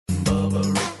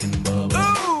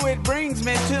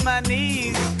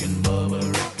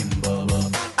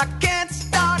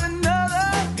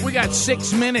got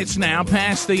 6 minutes now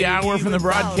past the hour from the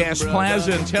broadcast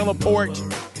plaza and teleport.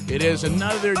 It is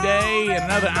another day and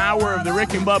another hour of the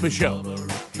Rick and Bubba Show.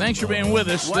 Thanks for being with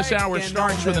us. This hour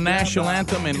starts with the national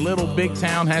anthem, and Little Big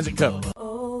Town has it covered.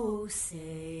 Oh,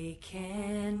 say,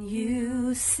 can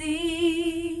you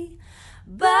see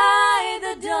by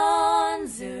the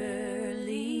dawn's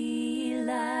early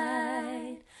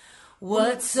light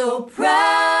what so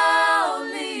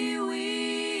proudly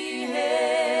we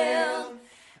hailed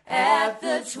at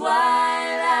the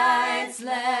twilight's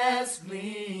last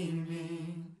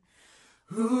gleaming,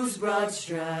 whose broad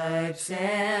stripes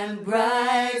and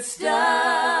bright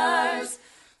stars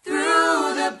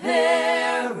through the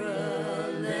perilous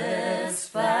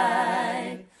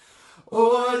fight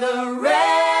o'er the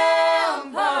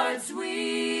ramparts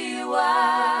we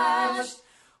watched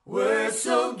were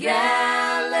so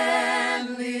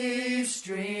gallantly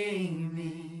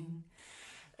streaming,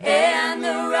 and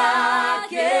the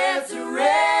rocket's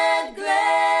red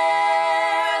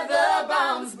glare, the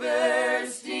bombs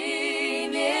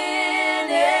bursting in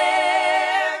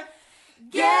air,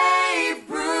 gave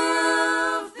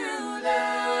proof through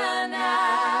the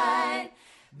night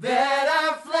that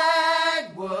our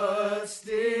flag was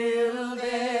still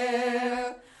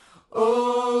there.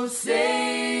 Oh,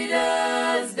 say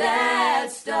does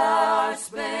that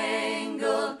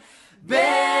star-spangled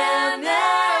banner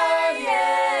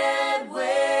yet wave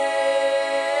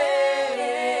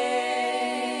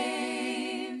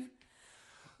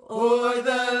o'er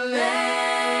the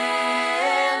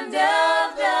land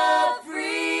of the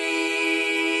free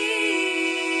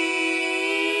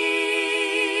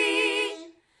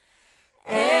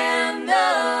and the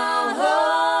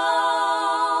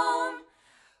home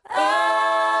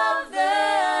of the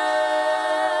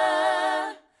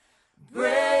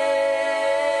brave.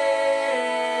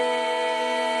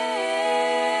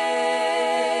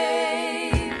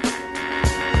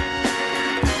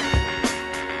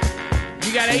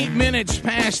 You got 8 minutes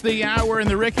past the hour in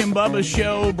the Rick and Bubba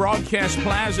Show. Broadcast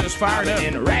plaza is fired up.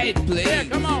 In the right place. Yeah,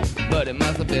 come on. But it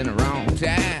must have been the wrong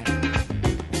time.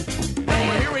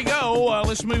 Well, here we go.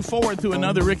 Let's move forward to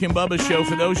another Rick and Bubba Show.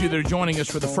 For those of you that are joining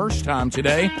us for the first time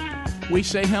today, we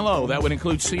say hello. That would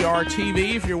include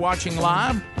CRTV if you're watching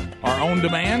live or on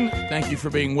demand. Thank you for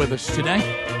being with us today.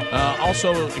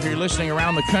 Also, if you're listening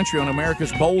around the country on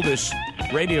America's boldest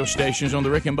radio stations on the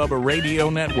Rick and Bubba Radio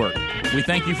Network, we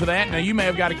thank you for that. Now, you may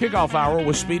have got a kickoff hour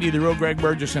with Speedy, the real Greg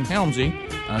Burgess, and Helmsy,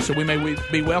 so we may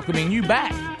be welcoming you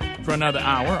back for another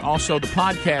hour. Also, the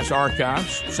podcast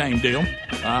archives, same deal.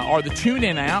 Or the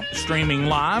TuneIn app, streaming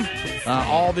live.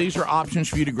 All these are options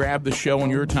for you to grab the show on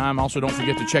your time. Also, don't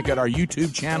forget to check out our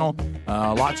YouTube channel.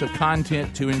 Lots of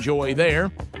content to enjoy there.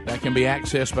 That can be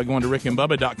accessed by going to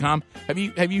rickandbubba.com.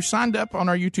 Have you signed up on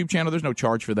our YouTube channel? There's no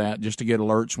charge for that, just to get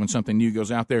alerts when something new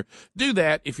goes out there. Do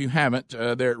that if you haven't,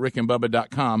 there at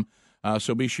rickandbubba.com.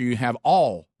 So be sure you have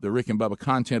all the Rick and Bubba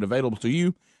content available to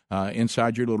you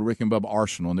inside your little Rick and Bubba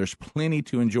arsenal. And there's plenty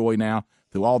to enjoy now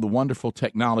through all the wonderful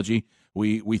technology.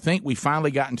 We think we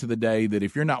finally gotten to the day that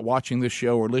if you're not watching this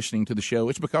show or listening to the show,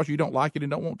 it's because you don't like it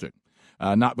and don't want to,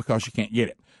 not because you can't get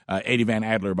it. Eddie Van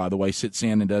Adler, by the way, sits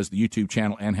in and does the YouTube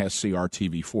channel and has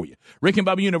CRTV for you. Rick and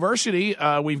Bubba University,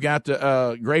 we've got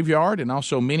Graveyard and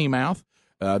also Minnie Mouth.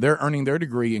 They're earning their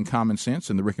degree in common sense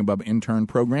in the Rick and Bubba intern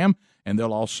program, and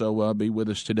they'll also be with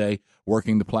us today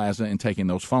working the plaza and taking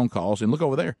those phone calls. And look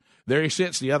over there. There he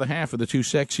sits, the other half of the two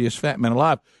sexiest fat men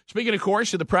alive. Speaking, of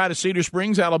course, of the pride of Cedar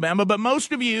Springs, Alabama, but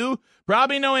most of you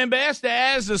probably know him best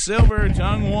as the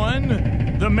silver-tongued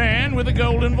one, the man with the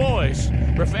golden voice,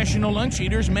 professional lunch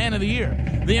eater's man of the year,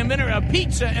 the inventor of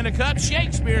pizza in a cup,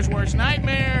 Shakespeare's worst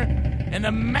nightmare, and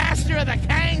the master of the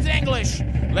King's English.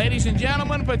 Ladies and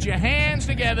gentlemen, put your hands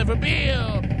together for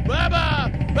Bill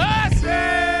Bubba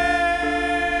Bussey!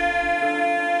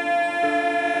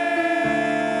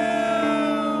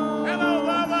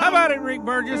 How about it, Rick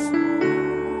Burgess?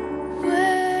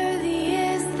 Worthy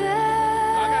is the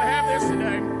I gotta have this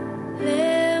today.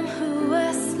 Lamb who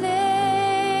was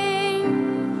slain.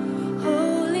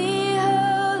 Holy,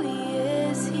 holy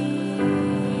is he.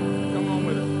 Come on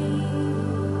with it.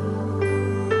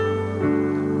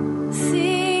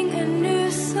 Sing a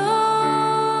new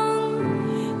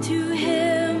song to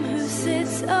him who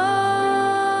sits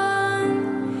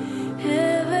on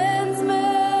heaven's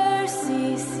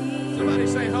mercy seat. Somebody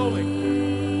say holy.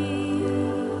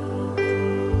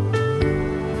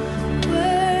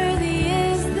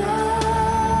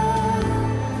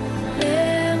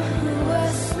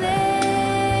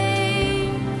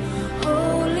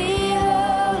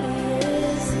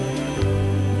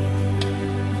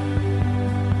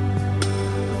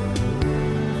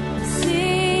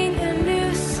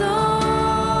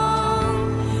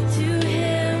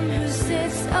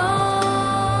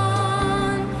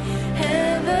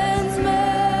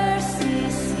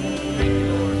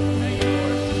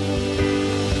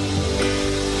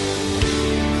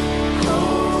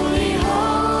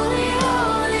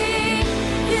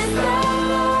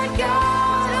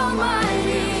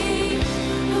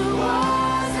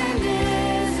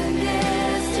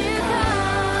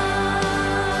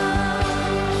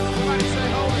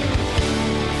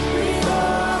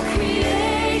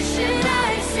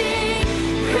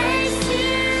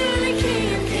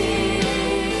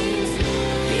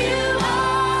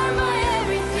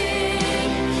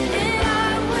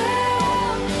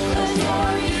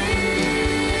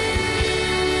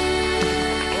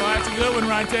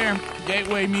 there.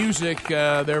 Gateway Music,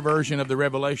 their version of the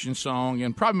Revelation song,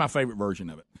 and probably my favorite version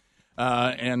of it.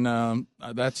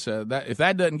 That's that. If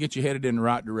that doesn't get you headed in the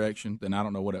right direction, then I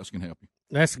don't know what else can help you.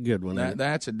 That's a good one.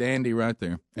 That's a dandy right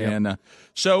there. Yep. And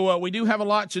so we do have a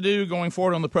lot to do going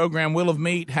forward on the program. Wheel of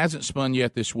Meat hasn't spun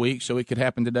yet this week, so it could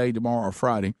happen today, tomorrow, or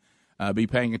Friday. Be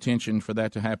paying attention for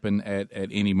that to happen at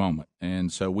any moment.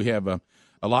 And so we have a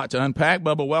lot to unpack.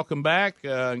 Bubba, welcome back.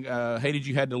 Hated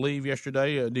you had to leave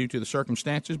yesterday due to the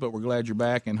circumstances, but we're glad you're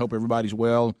back and hope everybody's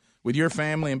well with your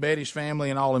family and Betty's family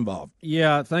and all involved.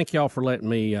 Yeah, thank y'all for letting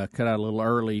me cut out a little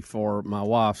early for my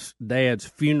wife's dad's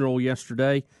funeral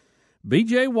yesterday.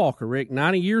 B.J. Walker, Rick,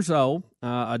 90 years old.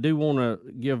 I do want to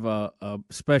give a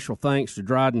special thanks to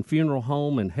Dryden Funeral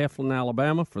Home in Heflin,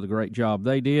 Alabama, for the great job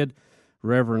they did.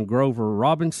 Reverend Grover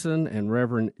Robinson and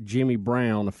Reverend Jimmy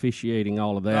Brown officiating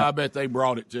all of that. I bet they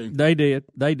brought it, too. They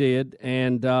did.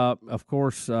 And, of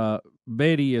course,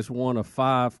 Betty is one of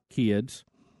 5 kids.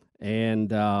 And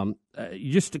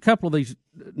just a couple of these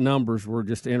numbers were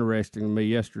just interesting to me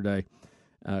yesterday.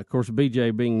 Of course, B.J.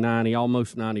 being 90,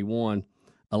 almost 91,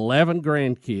 11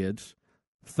 grandkids,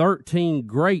 13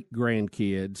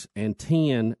 great-grandkids, and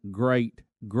 10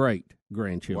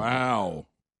 great-great-grandchildren. Wow.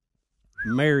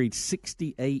 Married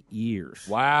 68 years.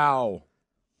 Wow.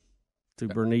 To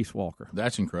Bernice Walker.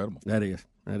 That's incredible. That is.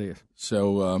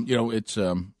 So, it's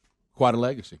quite a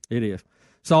legacy. It is.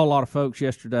 Saw a lot of folks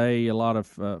yesterday, a lot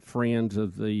of friends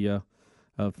of the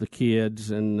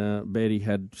kids, and Betty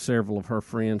had several of her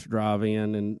friends drive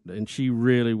in, and she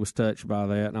really was touched by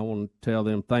that, and I want to tell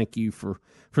them thank you for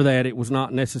that. It was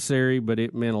not necessary, but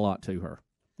it meant a lot to her.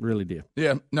 Really did.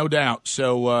 Yeah, no doubt.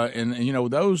 So, and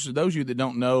those of you that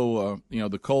don't know,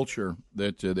 the culture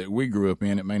that we grew up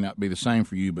in, it may not be the same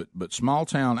for you, but small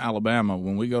town Alabama,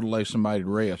 when we go to lay somebody to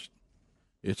rest,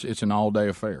 it's an all day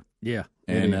affair. Yeah,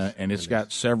 and it's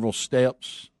got several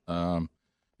steps and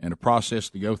a process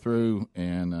to go through.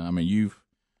 And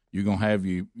you're gonna have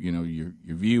your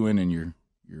viewing and your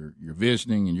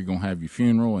visiting, and you're gonna have your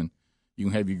funeral, and you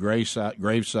can have your graveside.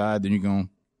 Then you're gonna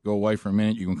go away for a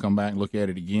minute. You can come back and look at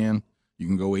it again. You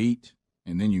can go eat,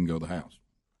 and then you can go to the house.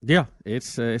 Yeah,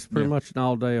 it's pretty much an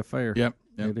all-day affair. Yep.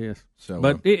 It is. So,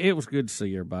 but it was good to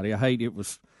see everybody. I hate it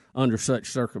was under such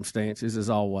circumstances as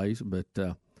always, but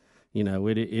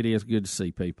it is good to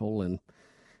see people, and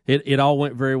it all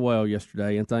went very well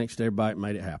yesterday. And thanks to everybody that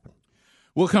made it happen.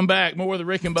 We'll come back. More of the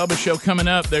Rick and Bubba Show coming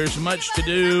up. There's much to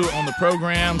do on the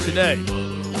program today.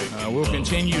 We'll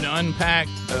continue to unpack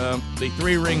the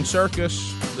 3-ring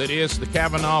circus that is the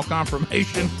Kavanaugh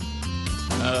confirmation.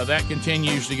 That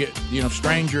continues to get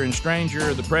stranger and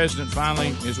stranger. The president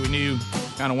finally, as we knew,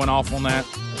 kind of went off on that.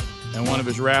 And one of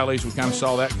his rallies, we kind of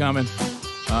saw that coming.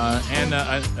 And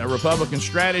a Republican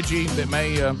strategy that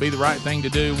may be the right thing to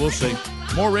do. We'll see.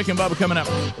 More Rick and Bubba coming up.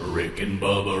 Rick and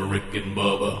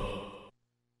Bubba.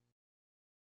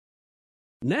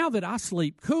 Now that I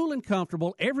sleep cool and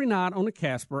comfortable every night on a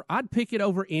Casper, I'd pick it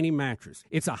over any mattress.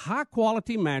 It's a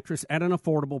high-quality mattress at an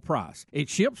affordable price. It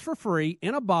ships for free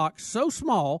in a box so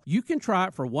small you can try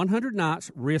it for 100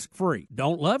 nights risk-free.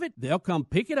 Don't love it? They'll come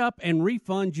pick it up and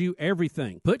refund you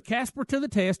everything. Put Casper to the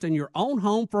test in your own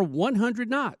home for 100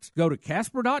 nights. Go to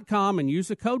Casper.com and use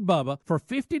the code BUBBA for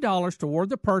 $50 toward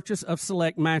the purchase of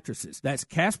select mattresses. That's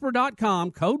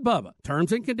Casper.com, code BUBBA.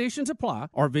 Terms and conditions apply,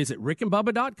 or visit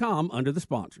rickandbubba.com under the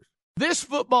sponsors. This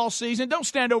football season, don't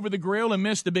stand over the grill and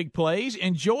miss the big plays.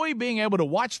 Enjoy being able to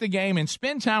watch the game and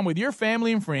spend time with your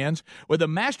family and friends with a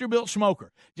Masterbuilt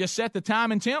smoker. Just set the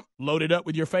time and temp, load it up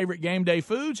with your favorite game day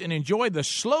foods, and enjoy the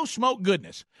slow smoke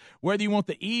goodness. Whether you want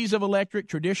the ease of electric,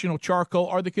 traditional charcoal,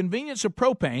 or the convenience of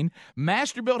propane,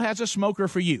 Masterbuilt has a smoker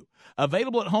for you.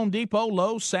 Available at Home Depot,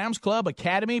 Lowe's, Sam's Club,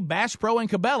 Academy, Bass Pro, and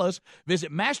Cabela's. Visit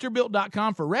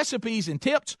Masterbuilt.com for recipes and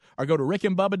tips, or go to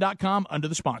rickandbubba.com under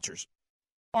the sponsors.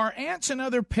 Are ants and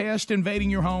other pests invading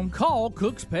your home? Call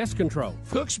Cook's Pest Control.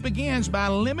 Cook's begins by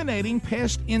eliminating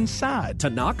pests inside. To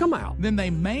knock them out. Then they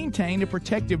maintain a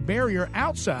protective barrier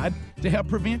outside to help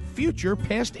prevent future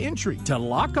pest entry. To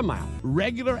lock them out.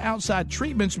 Regular outside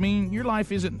treatments mean your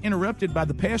life isn't interrupted by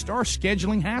the pest or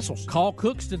scheduling hassles. Call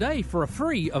Cook's today for a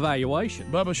free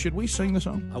evaluation. Bubba, should we sing the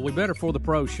song? We better before the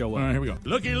pros show up. All right, here we go.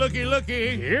 Looky, looky,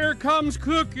 looky. Here comes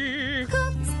Cookie.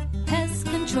 Cook's Pest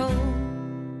Control.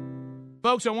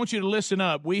 Folks, I want you to listen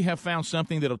up. We have found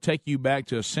something that'll take you back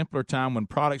to a simpler time when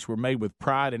products were made with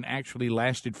pride and actually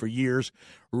lasted for years.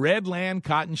 Redland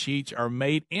cotton sheets are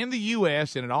made in the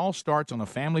U.S., and it all starts on a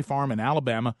family farm in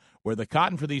Alabama where the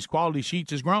cotton for these quality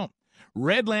sheets is grown.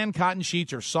 Redland cotton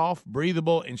sheets are soft,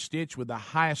 breathable, and stitched with the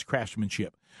highest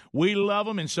craftsmanship. We love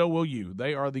them, and so will you.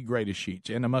 They are the greatest sheets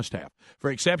and a must-have.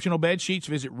 For exceptional bed sheets,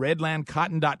 visit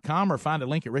redlandcotton.com or find a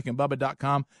link at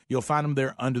rickandbubba.com. You'll find them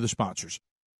there under the sponsors.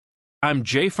 I'm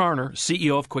Jay Farner,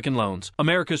 CEO of Quicken Loans,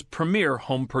 America's premier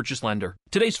home purchase lender.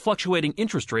 Today's fluctuating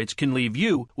interest rates can leave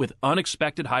you with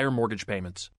unexpected higher mortgage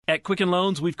payments. At Quicken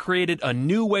Loans, we've created a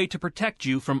new way to protect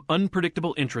you from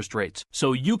unpredictable interest rates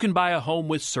so you can buy a home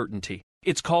with certainty.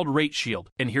 It's called Rate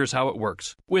Shield, and here's how it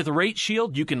works. With Rate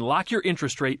Shield, you can lock your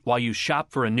interest rate while you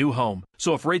shop for a new home.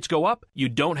 So if rates go up, you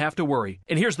don't have to worry.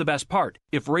 And here's the best part.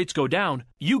 If rates go down,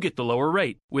 you get the lower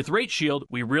rate. With Rate Shield,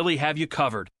 we really have you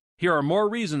covered. Here are more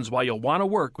reasons why you'll want to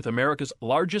work with America's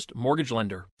largest mortgage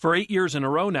lender. For 8 years in a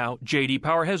row now, J.D.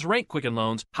 Power has ranked Quicken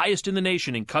Loans highest in the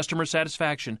nation in customer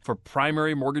satisfaction for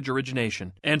primary mortgage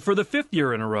origination. And for the 5th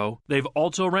year in a row, they've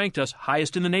also ranked us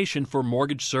highest in the nation for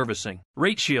mortgage servicing.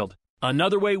 Rate Shield,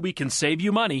 another way we can save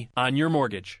you money on your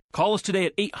mortgage. Call us today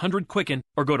at 800-QUICKEN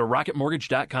or go to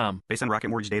rocketmortgage.com. Based on Rocket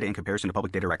Mortgage data in comparison to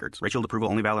public data records. Rate Shield approval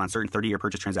only valid on certain 30-year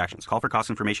purchase transactions. Call for cost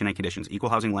information and conditions. Equal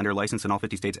housing lender licensed in all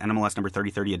 50 states. NMLS number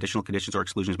 3030. Additional conditions or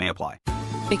exclusions may apply.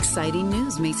 Exciting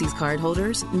news, Macy's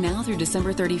cardholders. Now through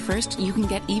December 31st, you can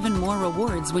get even more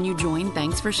rewards when you join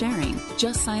Thanks for Sharing.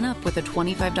 Just sign up with a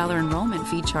 $25 enrollment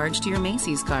fee charged to your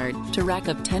Macy's card to rack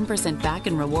up 10% back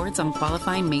in rewards on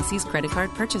qualifying Macy's credit card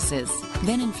purchases.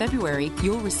 Then in February,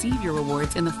 you'll receive your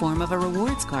rewards in the form of a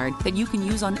rewards card that you can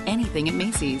use on anything at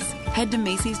Macy's. Head to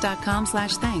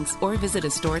Macys.com/thanks or visit a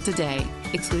store today.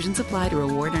 Exclusions apply to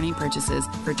reward earning purchases.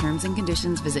 For terms and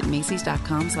conditions, visit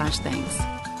Macys.com/thanks.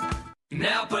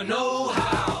 Napa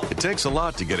know-how. It takes a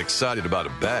lot to get excited about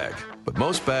a bag, but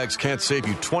most bags can't save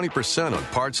you 20% on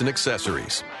parts and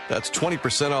accessories. That's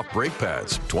 20% off brake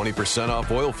pads, 20% off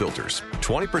oil filters,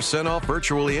 20% off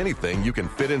virtually anything you can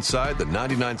fit inside the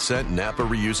 99-cent Napa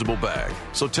reusable bag.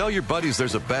 So tell your buddies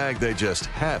there's a bag they just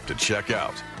have to check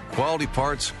out. Quality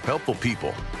parts, helpful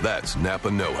people. That's Napa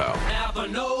know-how. Napa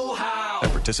know-how.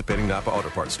 At participating Napa Auto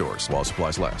Parts stores while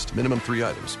supplies last. Minimum 3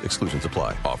 items. Exclusions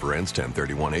apply. Offer ends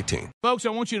 10/31/18. Folks, I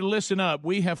want you to listen up.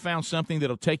 We have found something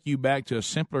that'll take you back to a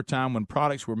simpler time when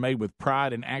products were made with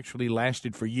pride and actually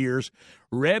lasted for years.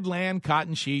 Redland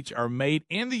cotton sheets are made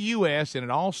in the U.S., and it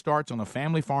all starts on a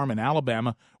family farm in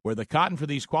Alabama where the cotton for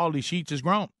these quality sheets is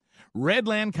grown.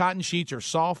 Redland cotton sheets are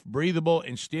soft, breathable,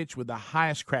 and stitched with the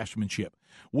highest craftsmanship.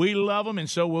 We love them, and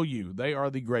so will you. They are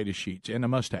the greatest sheets and a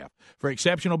must-have. For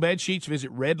exceptional bed sheets,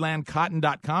 visit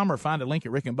redlandcotton.com or find a link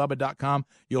at rickandbubba.com.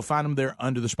 You'll find them there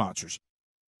under the sponsors.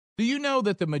 Do you know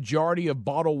that the majority of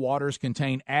bottled waters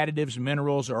contain additives,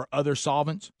 minerals, or other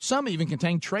solvents? Some even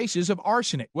contain traces of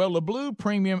arsenic. Well, LeBlue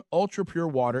Premium Ultra Pure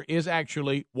Water is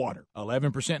actually water.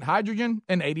 11% hydrogen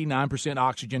and 89%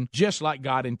 oxygen, just like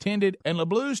God intended. And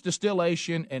LeBlue's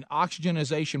distillation and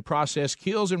oxygenization process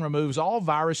kills and removes all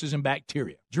viruses and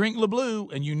bacteria. Drink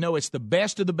LeBlue, and you know it's the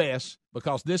best of the best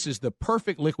because this is the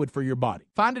perfect liquid for your body.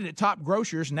 Find it at top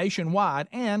grocers nationwide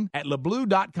and at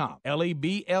lebleu.com,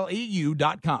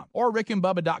 LEBLEU.com, or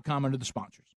rickandbubba.com under the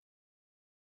sponsors.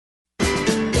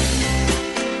 Woo!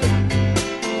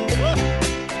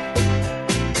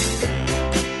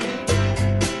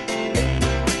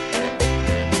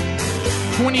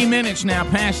 20 minutes now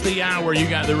past the hour. You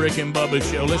got the Rick and Bubba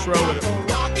Show. Let's roll with it.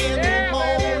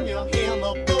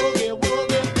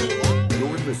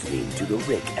 Listening to the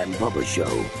Rick and Bubba Show,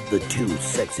 the two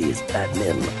sexiest fat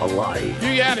men alive.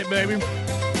 You got it, baby.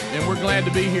 And we're glad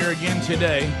to be here again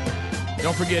today.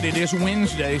 Don't forget, it is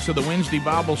Wednesday, so the Wednesday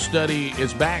Bible study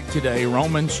is back today,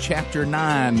 Romans chapter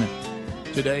 9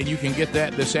 today. You can get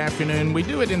that this afternoon. We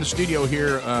do it in the studio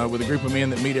here with a group of men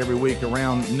that meet every week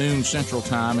around noon Central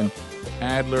Time, and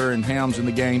Adler and Helms and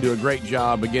the gang do a great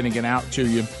job of getting it out to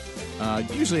you,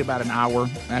 usually about an hour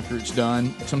after it's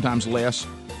done, sometimes less.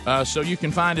 So you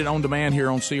can find it on demand here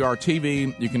on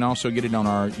CRTV. You can also get it on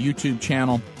our YouTube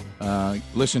channel.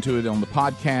 Listen to it on the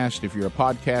podcast if you're a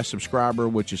podcast subscriber,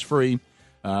 which is free.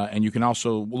 And you can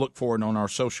also look for it on our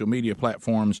social media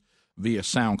platforms via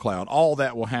SoundCloud. All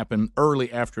that will happen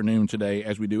early afternoon today,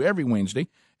 as we do every Wednesday.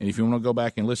 And if you want to go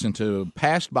back and listen to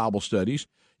past Bible studies,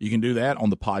 you can do that on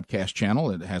the podcast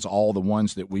channel. It has all the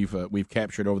ones that we've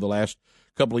captured over the last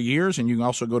couple of years. And you can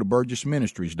also go to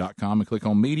burgessministries.com and click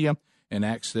on media and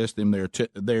access them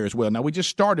there as well. Now, we just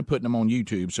started putting them on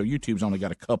YouTube, so YouTube's only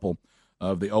got a couple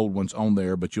of the old ones on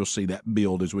there, but you'll see that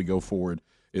build as we go forward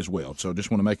as well. So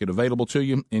just want to make it available to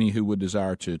you, any who would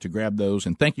desire to grab those.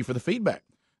 And thank you for the feedback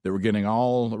that we're getting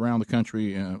all around the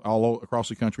country, all across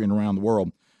the country and around the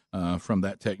world from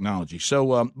that technology. So,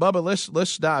 Bubba,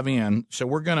 let's dive in. So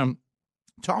we're going to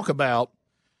talk about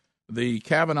the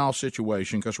Kavanaugh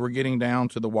situation, because we're getting down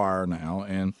to the wire now,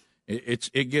 and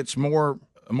it gets more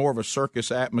of a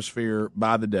circus atmosphere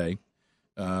by the day.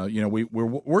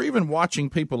 We're even watching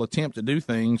people attempt to do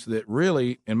things that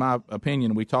really, in my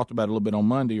opinion, we talked about it a little bit on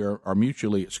Monday, are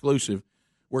mutually exclusive.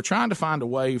 We're trying to find a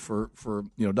way for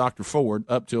Dr. Ford,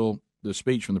 up till the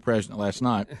speech from the president last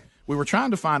night, we were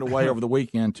trying to find a way over the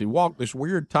weekend to walk this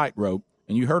weird tightrope,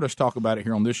 and you heard us talk about it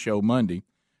here on this show Monday,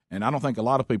 and I don't think a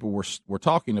lot of people were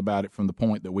talking about it from the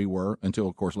point that we were until,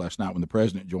 of course, last night when the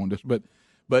president joined us. But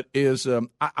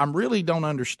I really don't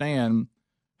understand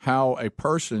how a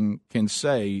person can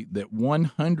say that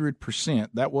 100%,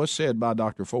 that was said by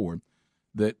Dr. Ford,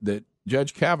 that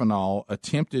Judge Kavanaugh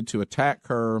attempted to attack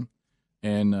her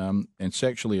and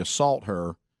sexually assault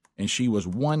her, and she was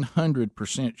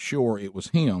 100% sure it was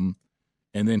him,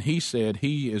 and then he said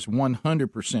he is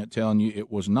 100% telling you it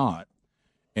was not.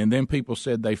 And then people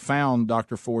said they found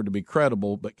Dr. Ford to be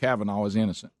credible, but Kavanaugh is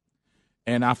innocent.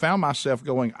 And I found myself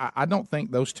going, I don't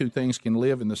think those two things can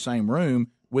live in the same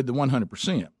room with the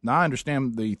 100%. Now, I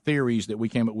understand the theories that we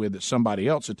came up with that somebody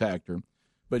else attacked her,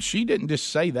 but she didn't just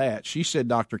say that. She said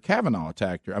Dr. Kavanaugh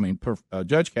attacked her.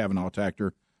 Judge Kavanaugh attacked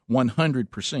her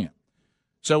 100%.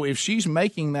 So if she's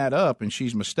making that up and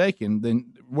she's mistaken,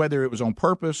 then whether it was on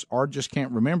purpose or just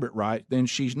can't remember it right, then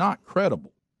she's not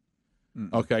credible.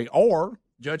 Okay? Or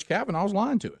Judge Kavanaugh's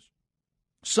lying to us.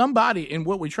 Somebody, and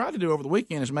what we try to do over the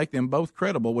weekend is make them both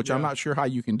credible, which I'm not sure how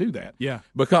you can do that. Yeah.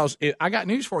 Because I got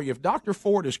news for you. If Dr.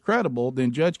 Ford is credible,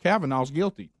 then Judge Kavanaugh's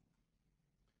guilty.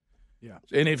 Yeah.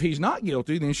 And if he's not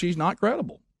guilty, then she's not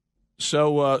credible.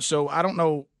 So I don't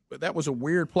know. That was a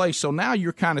weird place. So now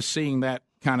you're kind of seeing that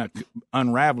kind of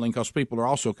unraveling, because people are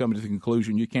also coming to the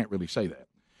conclusion you can't really say that.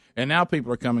 And now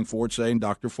people are coming forward saying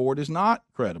Dr. Ford is not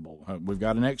credible. We've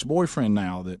got an ex-boyfriend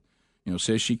now that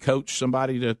says she coached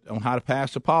somebody on how to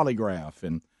pass a polygraph,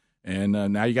 and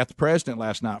now you got the president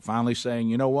last night finally saying,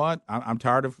 you know what, I'm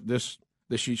tired of this.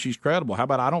 She's credible. How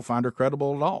about I don't find her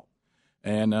credible at all?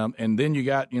 And then you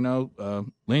got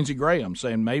Lindsey Graham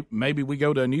saying maybe we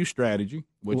go to a new strategy,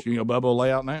 which Bubba will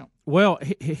lay out now. Well,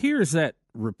 here's that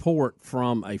report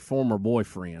from a former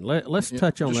boyfriend. Let's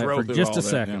touch on that for just a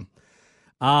second.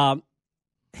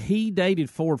 He dated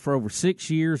Ford for over 6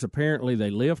 years. Apparently, they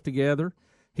lived together.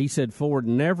 He said Ford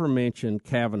never mentioned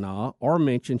Kavanaugh or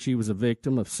mentioned she was a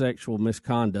victim of sexual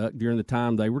misconduct during the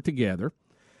time they were together.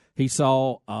 He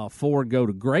saw Ford go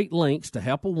to great lengths to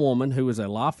help a woman who is a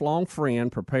lifelong friend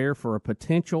prepare for a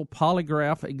potential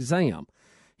polygraph exam.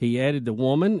 He added the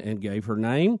woman and gave her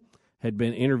name, had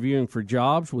been interviewing for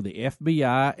jobs with the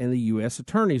FBI and the U.S.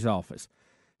 Attorney's Office.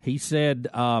 He said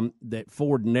that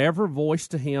Ford never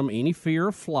voiced to him any fear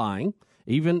of flying,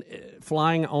 even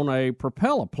flying on a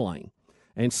propeller plane,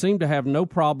 and seemed to have no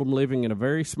problem living in a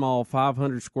very small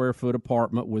 500-square-foot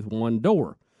apartment with one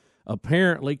door,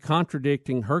 apparently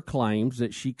contradicting her claims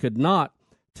that she could not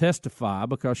testify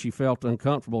because she felt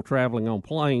uncomfortable traveling on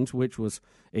planes, which was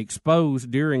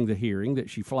exposed during the hearing that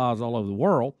she flies all over the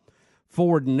world.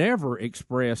 Ford never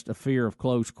expressed a fear of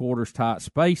close quarters, tight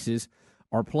spaces,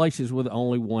 or places with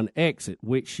only one exit,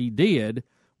 which she did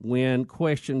when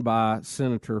questioned by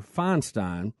Senator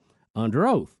Feinstein under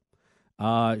oath.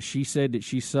 She said that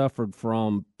she suffered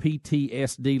from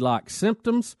PTSD-like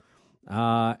symptoms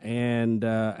and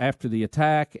after the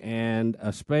attack, and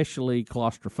especially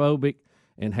claustrophobic,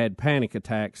 and had panic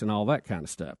attacks and all that kind of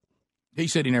stuff. He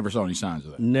said he never saw any signs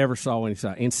of that. Never saw any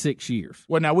signs in 6 years.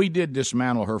 Well, now, we did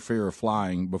dismantle her fear of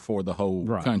flying before the whole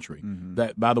country. Mm-hmm.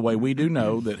 That, by the way, we do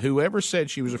know that whoever said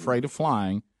she was afraid of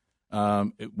flying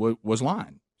was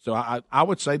lying. So I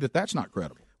would say that that's not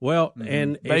credible. Well,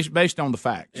 and based on the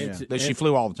facts that she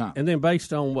flew all the time, and then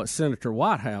based on what Senator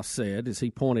Whitehouse said, as he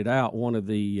pointed out, one of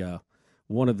the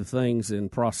things in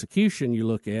prosecution you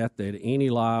look at, that any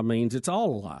lie means it's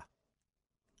all a lie.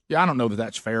 Yeah, I don't know that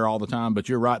that's fair all the time, but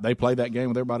you're right. They play that game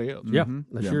with everybody else. Yeah,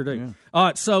 they sure do. Yeah. All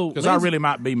right, so because I really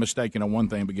might be mistaken on one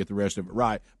thing but get the rest of it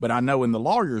right. But I know in the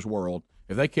lawyer's world,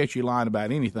 if they catch you lying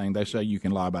about anything, they say you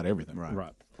can lie about everything.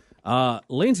 Right.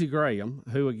 Lindsey Graham,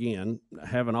 who, again,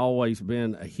 haven't always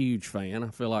been a huge fan. I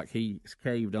feel like he's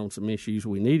caved on some issues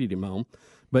we needed him on,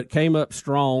 but came up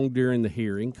strong during the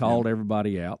hearing, called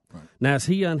everybody out. Right. Now, is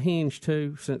he unhinged,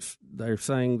 too, since they're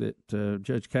saying that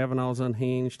Judge Kavanaugh's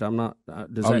unhinged? I'm not.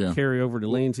 Does that carry over to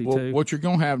Lindsey, too? What you're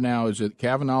going to have now is that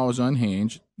Kavanaugh is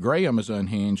unhinged, Graham is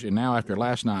unhinged, and now after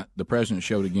last night, the president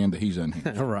showed again that he's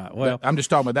unhinged. Right. Well, I'm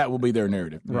just talking about that will be their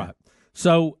narrative. Right.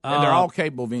 So and they're all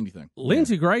capable of anything.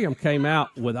 Lindsey Graham came out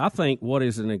with, I think, what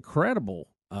is an incredible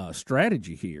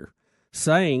strategy here,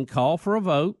 saying call for a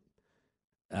vote,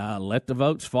 let the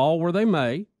votes fall where they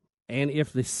may, and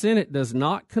if the Senate does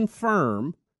not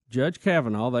confirm Judge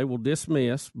Kavanaugh they will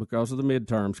dismiss because of the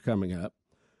midterms coming up,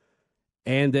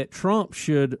 and that Trump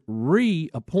should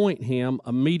reappoint him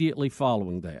immediately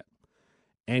following that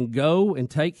and go and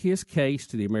take his case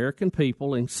to the American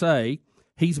people and say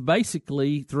he's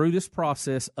basically, through this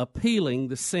process, appealing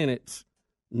the Senate's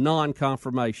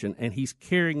non-confirmation, and he's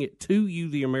carrying it to you,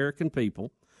 the American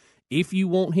people. If you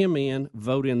want him in,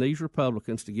 vote in these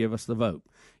Republicans to give us the vote.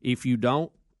 If you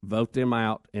don't, vote them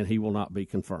out, and he will not be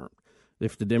confirmed.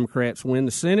 If the Democrats win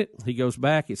the Senate, he goes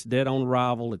back. It's dead on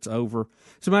arrival. It's over.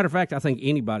 As a matter of fact, I think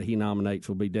anybody he nominates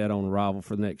will be dead on arrival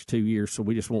for the next 2 years, so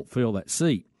we just won't fill that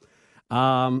seat.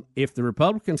 If the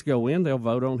Republicans go in, they'll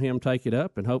vote on him, take it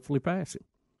up, and hopefully pass him.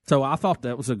 So I thought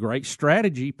that was a great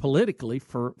strategy politically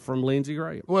from Lindsey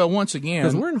Graham. Well, once again,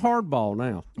 because we're in hardball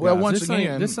now. Well, guys. once this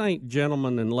again, this ain't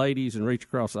gentlemen and ladies and reach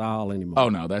across the aisle anymore. Oh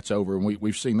no, that's over, and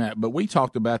we've seen that. But we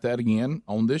talked about that again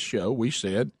on this show. We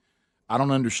said, I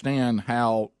don't understand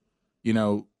how,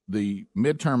 the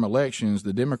midterm elections,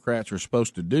 the Democrats are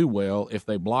supposed to do well if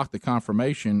they block the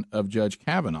confirmation of Judge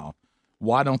Kavanaugh.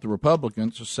 Why don't the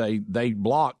Republicans say they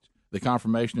blocked the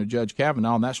confirmation of Judge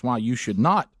Kavanaugh, and that's why you should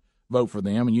not vote for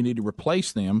them, and you need to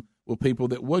replace them with people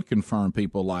that would confirm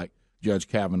people like Judge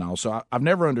Kavanaugh. So I've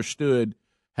never understood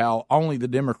how only the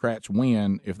Democrats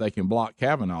win if they can block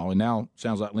Kavanaugh, and now it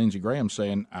sounds like Lindsey Graham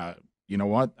saying, you know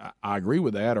what, I agree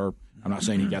with that, or I'm not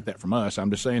saying he got that from us. I'm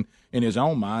just saying in his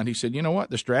own mind, he said, you know what,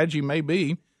 the strategy may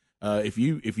be if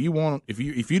you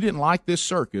didn't like this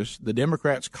circus, the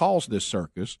Democrats caused this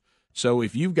circus. So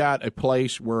if you've got a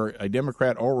place where a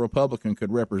Democrat or Republican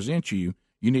could represent you,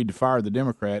 you need to fire the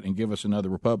Democrat and give us another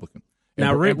Republican.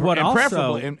 Now, Rick, what also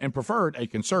preferably and preferred a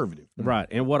conservative, right?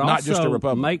 And what not also just a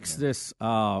Republican.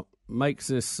 makes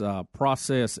this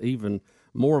process even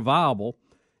more viable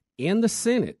in the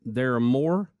Senate. There are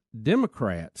more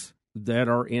Democrats that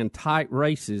are in tight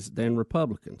races than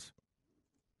Republicans.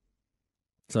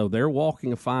 So they're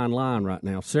walking a fine line right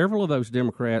now. Several of those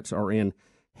Democrats are in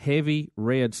heavy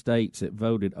red states that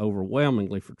voted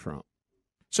overwhelmingly for Trump.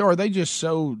 So are they just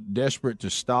so desperate to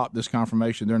stop this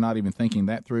confirmation they're not even thinking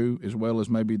that through as well as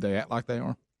maybe they act like they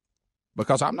are?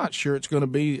 Because I'm not sure it's going to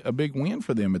be a big win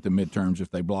for them at the midterms if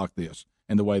they block this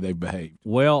and the way they've behaved.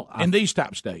 Well, in these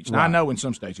top states. Now, right. I know in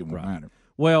some states it won't matter.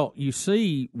 Well, you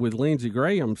see with Lindsey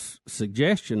Graham's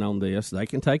suggestion on this, they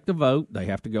can take the vote. They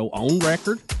have to go on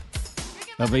record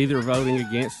of either voting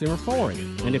against him or for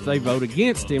him. And if they vote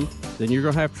against him, then you're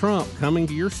going to have Trump coming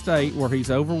to your state where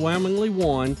he's overwhelmingly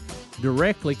won,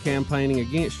 directly campaigning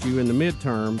against you in the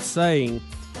midterm, saying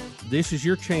this is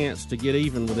your chance to get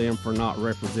even with them for not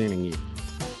representing you.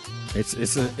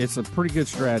 It's a pretty good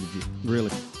strategy,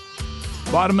 really.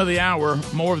 Bottom of the hour,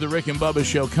 more of the Rick and Bubba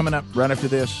Show coming up right after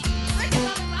this.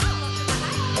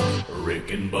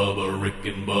 Rick and Bubba, Rick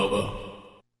and Bubba.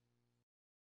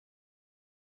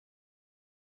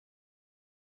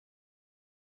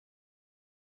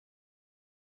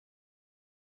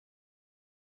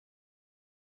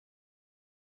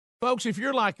 Folks, if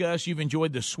you're like us, you've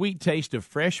enjoyed the sweet taste of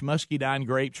fresh muscadine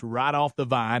grapes right off the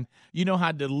vine. You know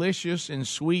how delicious and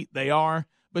sweet they are,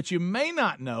 but you may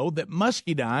not know that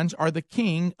muscadines are the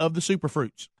king of the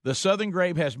superfruits. The Southern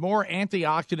grape has more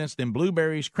antioxidants than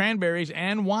blueberries, cranberries,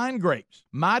 and wine grapes.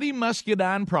 Mighty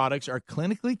Muscadine products are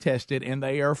clinically tested, and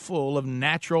they are full of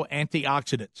natural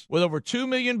antioxidants. With over 2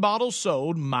 million bottles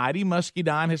sold, Mighty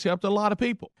Muscadine has helped a lot of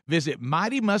people. Visit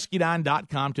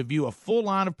MightyMuscadine.com to view a full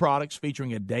line of products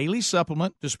featuring a daily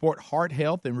supplement to support heart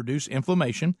health and reduce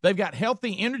inflammation. They've got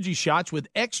healthy energy shots with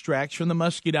extracts from the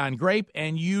muscadine grape,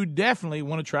 and you definitely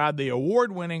want to try the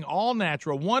award-winning,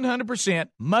 all-natural, 100%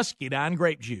 muscadine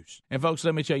grape juice. And folks,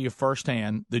 let me tell you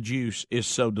firsthand, the juice is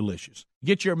so delicious.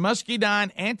 Get your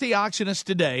muscadine antioxidants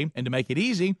today, and to make it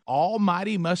easy, all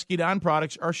Mighty Muscadine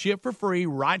products are shipped for free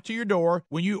right to your door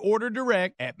when you order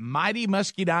direct at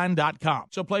MightyMuscadine.com.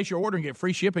 So place your order and get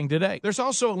free shipping today. There's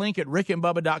also a link at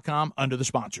rickandbubba.com under the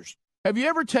sponsors. Have you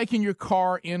ever taken your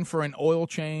car in for an oil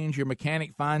change, your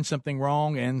mechanic finds something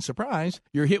wrong, and surprise,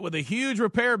 you're hit with a huge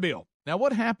repair bill? Now,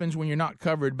 what happens when you're not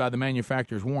covered by the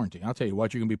manufacturer's warranty? I'll tell you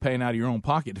what, you're going to be paying out of your own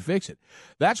pocket to fix it.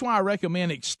 That's why I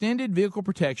recommend extended vehicle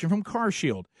protection from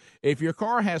CarShield. If your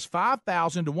car has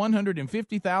 5,000 to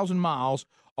 150,000 miles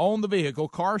on the vehicle,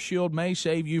 CarShield may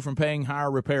save you from paying higher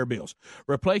repair bills.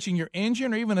 Replacing your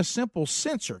engine or even a simple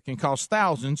sensor can cost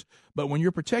thousands, but when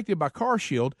you're protected by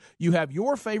CarShield, you have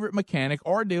your favorite mechanic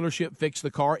or dealership fix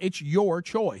the car. It's your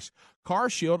choice.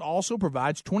 CarShield also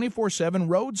provides 24/7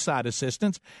 roadside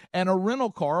assistance and a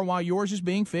rental car while yours is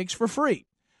being fixed for free.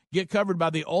 Get covered by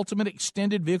the ultimate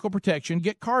extended vehicle protection.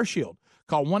 Get CarShield.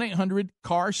 Call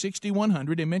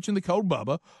 1-800-CAR-6100 and mention the code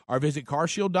BUBBA, or visit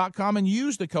carshield.com and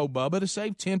use the code BUBBA to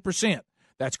save 10%.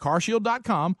 That's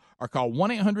carshield.com, or call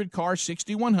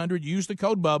 1-800-CAR-6100, use the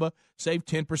code BUBBA, save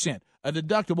 10%. A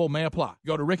deductible may apply.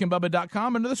 Go to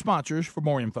rickandbubba.com under the sponsors for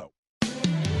more info.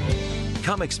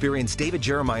 Come experience David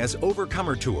Jeremiah's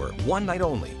Overcomer Tour, one night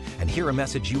only, and hear a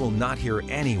message you will not hear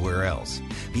anywhere else.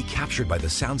 Be captured by the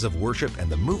sounds of worship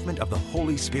and the movement of the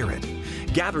Holy Spirit.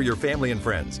 Gather your family and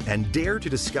friends and dare to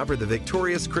discover the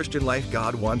victorious Christian life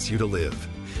God wants you to live.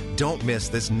 Don't miss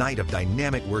this night of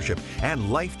dynamic worship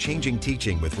and life-changing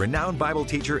teaching with renowned Bible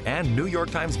teacher and New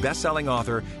York Times bestselling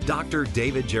author, Dr.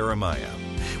 David Jeremiah.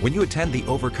 When you attend the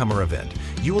Overcomer event,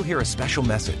 you will hear a special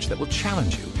message that will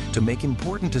challenge you to make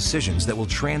important decisions that will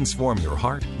transform your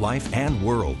heart, life, and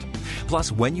world.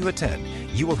 Plus, when you attend,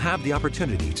 you will have the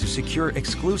opportunity to secure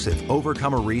exclusive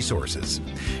Overcomer resources.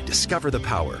 Discover the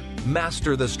power,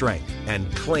 master the strength, and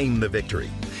claim the victory.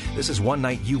 This is one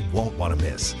night you won't want to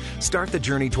miss. Start the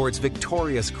journey towards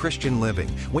victorious Christian living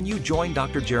when you join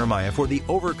Dr. Jeremiah for the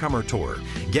Overcomer Tour.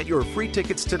 Get your free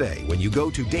tickets today when you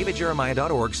go to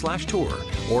davidjeremiah.org/tour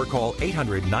or call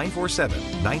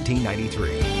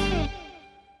 800-947-1993.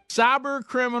 Cyber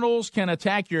criminals can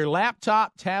attack your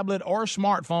laptop, tablet, or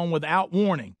smartphone without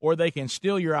warning, or they can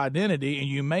steal your identity and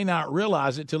you may not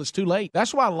realize it till it's too late.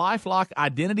 That's why LifeLock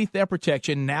Identity Theft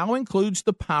Protection now includes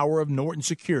the power of Norton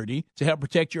Security to help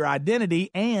protect your identity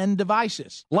and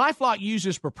devices. LifeLock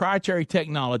uses proprietary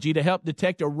technology to help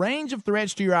detect a range of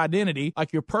threats to your identity,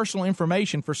 like your personal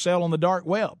information for sale on the dark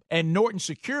web. And Norton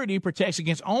Security protects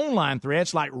against online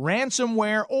threats like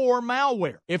ransomware or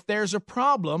malware. If there's a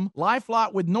problem,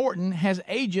 LifeLock with Norton has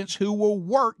agents who will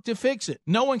work to fix it.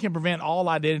 No one can prevent all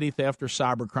identity theft or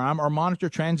cybercrime or monitor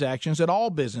transactions at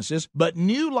all businesses, but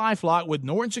new LifeLock with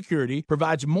Norton Security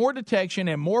provides more detection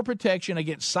and more protection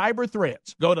against cyber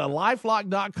threats. Go to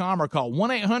LifeLock.com or call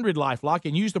 1-800-LifeLock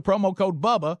and use the promo code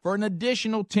BUBBA for an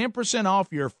additional 10% off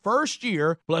your first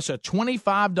year plus a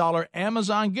 $25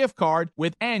 Amazon gift card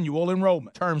with annual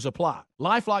enrollment. Terms apply.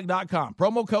 LifeLock.com,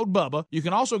 promo code BUBBA. You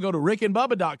can also go to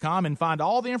rickandbubba.com and find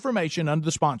all the information under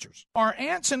the sponsors. Are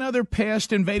ants and other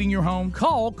pests invading your home?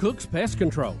 Call Cook's Pest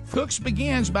Control. Cook's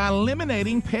begins by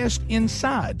eliminating pests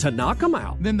inside. To knock them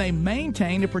out. Then they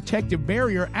maintain a protective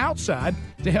barrier outside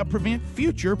to help prevent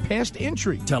future pest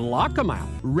entry. To lock them out.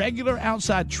 Regular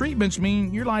outside treatments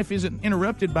mean your life isn't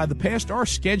interrupted by the pest or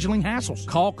scheduling hassles.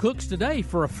 Call Cook's today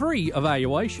for a free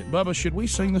evaluation. Bubba, should we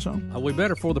sing the song? We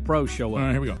better for the pros show up. All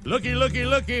right, here we go. Looky, looky,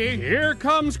 looky. Here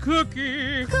comes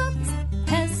Cookie. Cook's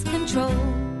Pest Control.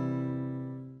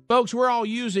 Folks, we're all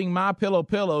using MyPillow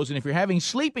pillows, and if you're having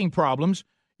sleeping problems,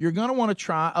 you're going to want to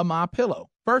try a MyPillow.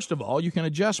 First of all, you can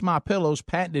adjust MyPillow's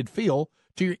patented feel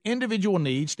to your individual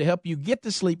needs to help you get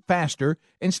to sleep faster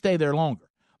and stay there longer.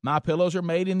 MyPillows are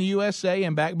made in the USA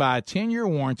and backed by a 10-year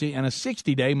warranty and a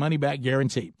 60-day money-back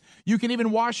guarantee. You can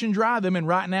even wash and dry them, and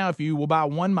right now, if you will buy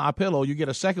one MyPillow, you get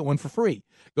a second one for free.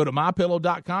 Go to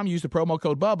MyPillow.com, use the promo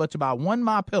code BUBBA to buy one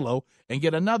MyPillow and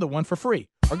get another one for free.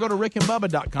 Or go to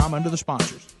rickandbubba.com under the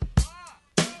sponsors.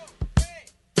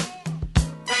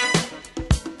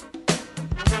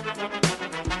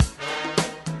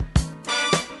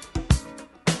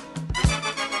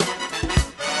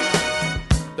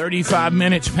 "35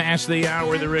 minutes past the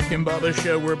hour, the Rick and Bubba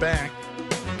Show. We're back.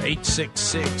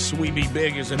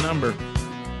 866-WE-BE-BIG is the number.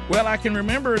 Well, I can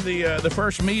remember the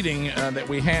first meeting that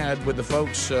we had with the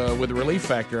folks with the Relief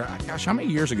Factor. Gosh, how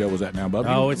many years ago was that now,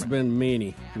 Bubba? Oh, it's been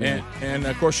many. And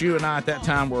of course, you and I at that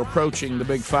time were approaching the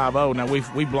big 5-0. Now,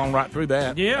 we've blown right through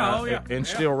that. Yeah, and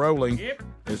still rolling. Yep.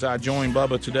 As I joined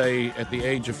Bubba today at the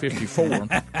age of 54.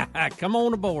 Come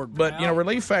on aboard. But,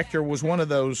 Relief Factor was one of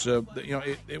those,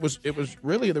 it was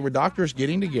really, there were doctors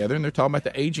getting together, and they're talking about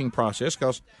the aging process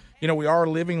because, we are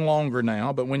living longer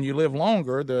now. But when you live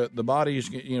longer, the body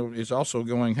is also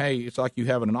going, hey, it's like you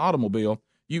having an automobile.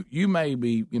 You may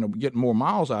be, getting more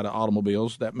miles out of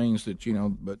automobiles. That means that,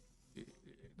 but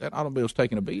that automobile's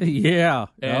taking a beating. Yeah.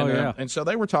 And, and so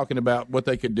they were talking about what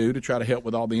they could do to try to help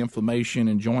with all the inflammation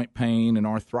and joint pain and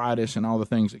arthritis and all the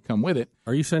things that come with it.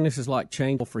 Are you saying this is like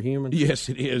changeable for humans? Yes,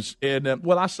 it is. And,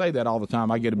 I say that all the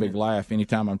time. I get a big laugh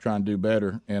anytime I'm trying to do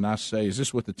better. And I say, is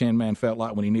this what the Tin Man felt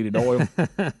like when he needed oil?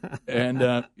 And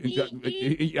I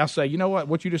say, you know what?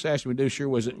 What you just asked me to do sure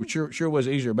was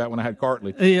easier about when I had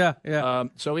cartilage. Yeah.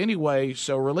 So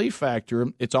Relief Factor,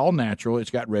 it's all natural. It's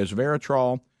got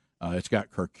resveratrol. It's got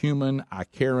curcumin,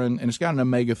 icariin, and it's got an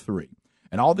omega-3.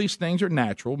 And all these things are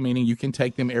natural, meaning you can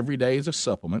take them every day as a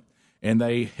supplement, and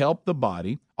they help the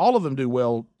body. All of them do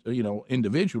well,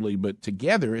 individually, but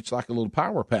together it's like a little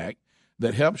power pack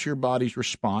that helps your body's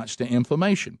response to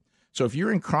inflammation. So if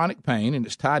you're in chronic pain and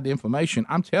it's tied to inflammation,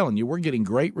 I'm telling you, we're getting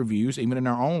great reviews, even in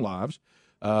our own lives,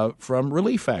 from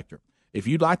Relief Factor. If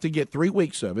you'd like to get 3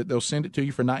 weeks of it, they'll send it to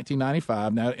you for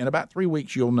 $19.95. Now, in about 3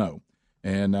 weeks, you'll know.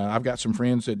 And I've got some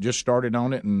friends that just started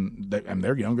on it, and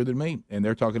they're younger than me, and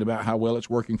they're talking about how well it's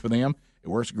working for them. It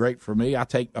works great for me. I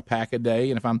take a pack a day,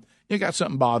 and if got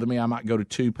something bother me, I might go to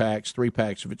 2 packs, 3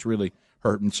 packs if it's really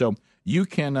hurting. So you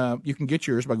can get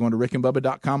yours by going to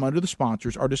rickandbubba.com under the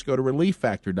sponsors, or just go to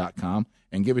relieffactor.com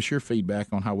and give us your feedback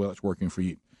on how well it's working for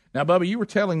you. Now, Bubba, you were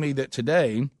telling me that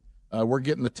today we're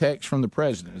getting the text from the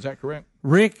president. Is that correct?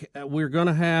 Rick, we're going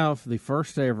to have the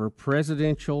first ever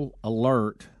presidential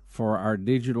alert for our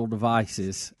digital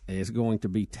devices is going to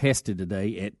be tested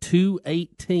today at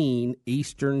 2:18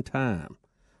 Eastern Time.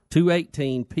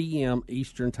 2:18 p.m.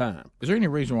 Eastern Time. Is there any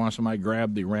reason why somebody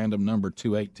grabbed the random number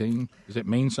 218? Does it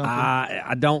mean something?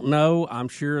 I don't know. I'm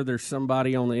sure there's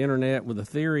somebody on the internet with a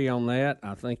theory on that.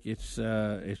 I think it's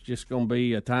just going to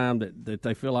be a time that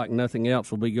they feel like nothing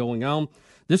else will be going on.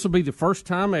 This will be the first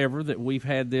time ever that we've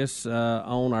had this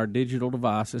on our digital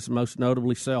devices, most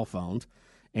notably cell phones.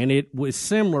 And it was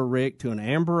similar, Rick, to an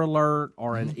Amber Alert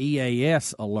or an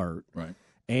EAS alert. Right.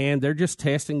 And they're just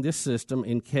testing this system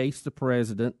in case the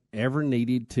president ever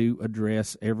needed to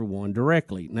address everyone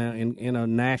directly, now in a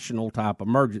national type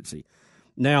emergency.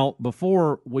 Now,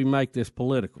 before we make this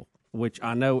political, which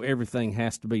I know everything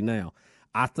has to be now,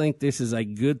 I think this is a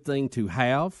good thing to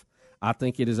have. I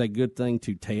think it is a good thing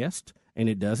to test. And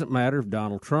it doesn't matter if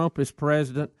Donald Trump is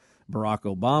president, Barack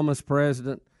Obama is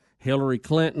president, Hillary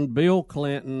Clinton, Bill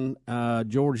Clinton,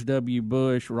 George W.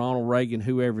 Bush, Ronald Reagan,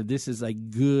 whoever. This is a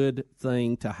good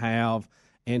thing to have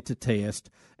and to test.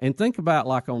 And think about,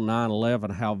 like on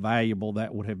 9/11, how valuable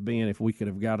that would have been if we could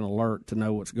have got an alert to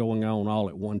know what's going on all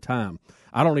at one time.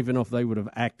 I don't even know if they would have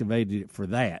activated it for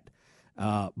that.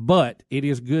 But it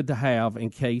is good to have in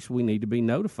case we need to be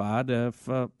notified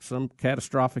of some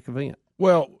catastrophic event.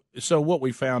 Well, so what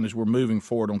we found is we're moving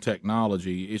forward on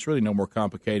technology. It's really no more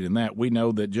complicated than that. We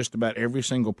know that just about every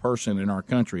single person in our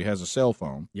country has a cell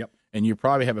phone. Yep. And you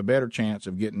probably have a better chance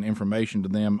of getting information to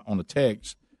them on a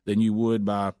text than you would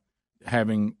by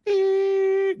having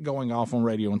going off on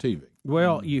radio and TV.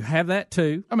 Well, you have that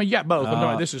too. I mean, you got both.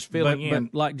 No, this is filling in.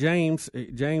 But like James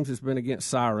has been against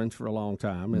sirens for a long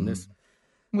time, and this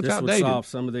would outdated. solve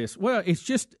some of this. Well, it's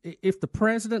just if the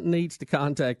president needs to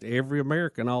contact every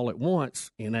American all at once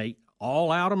in a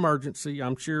all-out emergency,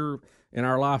 I'm sure in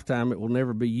our lifetime it will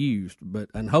never be used,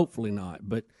 and hopefully not.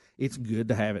 But it's good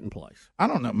to have it in place. I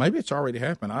don't know. Maybe it's already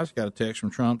happened. I just got a text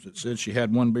from Trump that said she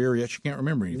had one beer, yet she can't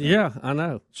remember anything. Yeah, I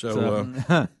know. So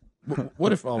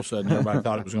what if all of a sudden everybody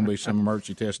thought it was going to be some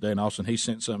emergency test day, and all of a sudden he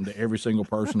sent something to every single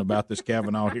person about this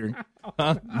Kavanaugh hearing?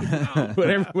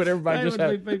 Would everybody just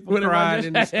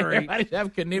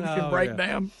have conniption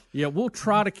breakdown? Yeah, we'll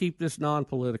try to keep this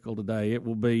non-political today. It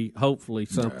will be hopefully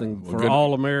something for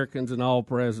all Americans and all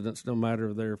presidents, no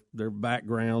matter their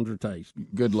backgrounds or taste.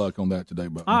 Good luck on that today,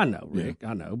 Bubba. I know, Rick. Yeah.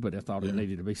 I know, but I thought it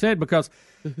needed to be said because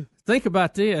think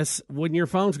about this: when your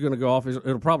phone's going to go off,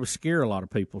 it'll probably scare a lot of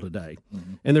people today,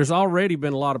 and there's already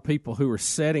been a lot of people who are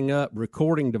setting up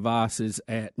recording devices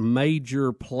at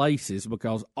major places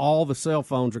because all the cell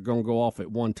phones are going to go off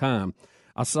at one time.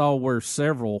 I saw where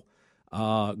several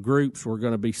groups were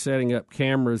going to be setting up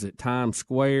cameras at Times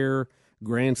Square,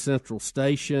 Grand Central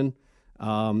Station.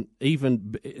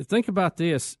 Even think about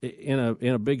this in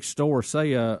a big store,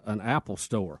 say an Apple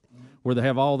store, where they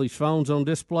have all these phones on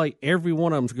display. Every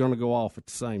one of them's going to go off at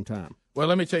the same time. Well,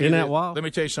 let me tell you, Isn't that wild? Let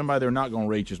me tell you somebody they're not going to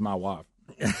reach is my wife.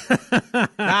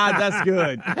 That's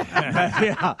good.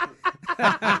 Yeah,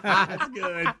 that's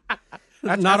good.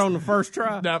 Not on the first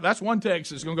try. No, that's one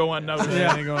text that's going to go unnoticed.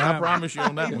 I promise you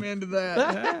on that one. Into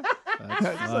that.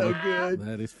 That's so good.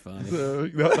 That is funny. So,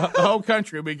 the whole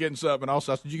country will be getting something. And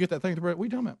also, did you get that thing to Brett? What are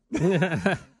you talking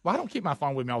about? Well, I don't keep my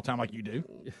phone with me all the time like you do.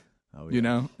 Oh, yeah. You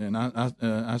know, and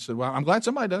I said, well, I'm glad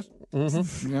somebody does.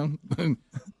 Mm-hmm. You know,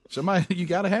 somebody, you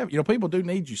got to have it. You know, people do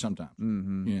need you sometimes.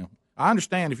 Mm-hmm. You know, I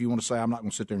understand if you want to say I'm not going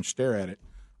to sit there and stare at it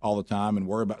all the time and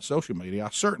worry about social media. I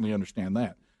certainly understand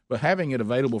that. But having it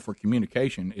available for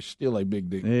communication is still a big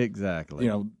deal. Exactly.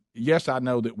 You know, yes, I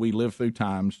know that we lived through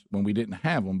times when we didn't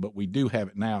have them, but we do have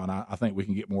it now, and I think we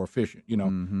can get more efficient. You know,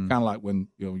 kind of like when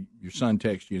your son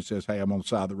texts you and says, "Hey, I'm on the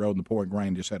side of the road in the pouring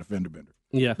rain, just had a fender bender."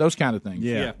 Yeah, those kind of things.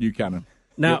 Yeah, you kind of.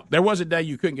 Now there was a day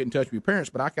you couldn't get in touch with your parents,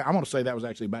 but I want to say that was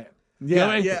actually bad.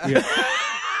 Yeah, you know what I mean? yeah.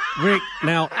 Rick,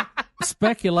 now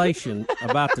speculation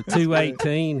about the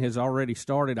 218 has already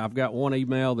started. I've got one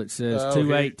email that says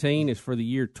 218 is for the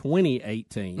year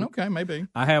 2018. Okay, maybe.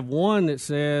 I have one that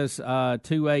says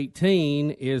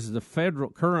 218 is the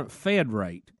current Fed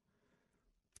rate.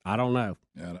 I don't know.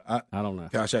 Yeah, I don't know.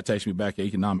 Gosh, that takes me back to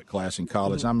economic class in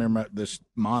college. I remember this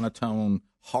monotone,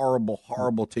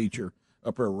 horrible teacher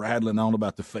up there rattling on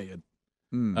about the Fed.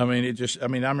 I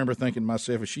mean, I remember thinking to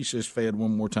myself, if she says Fed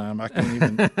one more time, I can't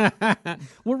even.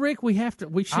 Well, Rick, we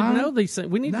should know these things.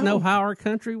 We need to know how our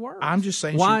country works. I'm just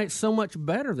saying why it's so much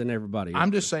better than everybody else.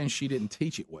 I'm just saying she didn't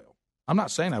teach it well. I'm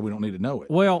not saying that we don't need to know it.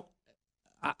 Well,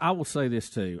 I will say this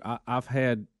too. I've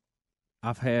had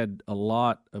a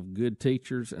lot of good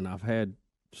teachers, and I've had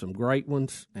some great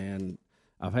ones, and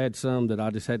I've had some that I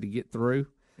just had to get through.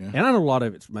 Yeah. And I know a lot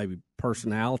of it's maybe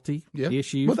personality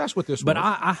issues. Well, that's what this But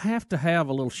was. I have to have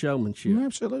a little showmanship.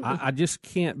 Absolutely. I just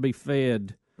can't be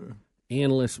fed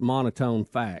endless monotone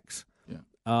facts.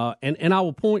 Yeah. And I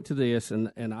will point to this,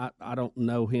 and I don't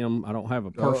know him. I don't have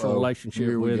a personal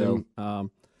relationship with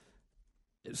him.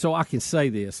 So I can say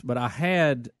this, but I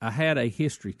had a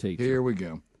history teacher. Here we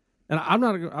go. And I'm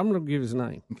going to give his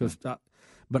name because,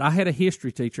 but I had a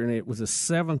history teacher, and it was a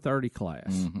 7:30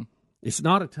 class. Mm-hmm. It's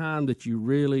not a time that you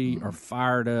really are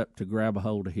fired up to grab a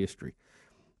hold of history,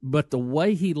 but the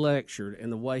way he lectured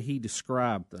and the way he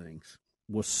described things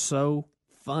was so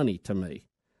funny to me.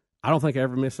 I don't think I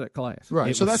ever missed that class.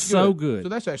 Right, so that's so good. So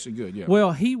that's actually good. Yeah.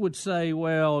 Well, he would say,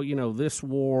 "Well, this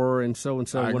war and so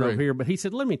went agree. over here," but he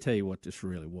said, "Let me tell you what this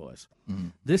really was. Mm-hmm.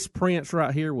 This prince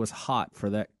right here was hot for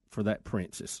that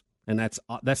princess." And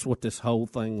that's what this whole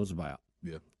thing was about.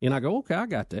 Yeah. And I go, okay, I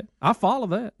got that. I follow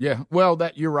that. Yeah. Well,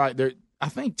 you're right. I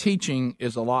think teaching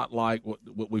is a lot like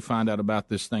what we find out about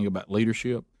this thing about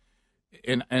leadership.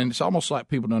 And it's almost like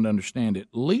people don't understand it.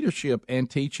 Leadership and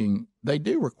teaching, they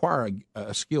do require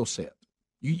a skill set.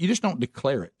 You just don't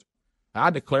declare it.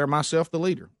 I declare myself the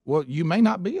leader. Well, you may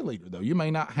not be a leader, though. You may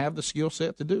not have the skill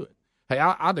set to do it. Hey,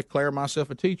 I declare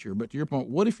myself a teacher. But to your point,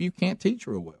 what if you can't teach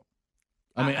real well?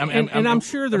 I'm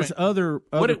sure there's other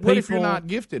people. What if you're not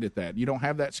gifted at that? You don't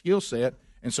have that skill set,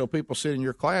 and so people sit in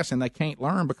your class and they can't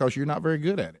learn because you're not very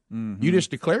good at it. Mm-hmm. You just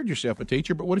declared yourself a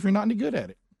teacher, but what if you're not any good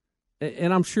at it?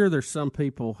 And I'm sure there's some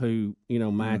people who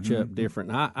match up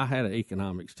different. I had an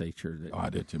economics teacher that I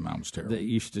did too. Mine was terrible. That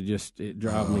used to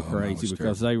drive me crazy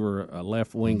because they were a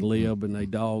left wing lib and they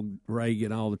dogged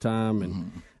Reagan all the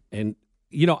time and.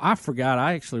 I forgot.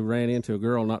 I actually ran into a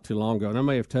girl not too long ago, and I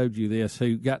may have told you this,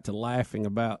 who got to laughing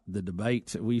about the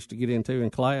debates that we used to get into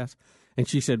in class. And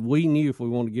she said, we knew if we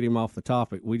wanted to get him off the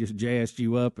topic, we just jazzed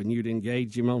you up and you'd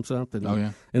engage him on something. Oh,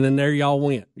 yeah. And then there y'all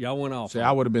went. Y'all went off. See,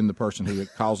 I would have been the person who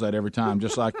calls that every time.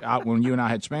 Just like when you and I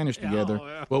had Spanish together,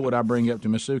 what would I bring up to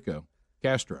Miss Suko?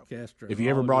 Castro. If you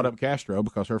ever brought up Castro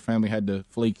because her family had to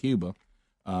flee Cuba,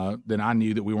 then I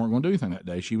knew that we weren't going to do anything that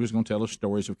day. She was going to tell us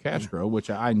stories of Castro, which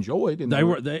I enjoyed. And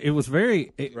it was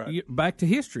very back to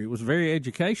history. It was very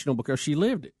educational because she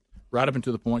lived it. Right up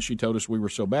until the point she told us we were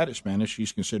so bad at Spanish,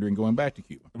 she's considering going back to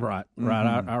Cuba. Right.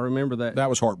 I remember that. That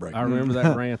was heartbreaking. I remember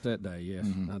that rant that day. Yes,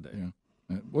 I do.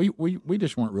 Yeah. We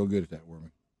just weren't real good at that, were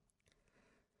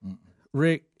we?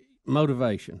 Rick,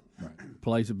 motivation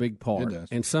plays a big part. It does.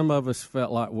 And some of us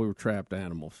felt like we were trapped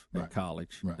animals at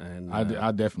college. Right. And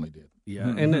I definitely did. Yeah,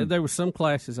 and there were some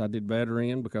classes I did better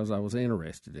in because I was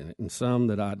interested in it, and some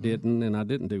that I didn't, and I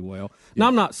didn't do well. Now,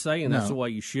 I'm not saying that's the way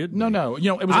you should be. No.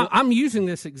 I'm using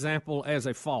this example as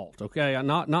a fault, okay?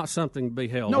 Not something to be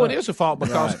held No, up. it is a fault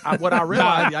because what I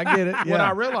realized, I get it. Yeah. What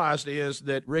I realized is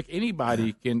that, Rick,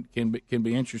 anybody can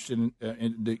be interested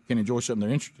in, can enjoy something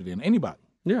they're interested in. Anybody.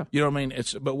 Yeah. You know what I mean?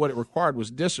 But what it required was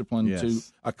discipline to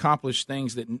accomplish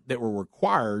things that were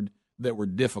required that were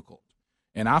difficult.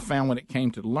 And I found when it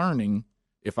came to learning,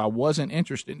 if I wasn't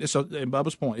interested, so in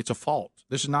Bubba's point, it's a fault.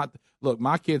 This is not, look,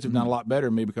 my kids have done a lot better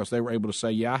than me because they were able to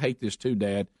say, yeah, I hate this too,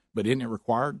 Dad, but isn't it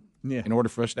required in order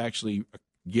for us to actually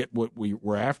get what we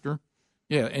were after?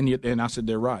 Yeah, and I said,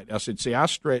 they're right. I said, see, I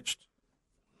stretched,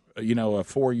 a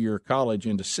 4-year college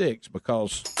into 6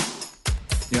 because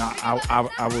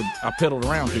I piddled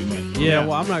around too much. Yeah,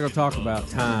 well, I'm not going to talk about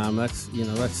time. That's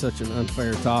such an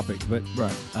unfair topic. But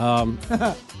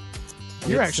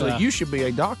you should be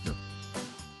a doctor.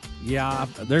 Yeah,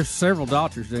 there's several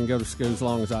doctors that didn't go to school as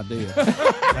long as I did.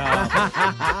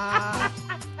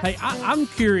 Hey, I'm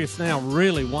curious now.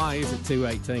 Really, why is it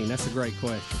 218? That's a great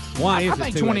question. Why is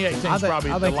it 218? I think 2018 is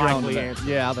probably the likely answer.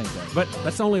 Yeah, I think so. But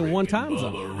that's only one time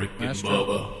zone. Bubba, Rick and That's Bubba.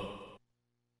 true.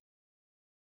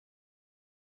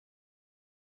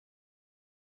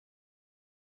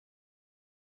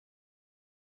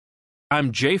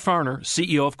 I'm Jay Farner,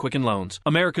 CEO of Quicken Loans,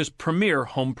 America's premier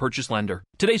home purchase lender.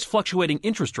 Today's fluctuating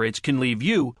interest rates can leave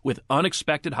you with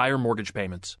unexpected higher mortgage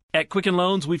payments. At Quicken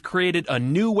Loans, we've created a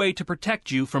new way to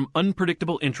protect you from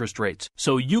unpredictable interest rates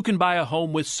so you can buy a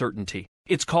home with certainty.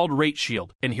 It's called Rate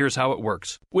Shield, and here's how it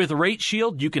works. With Rate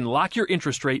Shield, you can lock your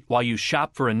interest rate while you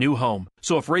shop for a new home.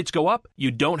 So if rates go up,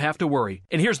 you don't have to worry.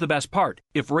 And here's the best part.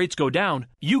 If rates go down,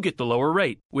 you get the lower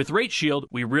rate. With Rate Shield,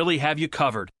 we really have you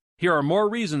covered. Here are more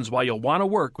reasons why you'll want to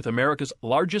work with America's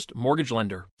largest mortgage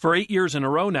lender. For 8 years in a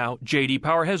row now, J.D.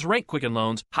 Power has ranked Quicken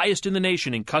Loans highest in the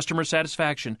nation in customer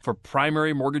satisfaction for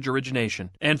primary mortgage origination.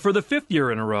 And for the 5th year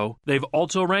in a row, they've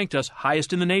also ranked us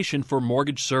highest in the nation for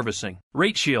mortgage servicing.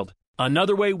 Rate Shield,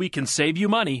 another way we can save you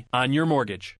money on your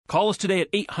mortgage. Call us today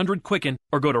at 800-QUICKEN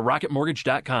or go to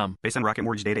rocketmortgage.com. Based on Rocket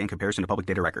Mortgage data in comparison to public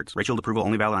data records. Rate Shield approval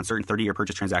only valid on certain 30-year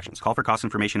purchase transactions. Call for cost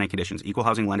information and conditions. Equal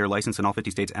housing lender licensed in all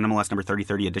 50 states. NMLS number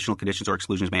 3030. Additional conditions or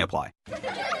exclusions may apply.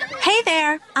 Hey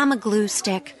there, I'm a glue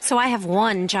stick, so I have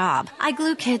one job. I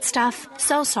glue kid stuff.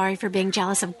 So sorry for being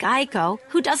jealous of Geico,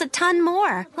 who does a ton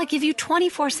more, like give you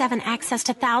 24/7 access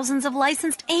to thousands of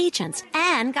licensed agents.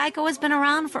 And Geico has been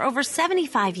around for over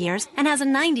 75 years and has a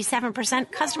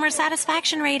 97% customer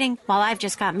satisfaction rating. While I've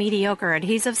just got mediocre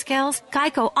adhesive skills,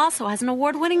 Geico also has an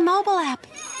award-winning mobile app.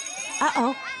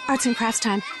 Uh-oh, arts and crafts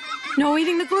time. No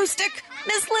eating the glue stick.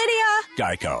 Miss Lydia!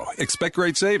 Geico. Expect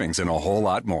great savings and a whole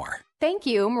lot more. Thank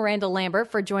you, Miranda Lambert,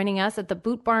 for joining us at the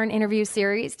Boot Barn interview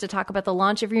series to talk about the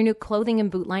launch of your new clothing and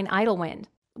boot line, Idlewind.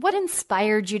 What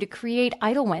inspired you to create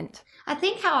Idlewind? I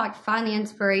think how I find the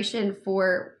inspiration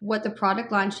for what the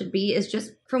product line should be is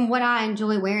just from what I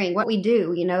enjoy wearing, what we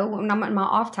do, you know. When I'm in my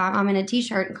off time, I'm in a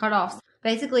t-shirt and cutoffs.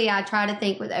 Basically, I try to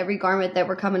think with every garment that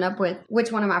we're coming up with,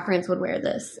 which one of my friends would wear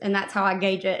this? And that's how I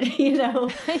gauge it, you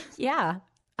know. Yeah.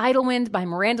 Idlewind by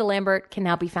Miranda Lambert can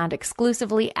now be found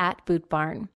exclusively at Boot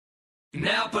Barn.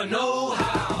 Napa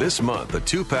know-how. This month, a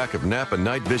 2-pack of Napa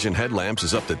Night Vision headlamps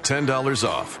is up to $10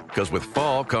 off, because with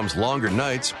fall comes longer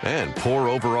nights and poor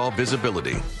overall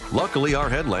visibility. Luckily, our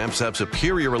headlamps have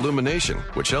superior illumination,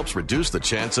 which helps reduce the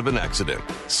chance of an accident.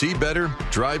 See better,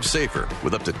 drive safer,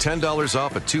 with up to $10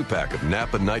 off a 2-pack of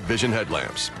Napa Night Vision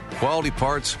headlamps. Quality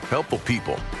parts, helpful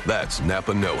people. That's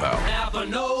Napa know-how. Napa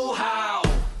know-how.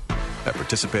 At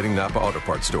participating Napa Auto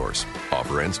Parts stores.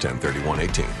 Offer ends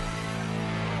 10/31/18.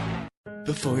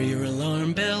 Before your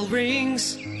alarm bell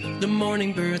rings, the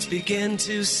morning birds begin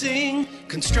to sing.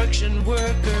 Construction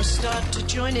workers start to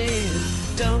join in.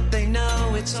 Don't they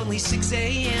know it's only 6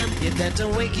 a.m.? If that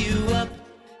don't wake you up,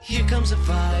 here comes a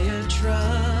fire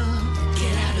truck.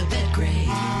 Get out of bed, Gray.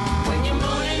 When your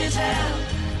morning is hell,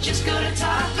 just go to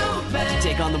Taco Bell.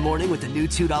 Take on the morning with the new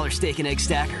 $2 steak and egg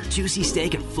stacker. Juicy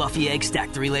steak and fluffy egg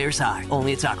stacked 3 layers high.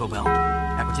 Only at Taco Bell.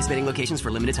 At participating locations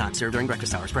for limited time. Served during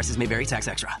breakfast hours. Prices may vary. Tax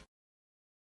extra.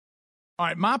 All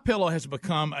right, MyPillow has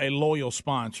become a loyal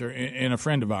sponsor and a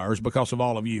friend of ours because of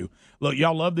all of you. Look,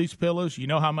 y'all love these pillows. You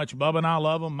know how much Bubba and I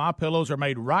love them. MyPillows are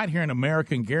made right here in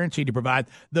America and guaranteed to provide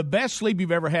the best sleep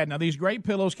you've ever had. Now, these great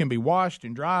pillows can be washed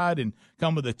and dried and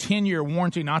come with a 10-year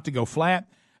warranty not to go flat.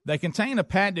 They contain a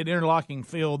patented interlocking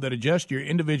field that adjusts your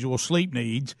individual sleep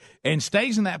needs and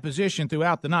stays in that position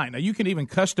throughout the night. Now, you can even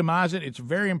customize it. It's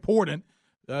very important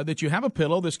that you have a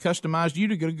pillow that's customized you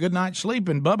to get a good night's sleep.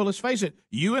 And, Bubba, let's face it,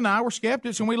 you and I were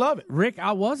skeptics, and we love it. Rick,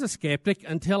 I was a skeptic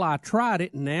until I tried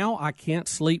it. Now I can't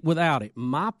sleep without it.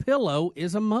 MyPillow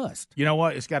is a must. You know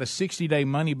what? It's got a 60-day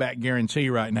money-back guarantee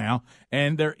right now,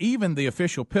 and they're even the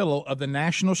official pillow of the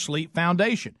National Sleep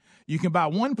Foundation. You can buy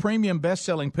one premium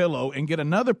best-selling pillow and get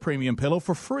another premium pillow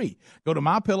for free. Go to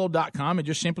MyPillow.com and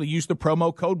just simply use the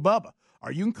promo code BUBBA.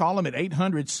 Or you can call them at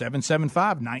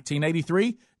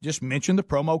 800-775-1983. Just mention the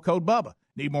promo code BUBBA.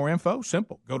 Need more info?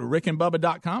 Simple. Go to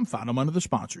rickandbubba.com. Find them under the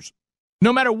sponsors.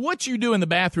 No matter what you do in the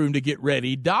bathroom to get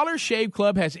ready, Dollar Shave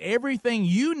Club has everything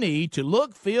you need to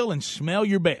look, feel, and smell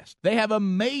your best. They have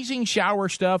amazing shower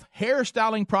stuff,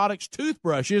 hairstyling products,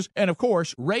 toothbrushes, and, of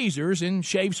course, razors and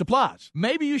shave supplies.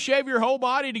 Maybe you shave your whole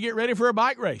body to get ready for a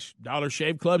bike race. Dollar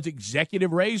Shave Club's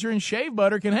executive razor and shave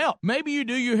butter can help. Maybe you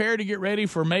do your hair to get ready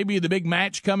for maybe the big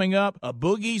match coming up. A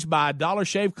Boogies by Dollar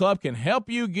Shave Club can help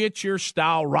you get your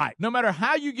style right. No matter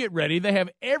how you get ready, they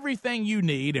have everything you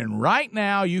need, and right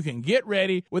now you can get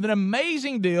ready with an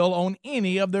amazing deal on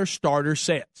any of their starter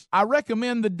sets. I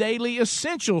recommend the Daily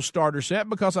Essentials starter set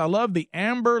because I love the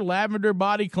Amber Lavender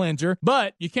Body Cleanser,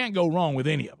 but you can't go wrong with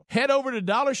any of them. Head over to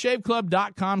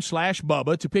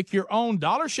dollarshaveclub.com/Bubba to pick your own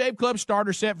Dollar Shave Club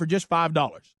starter set for just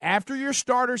 $5. After your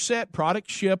starter set,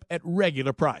 products ship at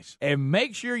regular price. And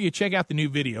make sure you check out the new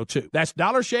video, too. That's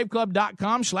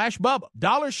dollarshaveclub.com/Bubba.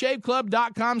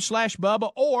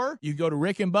 dollarshaveclub.com/Bubba, or you go to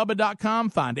rickandbubba.com,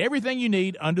 find everything you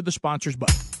need under the sponsors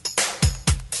button.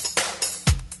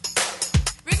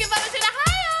 Rick and Bubba's in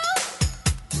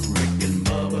Ohio. Rick and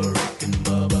Bubba, Rick and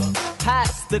Bubba.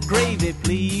 Pass the gravy,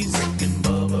 please. Rick and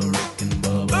Bubba, Rick and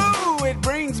Bubba. Ooh, it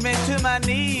brings brings me to my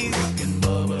knees.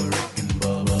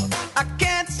 I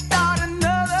can't start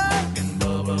another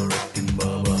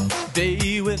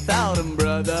day without him,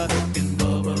 brother.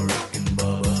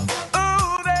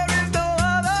 Oh, there is no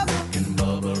other.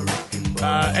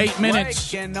 8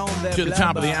 minutes to the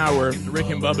top of the hour. The Rick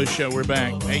and Bubba Show. We're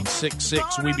back.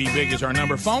 866-WE-BE-BIG is our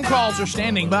number. Phone calls are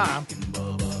standing by.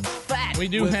 We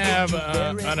do have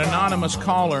an anonymous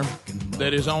caller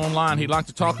that is online. He'd like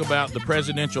to talk about the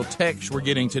presidential text we're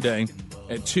getting today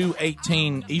at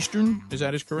 2:18 Eastern. Is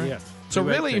that correct? Yes. So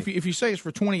really, if you say it's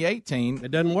for 2018,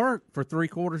 it doesn't work for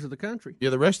 3/4 of the country.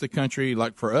 Yeah, the rest of the country,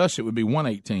 like for us, it would be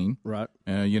 1:18. Right.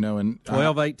 And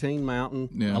 12:18 Mountain,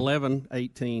 Yeah.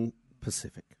 11:18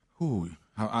 Pacific. Ooh.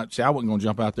 I wasn't going to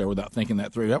jump out there without thinking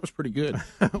that through. That was pretty good.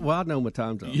 Well, I know my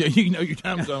time zone. Yeah, you know your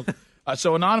time zone.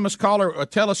 So, anonymous caller,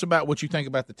 tell us about what you think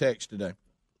about the text today.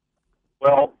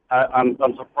 Well, I'm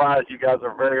surprised you guys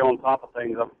are very on top of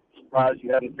things. I'm surprised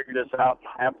you haven't figured this out.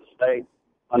 I have to stay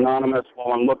anonymous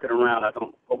while I'm looking around. I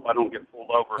hope I don't get pulled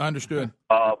over. Understood.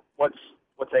 What's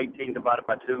 18 divided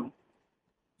by 2?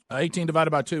 18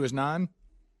 divided by 2 is 9.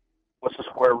 What's the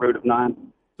square root of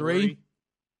 9? 3.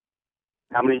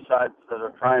 How many sides does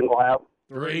a triangle have?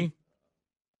 3.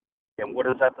 And what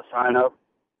is that the sign of?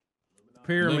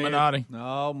 Pyramid. Illuminati.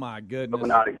 Oh, my goodness.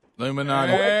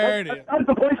 Illuminati. There it is. That's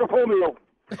the police are pulling me over.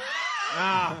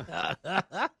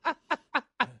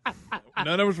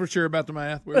 None of us were sure about the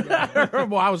math. Well,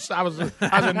 I was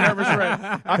a nervous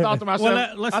wreck. I thought to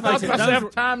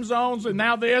myself, time zones, and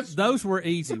now this. Those were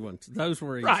easy ones. Those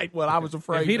were easy. Right. Well, I was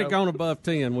afraid. If he'd have gone above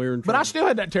 10, we were in trouble. But I still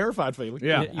had that terrified feeling.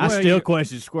 Yeah, I still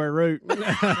question square root.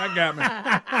 That got me.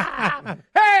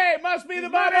 Hey, must be the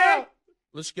buddy.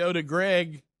 Let's go to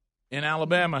Greg in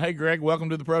Alabama. Hey, Greg, welcome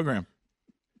to the program.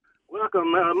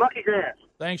 Welcome, Monkey Grass.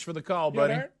 Thanks for the call,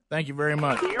 buddy. Thank you very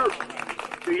much.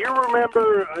 Do you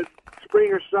remember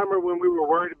spring or summer when we were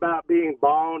worried about being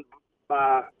bombed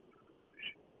by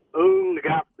the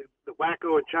guy, the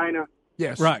wacko in China?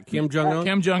 Yes. Right, Kim Jong-un.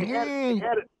 Kim Jong-un. They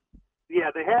had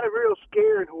a real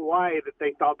scare in Hawaii that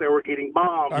they thought they were getting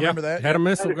bombed. I remember that. Had a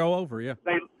missile go over, yeah.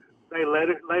 They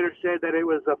later said that it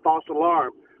was a false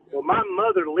alarm. Well, my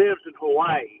mother lives in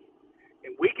Hawaii,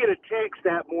 and we get a text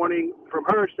that morning from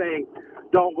her saying,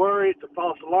 "Don't worry, it's a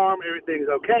false alarm, everything's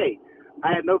okay."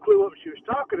 I had no clue what she was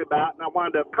talking about, and I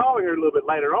wound up calling her a little bit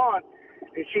later on,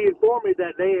 and she informed me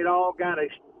that they had all got a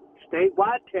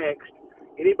statewide text.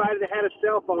 Anybody that had a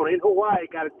cell phone in Hawaii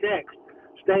got a text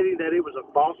stating that it was a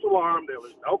false alarm, there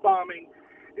was no bombing.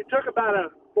 It took about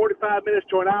 45 minutes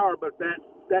to an hour, but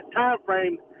that time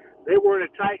frame, they were in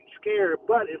a tight scare,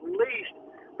 but at least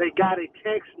they got a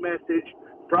text message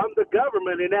from the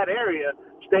government in that area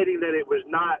stating that it was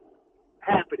not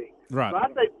happening. Right. So I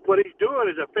think what he's doing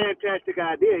is a fantastic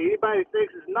idea. Anybody who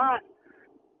thinks it's not,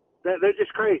 they're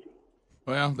just crazy.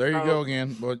 Well, there you go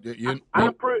again. But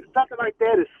something like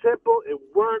that is simple. It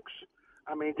works.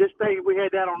 I mean, just think if we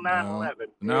had that on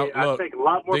 9/11. No, I look, think a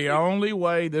lot more the only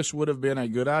way this would have been a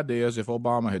good idea is if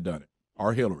Obama had done it,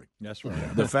 or Hillary. That's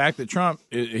right. The fact that Trump,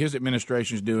 his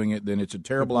administration is doing it, then it's a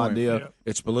terrible Good point. idea. Yeah.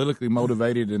 It's politically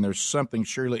motivated, and there's something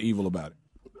surely evil about it.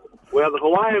 Well, the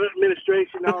Hawaiian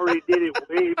administration already did it.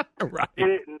 Did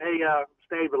it, and they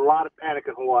saved a lot of panic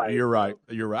in Hawaii. You're right.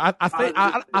 You're right.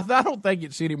 I don't think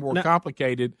it's any more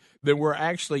complicated than we're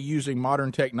actually using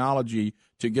modern technology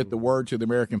to get the word to the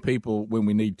American people when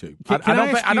we need to.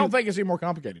 I don't think it's any more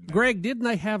complicated now. Greg, didn't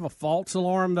they have a false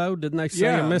alarm, though? Didn't they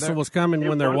say a missile was coming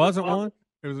when there wasn't one?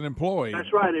 It was an employee.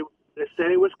 That's right. They said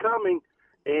it was coming,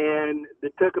 and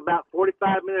it took about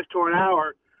 45 minutes to an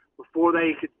hour before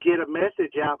they could get a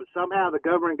message out. But somehow the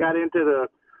government got into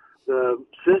the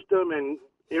system, and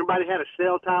everybody had a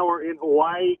cell tower in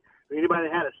Hawaii. Anybody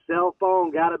that had a cell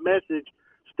phone got a message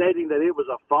stating that it was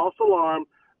a false alarm,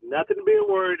 nothing to be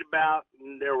worried about,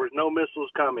 and there was no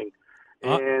missiles coming.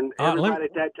 And everybody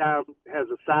at that time has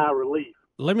a sigh of relief.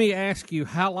 Let me ask you,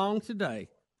 how long today?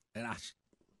 And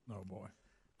oh boy,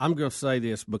 I'm going to say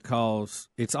this because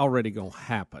it's already going to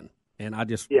happen, and I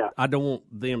don't want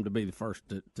them to be the first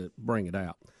to bring it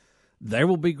out. There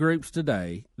will be groups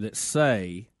today that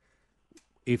say,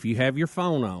 if you have your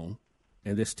phone on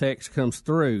and this text comes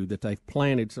through, that they've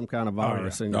planted some kind of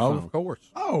virus in your phone. Of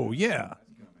course. Oh yeah.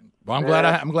 Well, I'm glad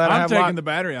I'm taking the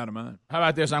battery out of mine. How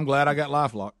about this? I'm glad I got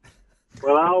LifeLock.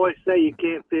 Well, I always say you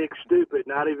can't fix stupid,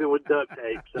 not even with duct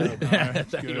tape.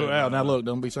 So. Well, now look,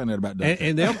 don't be saying that about duct tape.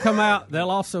 And they'll come out.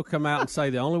 They'll also come out and say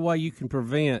the only way you can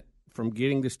prevent from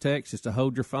getting this text is to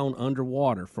hold your phone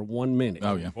underwater for 1 minute.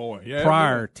 Oh, yeah. Boy, yeah.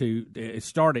 Prior to it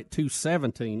start at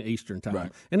 2:17 Eastern time,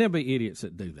 Right. and there'll be idiots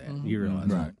that do that. You realize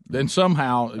that? Right. Then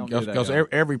somehow, Don't do that, because guys.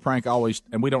 every prank always,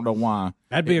 and we don't know why.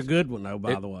 That'd be a good one, though.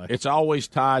 By the way, It's always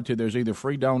tied to there's either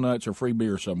free donuts or free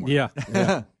beer somewhere.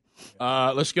 yeah.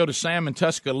 Let's go to Sam in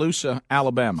Tuscaloosa,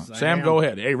 Alabama. Sam, go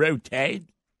ahead. Hey, rotate.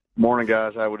 Morning,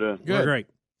 guys. How we doing? Good. Great.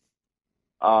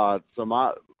 So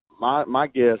my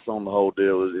guess on the whole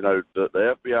deal is, the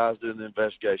FBI is doing the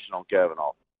investigation on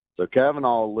Kavanaugh. So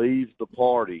Kavanaugh leaves the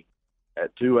party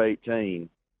at 2:18.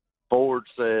 Ford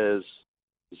says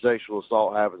the sexual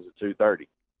assault happens at 2:30.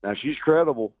 Now she's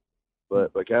credible,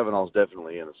 but Kavanaugh's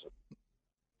definitely innocent.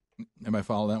 Anybody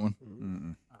follow that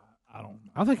one?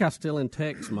 I think I'm still in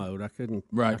text mode. I couldn't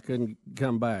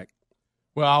come back.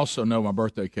 Well, I also know my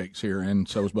birthday cake's here, and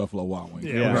so is Buffalo Wild Wings.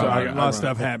 Yeah, So right. A lot of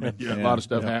stuff happening. Yeah, a lot of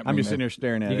stuff happening. I'm just sitting there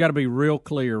staring at You it. got to be real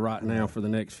clear right now for the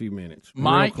next few minutes.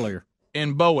 Mike real clear.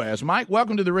 and Boaz. Mike,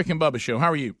 welcome to the Rick and Bubba Show.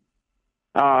 How are you?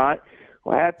 All right.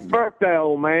 Well, happy birthday,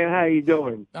 old man. How you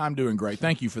doing? I'm doing great.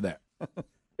 Thank you for that.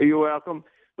 You're welcome.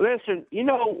 Listen,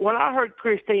 when I heard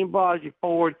Christine Blasey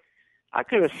Ford, I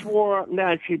could have swore up and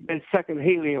down she'd been sucking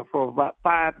helium for about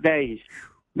 5 days.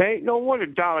 Man, no wonder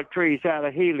Dollar Tree's out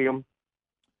of helium.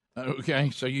 Okay,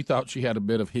 so you thought she had a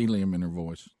bit of helium in her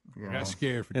voice. Got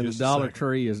scared for And the just a Dollar second.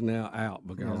 Tree is now out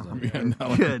because of it. Yeah,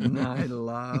 no. Good night,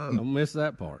 love. Don't miss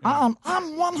that part. I'm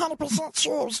 100%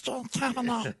 sure it's John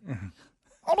Kavanaugh.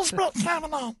 I respect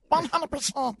Kavanaugh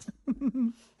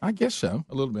 100%. I guess so,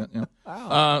 a little bit. Yeah.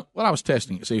 Well, I was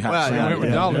testing it. See how Well, it yeah, sounded.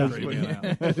 yeah, Dollar yeah. Tree.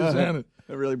 Yeah. It sounded-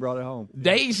 It really brought it home.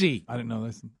 Daisy I didn't know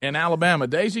this. in Alabama.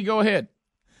 Daisy, go ahead.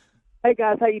 Hey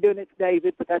guys, how you doing? It's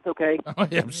David, but that's okay. Oh,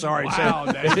 yeah, I'm sorry. Wow,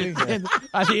 Daisy.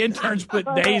 The interns put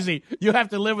Daisy. You have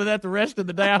to live with that the rest of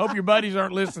the day. I hope your buddies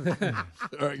aren't listening.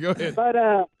 All right, go ahead. But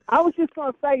I was just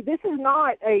going to say, this is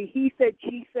not a he said,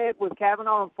 she said with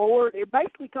Kavanaugh and Ford. It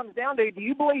basically comes down to, do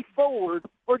you believe Ford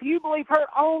or do you believe her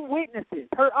own witnesses,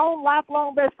 her own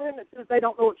lifelong best friend that says they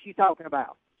don't know what she's talking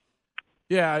about?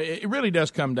 Yeah, it really does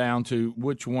come down to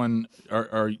which one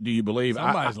or do you believe?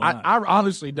 Somebody's lying. I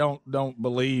honestly don't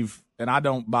believe, and I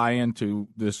don't buy into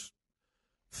this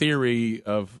theory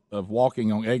of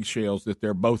walking on eggshells that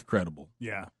they're both credible.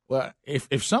 Yeah. Well,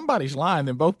 if somebody's lying,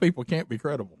 then both people can't be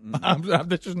credible.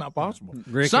 That's just not possible.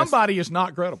 Rick, Somebody is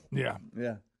not credible. Yeah.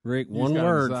 Yeah. Rick, You one just gotta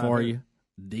word decide for who. you: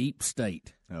 deep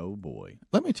state. Oh boy.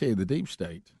 Let me tell you, the deep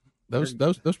state. Those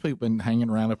people been hanging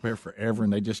around up there forever,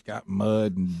 and they just got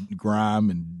mud and grime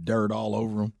and dirt all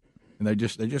over them, and they're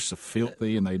just so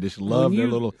filthy, and they just love their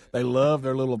little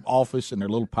office and their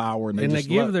little power, and they And they just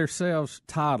give love- themselves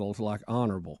titles like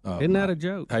honorable. Oh, Isn't that my. a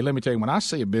joke? Hey, let me tell you, when I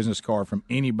see a business card from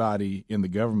anybody in the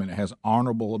government that has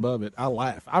honorable above it, I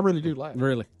laugh. I really do laugh.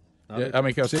 Really? Yeah, I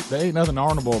mean, because there ain't nothing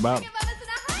honorable about it.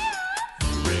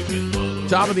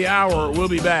 Top of the hour, we'll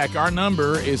be back. Our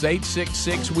number is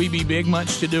 866 We Be Big.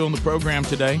 Much to do on the program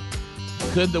today.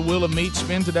 Could the wheel of meat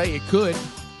spin today? It could.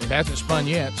 It hasn't spun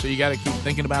yet, so you got to keep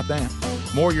thinking about that.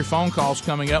 More of your phone calls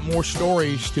coming up, more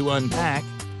stories to unpack.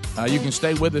 You can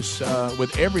stay with us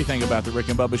with everything about the Rick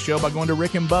and Bubba Show by going to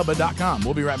rickandbubba.com.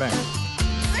 We'll be right back.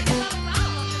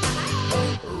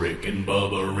 Rick and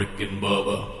Bubba, Rick and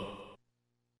Bubba.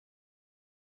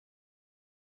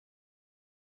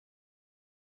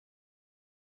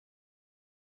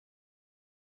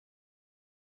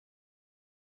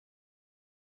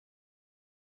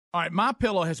 All right,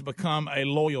 MyPillow has become a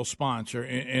loyal sponsor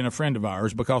and a friend of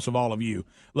ours because of all of you.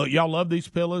 Look, y'all love these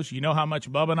pillows. You know how much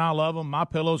Bubba and I love them. My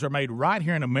pillows are made right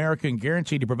here in America and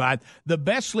guaranteed to provide the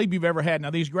best sleep you've ever had. Now,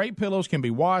 these great pillows can be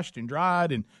washed and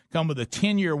dried and come with a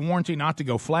 10-year warranty not to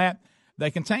go flat.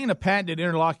 They contain a patented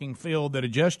interlocking field that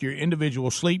adjusts your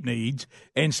individual sleep needs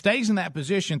and stays in that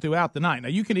position throughout the night. Now,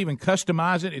 you can even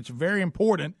customize it. It's very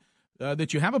important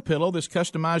that you have a pillow that's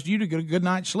customized you to get a good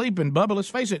night's sleep. And, Bubba, let's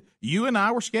face it, you and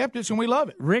I were skeptics, and we love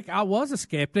it. Rick, I was a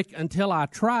skeptic until I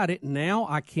tried it. Now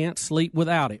I can't sleep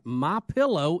without it.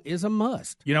 MyPillow is a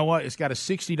must. You know what? It's got a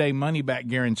 60-day money-back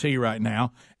guarantee right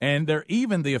now, and they're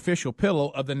even the official pillow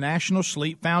of the National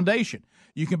Sleep Foundation.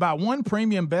 You can buy one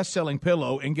premium best-selling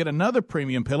pillow and get another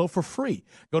premium pillow for free.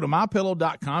 Go to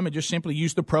MyPillow.com and just simply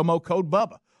use the promo code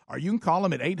BUBBA. Or you can call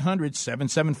them at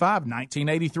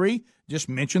 800-775-1983. Just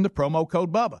mention the promo code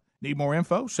BUBBA. Need more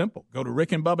info? Simple. Go to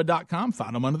rickandbubba.com.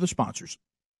 Find them under the sponsors.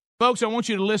 Folks, I want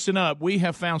you to listen up. We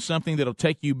have found something that'll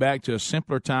take you back to a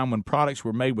simpler time when products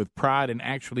were made with pride and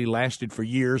actually lasted for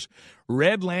years.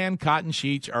 Redland cotton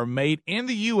sheets are made in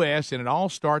the U.S., and it all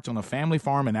starts on a family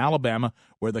farm in Alabama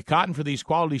where the cotton for these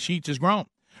quality sheets is grown.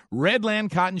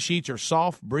 Redland cotton sheets are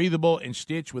soft, breathable, and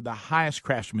stitched with the highest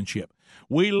craftsmanship.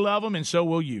 We love them, and so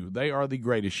will you. They are the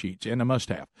greatest sheets and a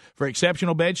must-have. For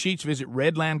exceptional bed sheets, visit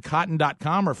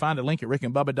redlandcotton.com or find a link at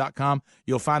rickandbubba.com.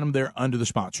 You'll find them there under the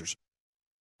sponsors.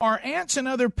 Are ants and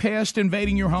other pests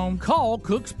invading your home? Call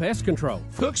Cook's Pest Control.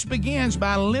 Cook's begins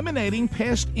by eliminating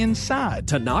pests inside.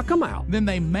 To knock them out. Then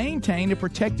they maintain a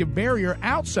protective barrier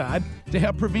outside to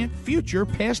help prevent future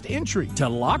pest entry. To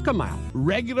lock them out.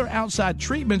 Regular outside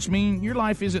treatments mean your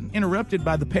life isn't interrupted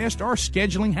by the pest or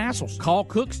scheduling hassles. Call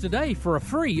Cook's today for a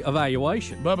free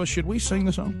evaluation. Bubba, should we sing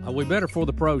the song? We better before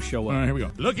the pros show up. All right, here we go.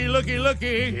 Looky, looky,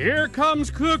 looky. Here comes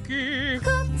Cookie.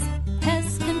 Cook's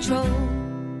Pest Control.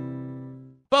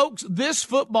 Folks, this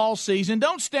football season,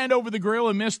 don't stand over the grill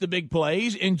and miss the big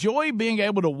plays. Enjoy being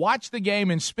able to watch the game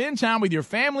and spend time with your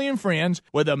family and friends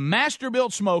with a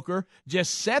Masterbuilt smoker.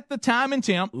 Just set the time and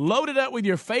temp, load it up with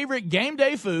your favorite game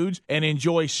day foods, and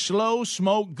enjoy slow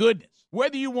smoke goodness.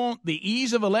 Whether you want the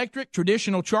ease of electric,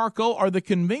 traditional charcoal, or the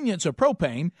convenience of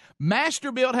propane,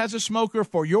 Masterbuilt has a smoker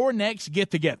for your next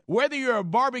get-together. Whether you're a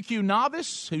barbecue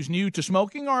novice who's new to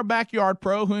smoking or a backyard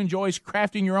pro who enjoys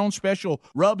crafting your own special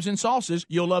rubs and sauces,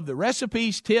 you'll love the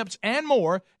recipes, tips, and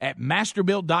more at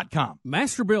Masterbuilt.com.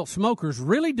 Masterbuilt smokers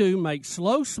really do make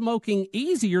slow smoking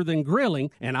easier than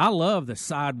grilling, and I love the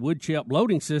side wood chip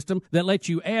loading system that lets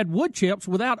you add wood chips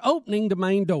without opening the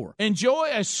main door. Enjoy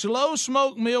a slow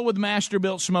smoke meal with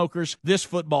Masterbuilt smokers this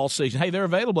football season. Hey, they're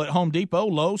available at Home Depot,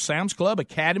 Lowe's, Sam's Club,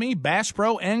 Academy, Bass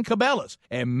Pro, and Cabela's.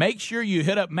 And make sure you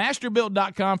hit up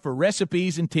Masterbuilt.com for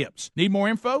recipes and tips. Need more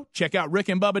info? Check out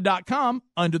rickandbubba.com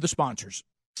under the sponsors.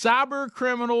 Cyber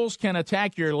criminals can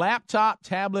attack your laptop,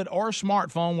 tablet, or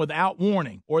smartphone without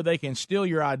warning, or they can steal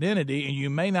your identity, and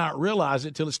you may not realize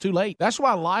it till it's too late. That's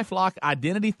why LifeLock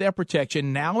Identity Theft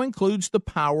Protection now includes the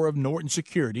power of Norton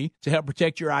Security to help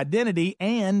protect your identity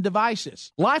and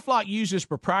devices. LifeLock uses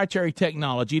proprietary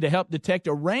technology to help detect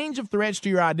a range of threats to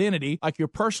your identity, like your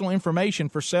personal information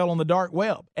for sale on the dark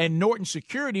web. And Norton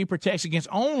Security protects against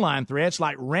online threats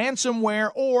like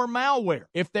ransomware or malware.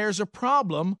 If there's a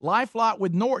problem, LifeLock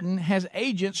with Norton has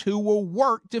agents who will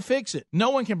work to fix it. No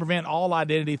one can prevent all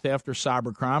identity theft or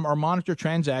cybercrime or monitor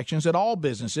transactions at all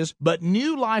businesses, but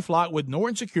new LifeLock with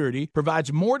Norton Security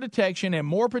provides more detection and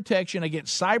more protection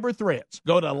against cyber threats.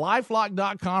 Go to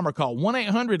LifeLock.com or call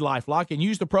 1-800-LifeLock and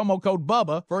use the promo code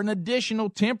BUBBA for an additional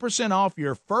 10% off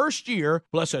your first year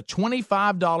plus a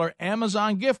 $25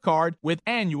 Amazon gift card with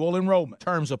annual enrollment.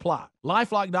 Terms apply.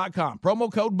 LifeLock.com,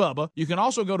 promo code BUBBA. You can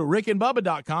also go to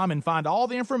rickandbubba.com and find all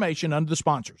the information under the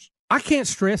sponsors. I can't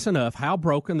stress enough how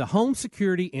broken the home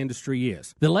security industry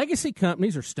is. The legacy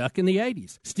companies are stuck in the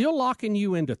 80s, still locking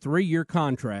you into 3-year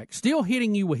contracts, still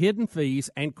hitting you with hidden fees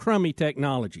and crummy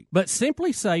technology. But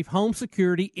Simply Safe Home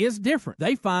Security is different.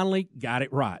 They finally got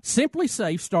it right. Simply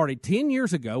Safe started 10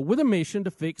 years ago with a mission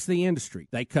to fix the industry.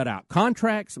 They cut out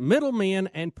contracts, middlemen,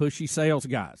 and pushy sales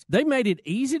guys. They made it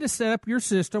easy to set up your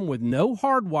system with no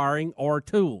hardwiring or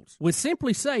tools. With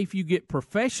Simply Safe, you get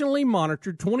professionally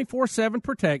monitored 24/7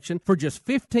 protection for just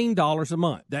 $15 a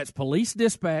month. That's police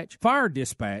dispatch, fire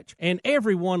dispatch, and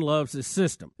everyone loves this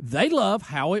system. They love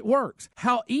how it works,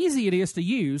 how easy it is to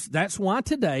use. That's why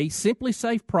today Simply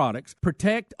Safe products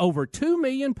protect over 2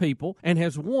 million people and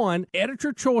has won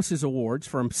Editor Choices Awards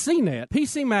from CNET,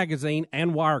 PC Magazine,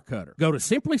 and Wirecutter. Go to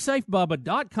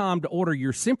simplysafebubba.com to order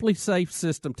your Simply Safe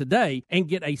system today and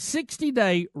get a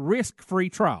 60-day risk-free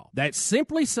trial. That's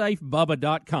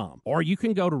simplysafebubba.com. Or you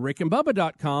can go to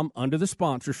rickandbubba.com under the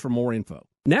sponsors for more info.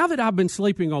 Now that I've been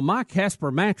sleeping on my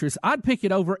Casper mattress, I'd pick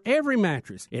it over every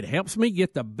mattress. It helps me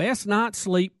get the best night's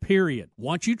sleep, period.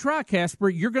 Once you try Casper,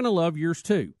 you're going to love yours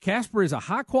too. Casper is a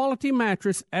high-quality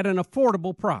mattress at an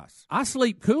affordable price. I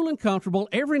sleep cool and comfortable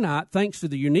every night thanks to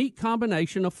the unique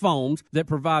combination of foams that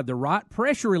provide the right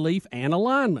pressure relief and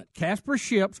alignment. Casper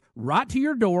ships right to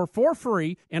your door for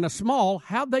free in a small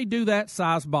how'd-they-do-that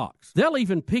size box. They'll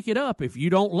even pick it up if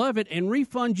you don't love it and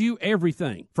refund you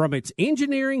everything. From its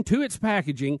engineering to its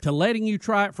packaging, to letting you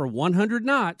try it for 100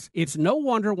 nights, it's no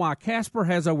wonder why Casper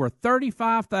has over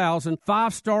 35,000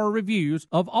 5-star reviews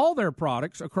of all their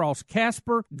products across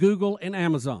Casper, Google, and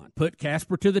Amazon. Put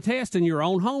Casper to the test in your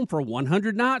own home for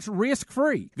 100 nights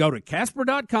risk-free. Go to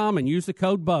Casper.com and use the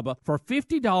code BUBBA for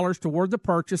 $50 toward the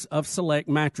purchase of select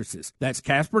mattresses. That's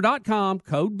Casper.com,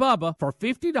 code BUBBA for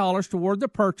 $50 toward the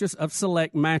purchase of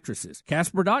select mattresses.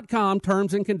 Casper.com,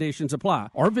 terms and conditions apply.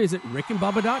 Or visit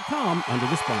rickandbubba.com under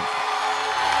the sponsor.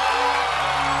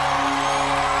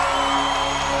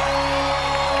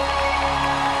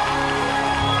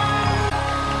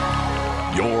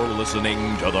 You're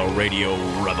listening to the Radio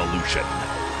Revolution.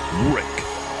 Rick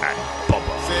and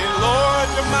Bubba. Say, Lord,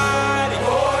 you're mighty.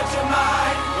 Lord, you're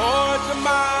mighty. Lord, you're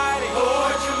mighty.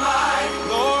 Lord, you're mighty.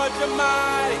 Lord, you're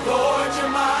mighty. Lord, you're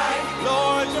mighty.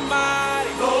 Lord, you're mighty.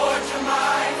 Lord, you're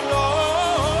mighty.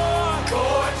 Lord,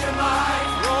 Lord, you're mighty.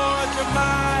 Lord, you're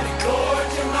mighty. Lord,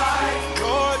 you're mighty.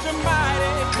 Lord, you're mighty.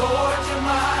 Lord, you're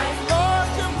mighty. Lord,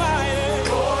 you're mighty.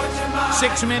 Lord, you're mighty.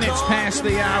 6 minutes past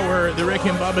the hour, the Rick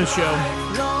and Bubba Show.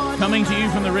 Coming to you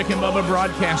from the Rick and Bubba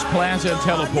Broadcast Plaza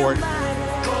Teleport.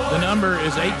 The number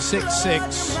is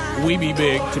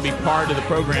 866-WE-BE-BIG to be part of the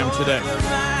program today.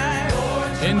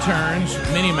 Interns,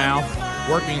 Minnie Mouth,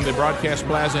 working the Broadcast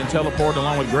Plaza and Teleport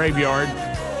along with Graveyard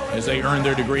as they earn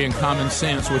their degree in common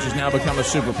sense, which has now become a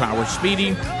superpower.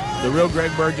 Speedy, the real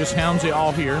Greg Burgess, Helmsy,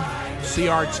 all here.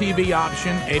 CRTV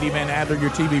option, Eddie Van Adler, your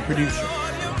TV producer.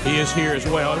 He is here as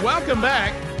well. And welcome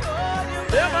back,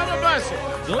 Bill Bubba Bussey.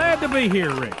 Glad to be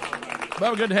here, Rick.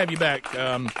 Well, good to have you back.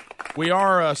 We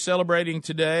are celebrating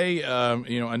today,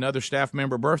 another staff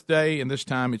member birthday, and this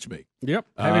time it's me. Yep.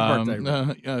 Happy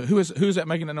birthday. Who is that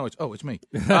making that noise? Oh, it's me.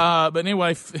 But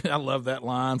anyway, I love that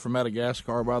line from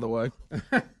Madagascar, by the way.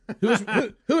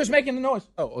 Who is making the noise?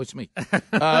 Oh, it's me.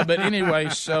 But anyway,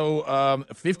 so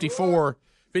 54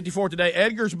 today.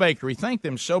 Edgar's Bakery, thank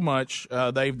them so much.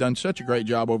 They've done such a great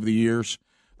job over the years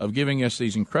of giving us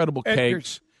these incredible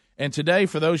cakes. And today,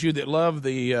 for those of you that love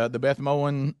the Beth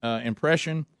Moen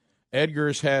impression,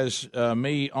 Edgar's has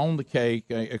me on the cake,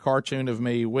 a cartoon of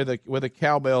me with a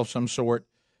cowbell of some sort,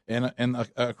 and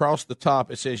across the top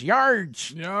it says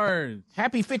 "Yards." Yards.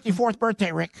 Happy 54th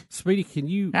birthday, Rick. Speedy, can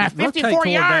you 54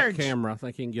 rotate yards? That camera? I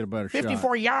think you can get a better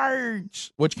 54 shot.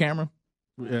 yards. Which camera?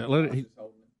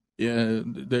 Yeah,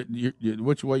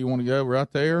 which way you want to go?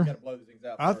 Right there.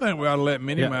 I think we ought to let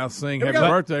Minnie Mouse sing Here we Happy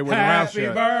go. Birthday with a mouth shut.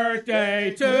 Happy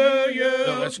birthday to you.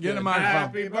 No, let's get a microphone.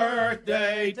 Happy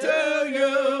birthday to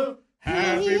you.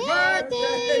 Happy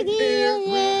birthday, dear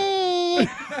Rick.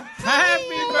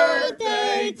 Happy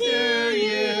birthday to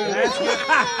you.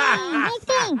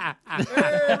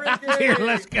 Here,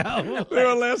 let's go.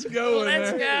 Well, let's go.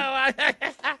 Let's go.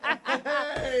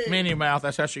 Minnie Mouth,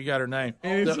 that's how she got her name.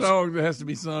 Any song that has to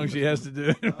be sung, she has to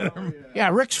do it. Yeah,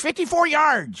 Rick's 54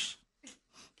 yards.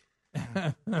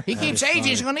 He keeps aging.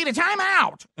 He's going to need a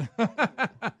timeout.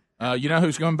 You know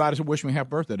who's going by to wish me happy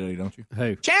birthday today, don't you?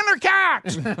 Who? Chandler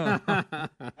Cox.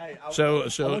 So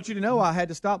I want you to know I had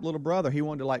to stop little brother. He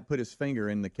wanted to put his finger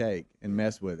in the cake and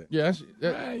mess with it. Yes,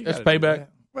 that's payback.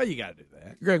 Well, you got to do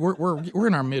that. Greg, we're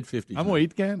in our mid-50s. I'm going to eat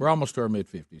the candy. We're almost to our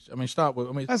mid-50s. I mean, stop.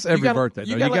 That's every birthday,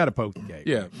 though. You got to poke the cake.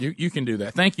 Yeah, you can do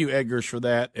that. Thank you, Edgar's, for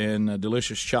that, and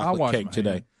delicious chocolate cake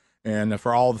today. And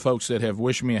for all the folks that have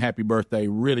wished me a happy birthday,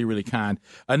 really, really kind.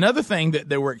 Another thing that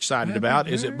we're excited about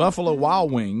is at Buffalo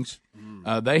Wild Wings,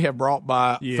 they have brought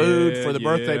by food for the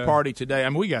birthday party today. I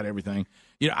mean, we got everything.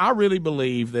 You know, I really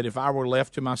believe that if I were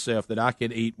left to myself, that I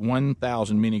could eat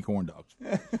 1,000 mini corn dogs.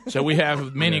 So we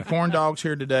have mini corn dogs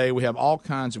here today. We have all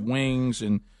kinds of wings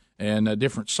and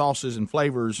different sauces and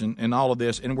flavors and all of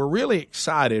this. And we're really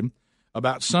excited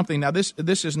about something. Now,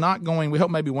 this is not going, we hope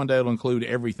maybe one day it'll include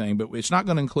everything, but it's not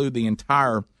going to include the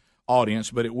entire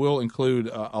audience, but it will include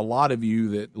a lot of you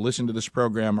that listen to this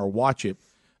program or watch it.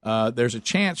 There's a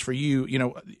chance for you,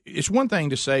 it's one thing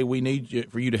to say we need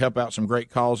for you to help out some great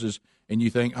causes, and you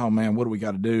think, oh, man, what do we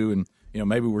got to do? And,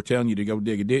 maybe we're telling you to go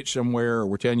dig a ditch somewhere, or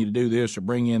we're telling you to do this or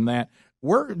bring in that.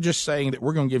 We're just saying that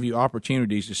we're going to give you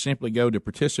opportunities to simply go to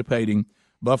participating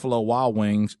Buffalo Wild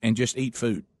Wings and just eat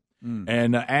food.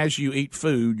 And as you eat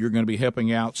food, you're going to be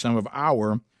helping out some of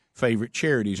our favorite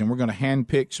charities. And we're going to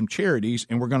handpick some charities,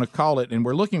 and we're going to call it, and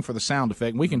we're looking for the sound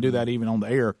effect. And we can do that even on the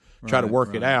air, try to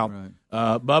work it out.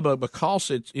 Bubba, because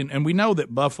it's, and we know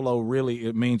that buffalo really,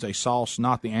 it means a sauce,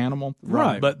 not the animal.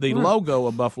 Right. But the logo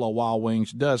of Buffalo Wild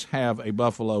Wings does have a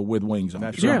buffalo with wings on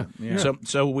it.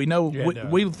 So we know,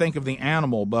 we think of the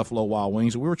animal Buffalo Wild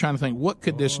Wings. We were trying to think, what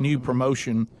could this new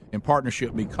promotion and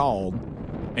partnership be called?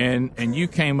 And you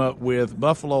came up with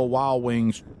Buffalo Wild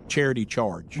Wings Charity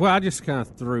Charge. Well, I just kind of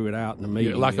threw it out in the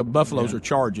meeting. Like a buffaloes are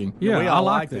charging. Yeah, I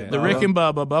like that. The Rick and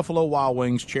Bubba Buffalo Wild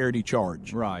Wings Charity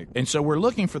Charge. Right. And so we're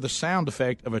looking for the sound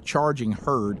effect of a charging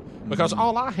herd, because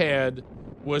all I had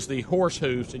was the horse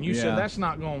hooves, and you said that's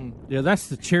not going. Yeah, that's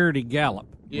the charity gallop.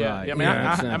 Yeah, Right.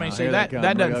 I mean, see, that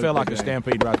doesn't feel like a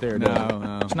stampede right there.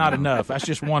 No. It's not enough. That's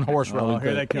just one horse rolling.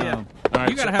 Here they come. Yeah. All right,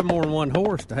 You got to have more than one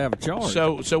horse to have a charge.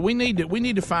 So we need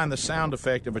to find the sound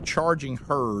effect of a charging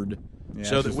herd. Yeah,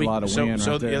 so that we, a lot of wind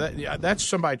right there. that's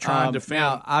somebody trying to film.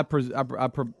 Now, I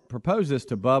proposed this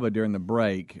to Bubba during the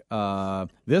break.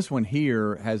 This one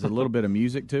here has a little bit of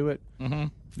music to it.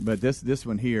 Mm-hmm. But this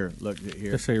one here, look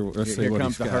here. Let's see here what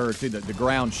comes he's the got. herd. See the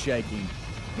ground shaking.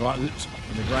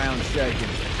 The ground shaking.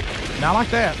 Now like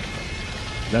that.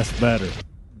 That's better.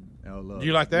 Oh, look. Do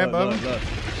you like that, Look, Bubba? look.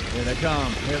 Here they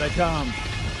come. Here they come.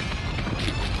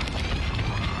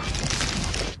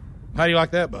 How do you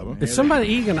like that, Bubba? Is somebody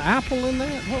eating an apple in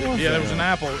that? What was that? Yeah, there was an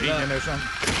apple eating in there. Something.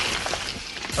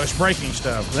 Oh, it's breaking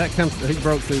stuff. That comes. He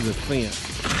broke through the fence.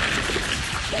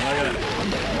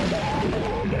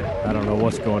 I don't know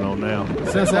what's going on now.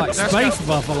 Sounds like space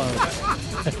buffalo.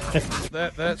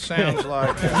 That sounds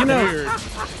like weird.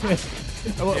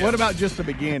 What about just the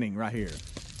beginning right here?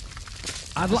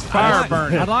 I'd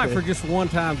burning. I'd like for just one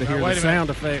time to hear the sound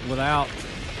effect without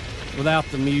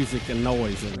the music and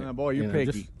noise in it. Oh, boy, you're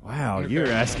picky. Wow, you're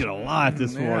asking a lot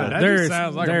this morning. That There's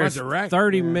sounds like a bunch of racket.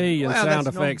 30 million sound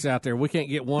effects out there. We can't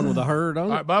get one with a herd on it.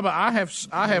 All right, Bubba, I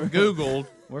have Googled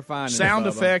We're finding sound it,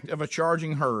 Bubba. effect of a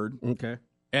charging herd. Okay.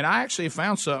 And I actually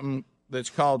found something that's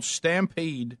called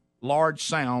stampede, large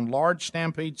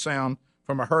stampede sound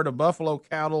from a herd of buffalo,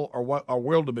 cattle, or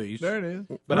wildebeest. There it is.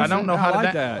 But I don't know how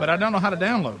like to. that. But I don't know how to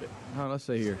download it. Oh, let's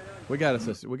see here. We got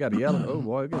a yellow. Oh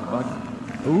boy, we got a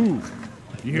bunch. Ooh,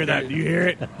 You hear that? Do you hear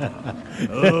it?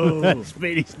 Oh,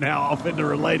 Speedy's now off into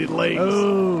related leagues.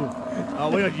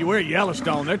 We're at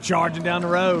Yellowstone. They're charging down the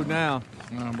road now.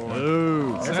 Oh boy.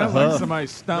 Ooh, Sounds like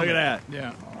somebody's stomach. look at that.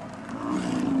 Yeah.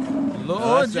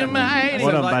 Lord Almighty.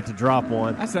 What I'm about to drop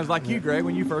one. That sounds like you, Greg,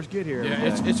 when you first get here. Yeah,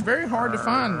 it's very hard to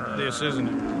find this, isn't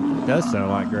it? It does sound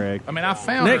like Greg. I mean, I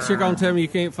found Next, it. you're going to tell me you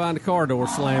can't find a car door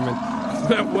slamming.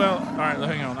 Well, all right,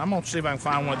 hang on. I'm going to see if I can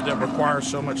find one that requires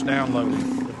so much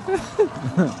downloading.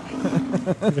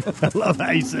 I love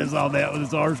how he says all that with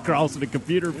his arms crossed and a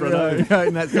computer for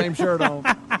and that same shirt on.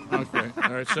 Okay,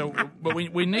 all right. So, but we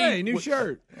need Hey, new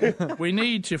shirt. We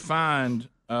need to find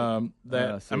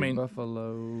that. I mean,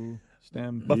 Buffalo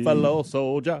Stampede. Buffalo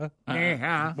soldier.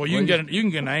 well, you can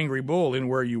get an angry bull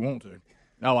anywhere you want to.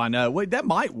 Oh, I know. Wait, that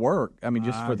might work. I mean,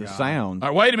 just for the sound. All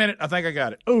right, wait a minute. I think I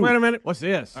got it. Ooh, Wait a minute. What's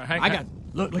this? All right, I got.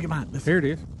 Look at mine. Here it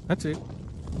is. That's it.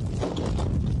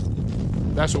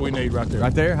 That's what we need right there.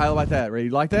 Right there. How about that? Ray? You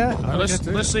like that? All right,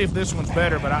 let's see if this one's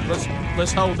better. But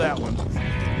let's hold that one.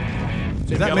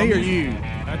 Is that me or you?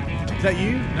 Is that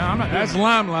you? No, I'm not. That's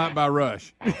Limelight by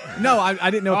Rush. No, I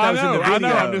didn't know if that was in the video. I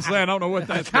know. I'm just saying. I don't know what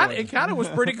that's for. It kind of was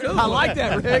pretty cool. I like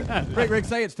that, Rick. Rick,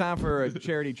 say it's time for a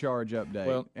charity charge update.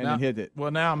 Well, and now, then hit it.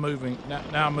 Well, now I'm moving.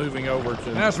 Now I'm moving over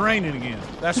to. Now it's raining again.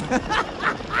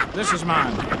 This is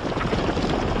mine.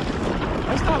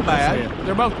 That's not bad.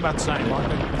 They're both about the same, aren't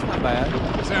they? It's not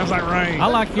bad. Sounds like rain. I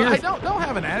like yours. Hey, don't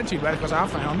have an attitude about it because I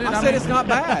found it. I said it's not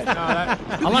bad.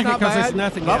 I like it because it's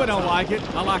nothing Bubba else. don't like it.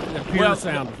 I like the pure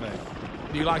sound effect.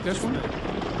 Do you like this one?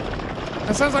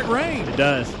 That sounds like rain. It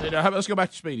does. Let's go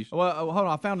back to Speedy's. Well, hold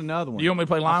on. I found another one. Do you want me to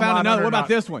play I Limelight? found another. or What about not?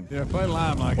 this one? Yeah, play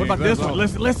Limelight. What about this one?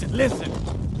 Listen.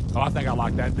 Oh, I think I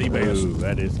like that the best. Ooh,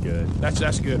 that is good.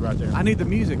 That's good right there. I need the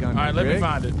music on. All right, let me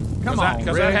find it. Come on,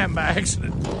 because Rick. that happened by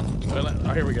accident.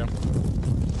 Well, here we go.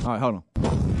 All right, hold on.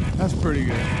 That's pretty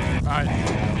good. All right.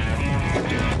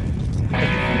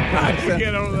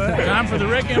 Get over that. Time for the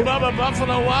Rick and Bubba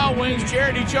Buffalo Wild Wings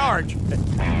charity charge.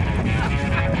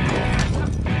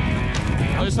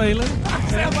 I'm feeling.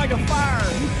 Sounds like a fire.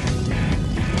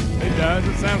 It does.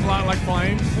 It sounds a lot like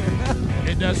flames.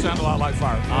 It does sound a lot like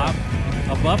fire.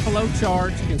 A buffalo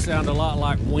charge can sound a lot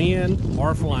like wind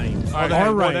or flames. All right, Or hey,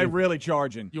 rain. boy, They're really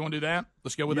charging. You want to do that?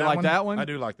 Let's go with You that like one. that one? I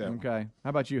do like that one. Okay. How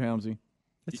about you, Helmsy?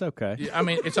 It's okay. Yeah, I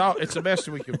mean, it's the best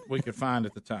we could find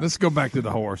at the time. Let's go back to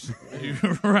the horse.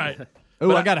 Right. Oh,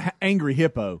 But I got an angry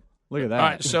hippo. Look at that. All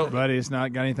right, so Buddy, it's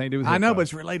not got anything to do with I know, hip-hop. but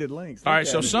it's related links. all right,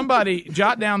 so somebody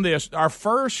jot down this: our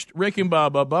first Rick and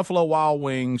Bubba Buffalo Wild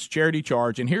Wings charity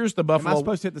charge, and here's the Am I Buffalo.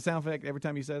 supposed to hit the sound effect every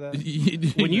time you say that?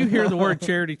 When you hear the word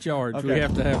charity charge, we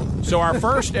have to have. So our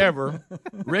first ever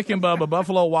Rick and Bubba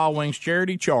Buffalo Wild Wings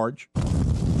charity charge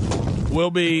will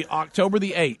be October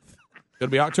the 8th. It'll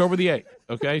be October the 8th.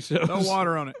 Okay, so No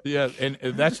water on it. Yeah, and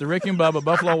that's the Rick and Bubba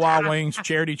Buffalo Wild Wings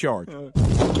charity charge.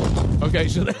 Okay,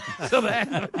 so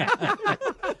that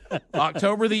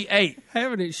October the 8th.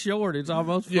 Having it short, it's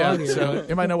almost Yeah. funny. So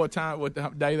anybody know what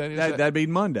day that is? That'd be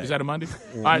Monday. Is that a Monday?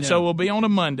 All right, so we'll be on a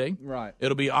Monday. Right.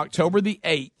 It'll be October the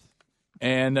 8th.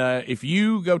 And if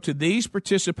you go to these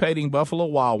participating Buffalo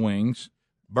Wild Wings,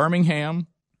 Birmingham,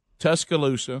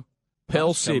 Tuscaloosa,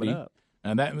 Pell City,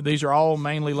 and these are all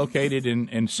mainly located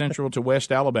in central to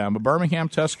west Alabama, Birmingham,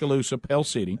 Tuscaloosa, Pell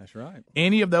City. That's right.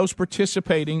 Any of those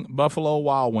participating Buffalo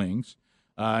Wild Wings,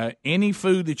 any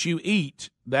food that you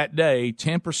eat that day,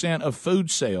 10% of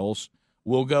food sales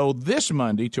will go this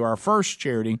Monday to our first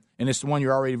charity, and it's the one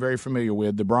you're already very familiar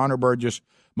with, the Bronner Burgess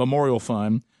Memorial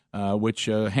Fund, which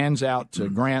hands out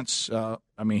grants,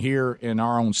 here in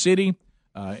our own city,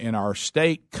 in our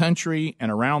state, country,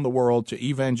 and around the world to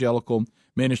evangelical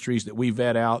ministries that we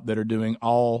vet out that are doing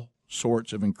all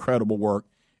sorts of incredible work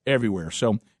everywhere.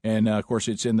 So, and of course,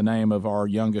 it's in the name of our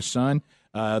youngest son.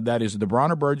 That is the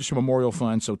Bronner Burgess Memorial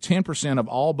Fund. So 10% of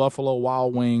all Buffalo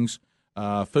Wild Wings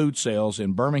food sales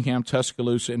in Birmingham,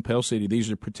 Tuscaloosa, and Pell City.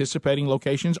 These are participating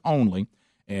locations only,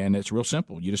 and it's real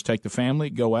simple. You just take the family,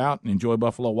 go out, and enjoy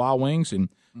Buffalo Wild Wings, and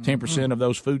 10% of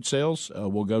those food sales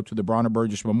will go to the Bronner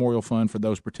Burgess Memorial Fund for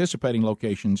those participating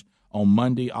locations on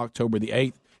Monday, October the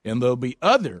 8th. And there'll be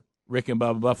other Rick and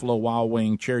Bubba Buffalo Wild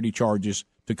Wing charity charges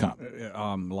to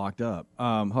come. Locked up.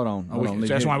 Hold on.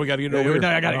 That's why we got to get it over here. No,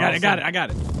 I got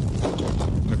it.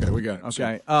 Okay, we got it.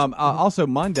 Okay. Also,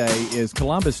 Monday is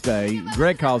Columbus Day.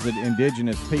 Greg calls it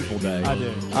Indigenous People Day. I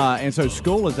do. And so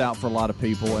school is out for a lot of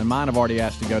people, and mine have already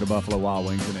asked to go to Buffalo Wild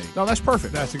Wings and eat. No, that's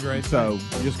perfect. That's a great So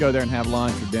just go there and have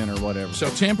lunch or dinner or whatever. So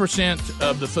 10%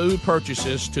 of the food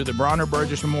purchases to the Bronner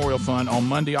Burgess Memorial Fund on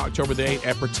Monday, October the 8th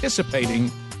at participating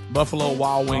Buffalo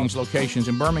Wild Wings locations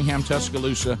in Birmingham,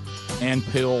 Tuscaloosa, and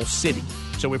Pell City.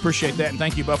 So we appreciate that, and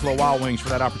thank you, Buffalo Wild Wings, for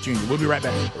that opportunity. We'll be right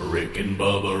back. Rick and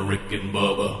Bubba, Rick and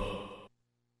Bubba.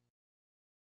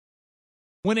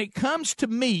 When it comes to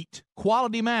meat,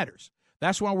 quality matters.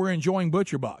 That's why we're enjoying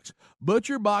Butcher Box.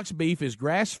 Butcher Box beef is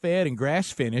grass-fed and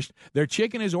grass-finished. Their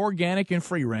chicken is organic and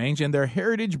free-range, and their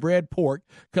heritage-bred pork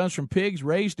comes from pigs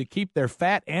raised to keep their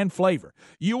fat and flavor.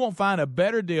 You won't find a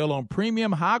better deal on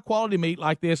premium, high-quality meat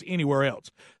like this anywhere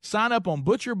else. Sign up on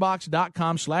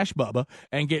ButcherBox.com/Bubba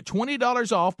and get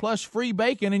 $20 off plus free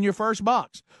bacon in your first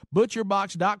box.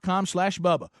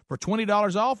 ButcherBox.com/Bubba for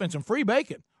 $20 off and some free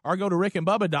bacon. Or go to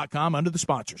rickandbubba.com under the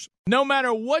sponsors. No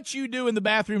matter what you do in the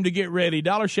bathroom to get ready,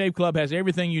 Dollar Shave Club has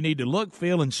everything you need to look,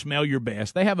 feel, and smell your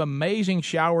best. They have amazing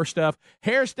shower stuff,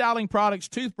 hairstyling products,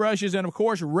 toothbrushes, and, of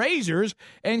course, razors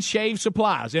and shave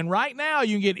supplies. And right now,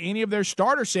 you can get any of their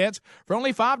starter sets for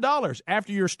only $5.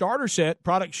 After your starter set,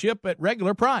 products ship at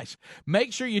regular price.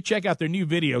 Make sure you check out their new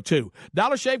video, too.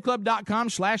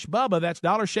 DollarShaveClub.com/Bubba. That's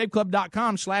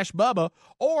DollarShaveClub.com/Bubba.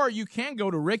 Or you can go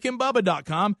to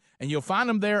rickandbubba.com, and you'll find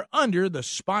them there under the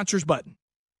sponsors button.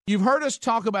 You've heard us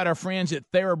talk about our friends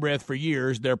at TheraBreath for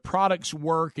years. Their products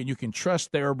work, and you can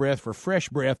trust TheraBreath for fresh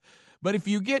breath. But if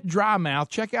you get dry mouth,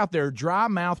 check out their dry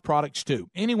mouth products, too.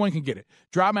 Anyone can get it.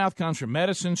 Dry mouth comes from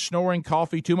medicine, snoring,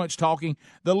 coffee, too much talking.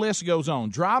 The list goes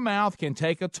on. Dry mouth can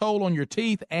take a toll on your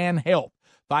teeth and health.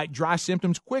 Fight dry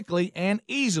symptoms quickly and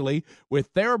easily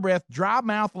with TheraBreath dry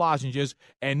mouth lozenges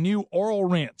and new oral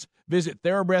rinse. Visit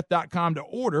TheraBreath.com to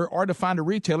order or to find a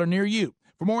retailer near you.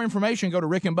 For more information, go to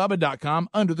rickandbubba.com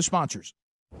under the sponsors.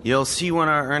 You'll see when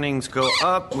our earnings go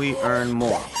up, we earn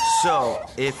more. So,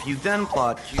 if you then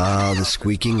plot... the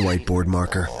squeaking whiteboard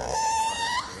marker.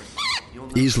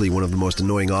 Easily one of the most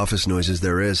annoying office noises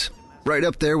there is. Right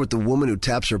up there with the woman who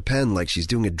taps her pen like she's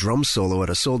doing a drum solo at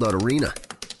a sold-out arena.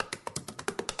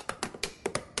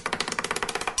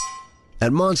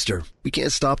 At Monster, we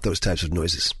can't stop those types of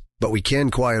noises. But we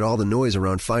can quiet all the noise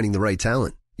around finding the right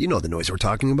talent. You know the noise we're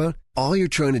talking about. All you're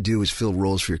trying to do is fill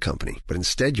roles for your company, but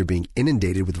instead you're being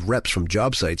inundated with reps from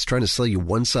job sites trying to sell you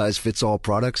one-size-fits-all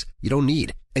products you don't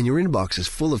need. And your inbox is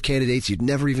full of candidates you'd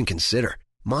never even consider.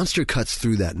 Monster cuts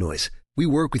through that noise. We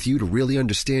work with you to really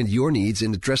understand your needs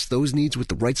and address those needs with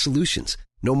the right solutions.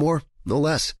 No more, no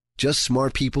less. Just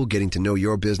smart people getting to know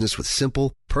your business with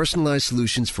simple, personalized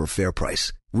solutions for a fair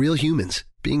price. Real humans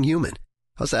being human.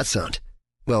 How's that sound?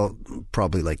 Well,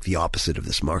 probably like the opposite of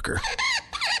this marker.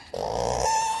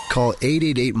 Call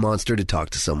 888-MONSTER to talk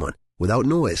to someone without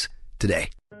noise today.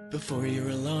 Before your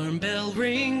alarm bell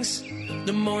rings,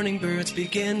 the morning birds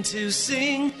begin to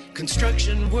sing.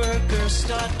 Construction workers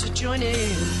start to join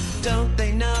in. Don't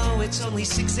they know it's only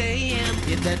 6 a.m.?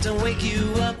 If that don't wake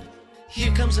you up,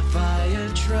 here comes a fire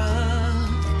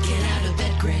truck. Get out of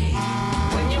bed, Gray.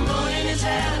 When your morning is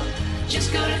hell,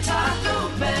 just go to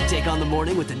Taco Bell. Take on the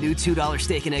morning with the new $2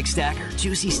 steak and egg stacker.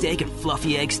 Juicy steak and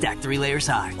fluffy egg stacked 3 layers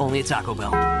high. Only at Taco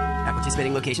Bell. At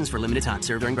participating locations for limited time.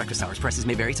 Served during breakfast hours. Prices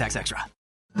may vary. Tax extra.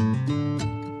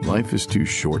 Life is too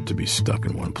short to be stuck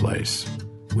in one place.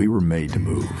 We were made to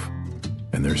move.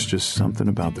 And there's just something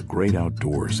about the great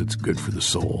outdoors that's good for the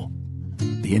soul.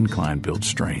 The incline builds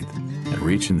strength, and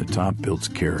reaching the top builds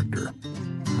character.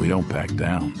 We don't back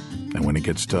down. And when it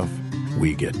gets tough,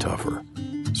 we get tougher.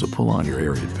 So pull on your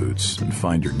Ariat boots and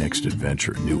find your next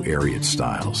adventure in new Ariat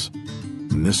styles.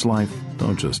 In this life,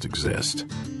 don't just exist.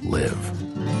 Live.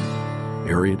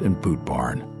 Ariat and Boot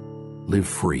Barn. Live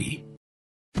free.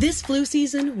 This flu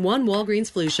season, one Walgreens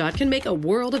flu shot can make a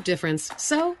world of difference.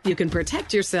 So you can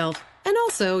protect yourself and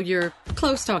also your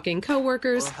close-talking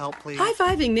coworkers,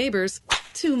 high-fiving neighbors,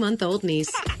 2-month-old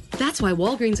niece. That's why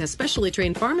Walgreens has specially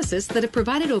trained pharmacists that have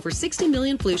provided over 60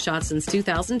 million flu shots since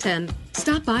 2010.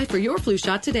 Stop by for your flu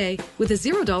shot today with a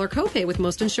 $0 copay with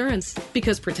most insurance.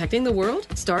 Because protecting the world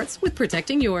starts with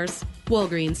protecting yours.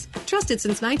 Walgreens. Trusted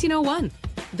since 1901.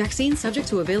 Vaccine subject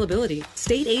to availability.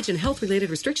 State, age, and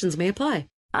health-related restrictions may apply.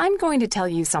 I'm going to tell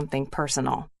you something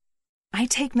personal. I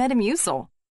take Metamucil,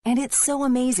 and it's so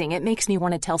amazing it makes me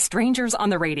want to tell strangers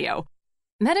on the radio.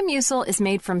 Metamucil is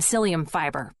made from psyllium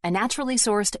fiber, a naturally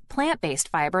sourced plant-based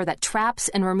fiber that traps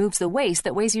and removes the waste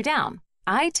that weighs you down.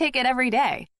 I take it every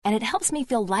day, and it helps me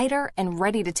feel lighter and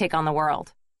ready to take on the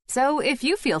world. So if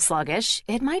you feel sluggish,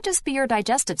 it might just be your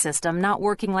digestive system not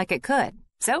working like it could.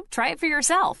 So try it for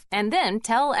yourself, and then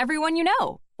tell everyone you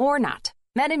know. Or not.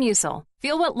 Metamucil.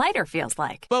 Feel what lighter feels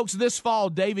like. Folks, this fall,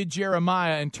 David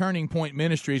Jeremiah and Turning Point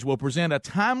Ministries will present a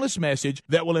timeless message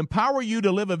that will empower you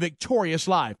to live a victorious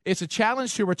life. It's a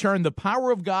challenge to return the power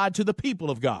of God to the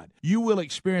people of God. You will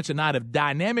experience a night of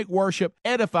dynamic worship,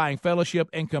 edifying fellowship,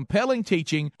 and compelling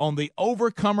teaching on the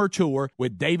Overcomer Tour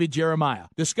with David Jeremiah.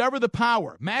 Discover the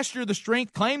power, master the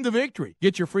strength, claim the victory.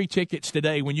 Get your free tickets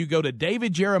today when you go to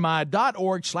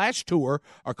davidjeremiah.org/tour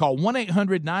or call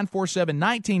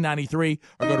 1-800-947-1993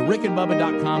 or go to rickandbubba.com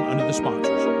under the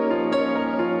sponsors.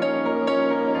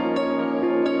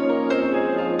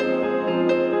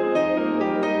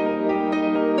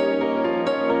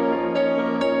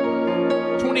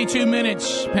 Two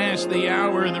minutes past the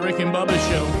hour of the Rick and Bubba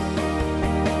Show.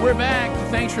 We're back.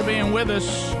 Thanks for being with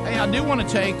us. Hey, I do want to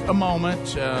take a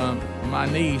moment. My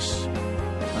niece,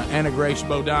 Anna Grace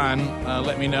Bodine,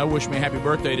 let me know, wish me a happy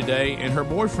birthday today. And her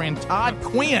boyfriend, Todd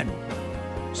Quinn,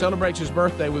 celebrates his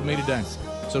birthday with me today.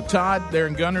 So, Todd, there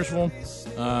in Gunnersville,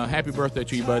 happy birthday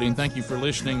to you, buddy. And thank you for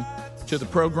listening to the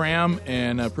program.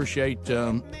 And I appreciate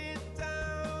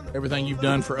everything you've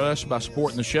done for us by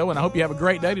supporting the show. And I hope you have a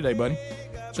great day today, buddy.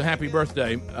 So happy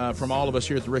birthday from all of us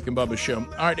here at the Rick and Bubba Show. All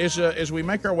right, as we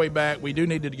make our way back, we do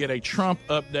need to get a Trump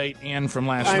update in from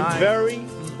last night. I'm very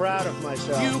proud of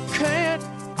myself. You can't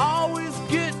always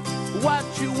get what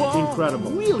you want.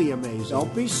 Incredible. Really amazing.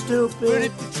 Don't be stupid. But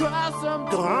if you try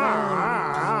something,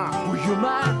 well, you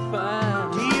might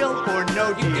find. Deal or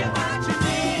no deal? You get what you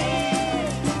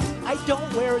need. I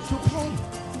don't wear a toupee.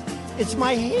 It's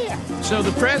my hair. So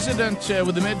the president,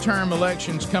 with the midterm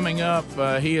elections coming up,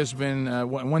 he has been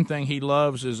one thing he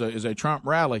loves is a Trump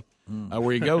rally,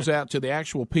 where he goes out to the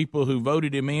actual people who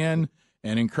voted him in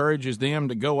and encourages them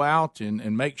to go out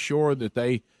and make sure that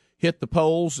they hit the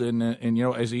polls. And you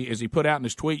know, as he put out in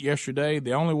his tweet yesterday,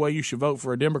 the only way you should vote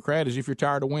for a Democrat is if you're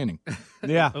tired of winning.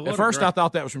 Yeah. At first, I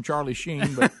thought that was from Charlie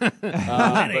Sheen, but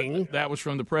that was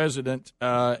from the president.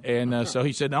 So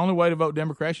he said the only way to vote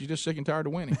Democrat is just sick and tired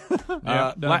of winning.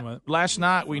 Last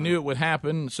night, we knew it would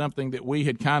happen, something that we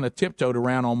had kind of tiptoed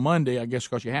around on Monday, I guess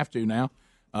because you have to now,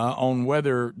 on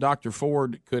whether Dr.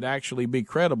 Ford could actually be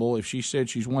credible if she said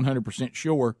she's 100%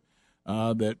 sure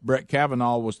that Brett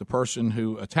Kavanaugh was the person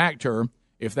who attacked her.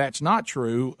 If that's not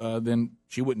true, then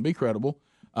she wouldn't be credible.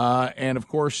 And, of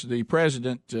course, the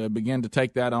president began to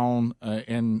take that on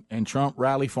in Trump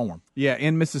rally form. Yeah,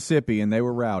 in Mississippi, and they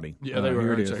were rowdy. Yeah, they were.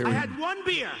 Here it is. I had one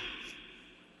beer,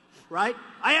 right?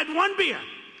 I had one beer.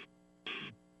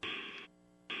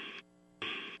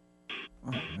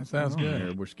 Oh, that sounds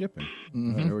good. We're skipping.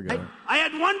 Mm-hmm. There we go. I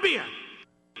had one beer.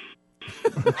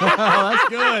 Oh, that's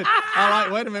good. All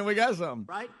right, wait a minute. We got something.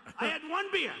 Right? I had one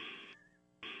beer.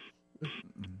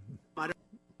 I don't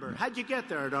remember. How'd you get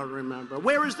there? I don't remember.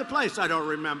 Where is the place? I don't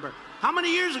remember. How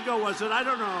many years ago was it? I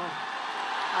don't know.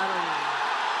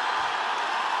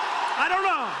 I don't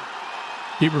know.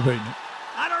 Keep repeating it.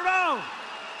 I don't know.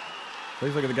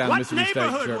 Please look at the guy in What Mississippi State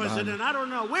neighborhood shirt was behind it him. in? I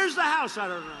don't know. Where's the house? I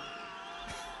don't know.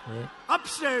 Right.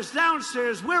 Upstairs,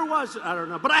 downstairs, where was it? I don't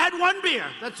know. But I had one beer.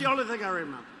 That's the only thing I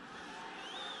remember.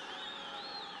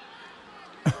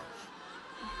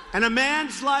 And a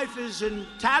man's life is in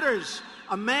tatters.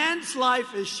 A man's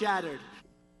life is shattered.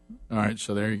 All right,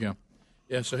 so there you go.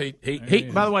 Yeah, so he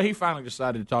by the way, he finally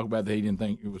decided to talk about that. He didn't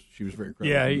think she was very credible.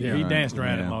 Yeah, he danced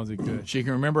around it as long as he could. She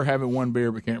can remember having one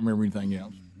beer, but can't remember anything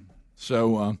else.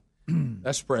 So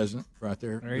that's the president right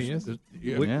there. There he is.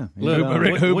 Hooping up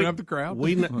the crowd.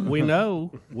 We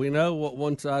know what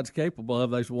one side's capable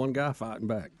of. There's one guy fighting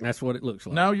back. That's what it looks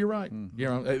like. No, you're right.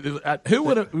 Who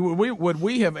would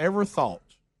we have ever thought,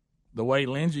 the way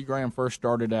Lindsey Graham first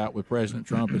started out with President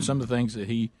Trump and some of the things that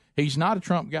he's not a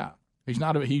Trump guy. He's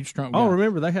not a huge Trump guy. Oh,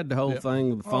 remember they had the whole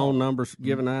thing with the phone numbers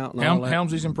given out and all that.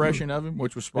 Helmsley's impression of him,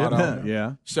 which was spot on.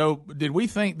 Yeah. So did we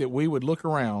think that we would look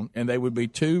around and they would be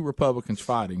two Republicans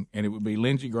fighting, and it would be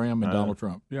Lindsey Graham and Donald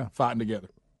Trump fighting together?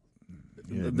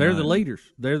 They're the leaders.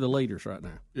 They're the leaders right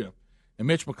now. Yeah. And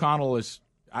Mitch McConnell is,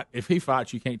 if he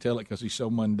fights, you can't tell it because he's so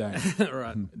mundane.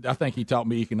 Right. I think he taught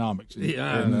me economics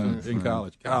in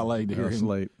college. Golly, to hear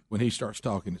him when he starts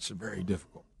talking, it's very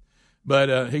difficult.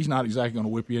 But he's not exactly going to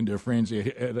whip you into a frenzy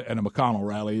at a McConnell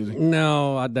rally, is he?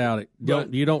 No, I doubt it.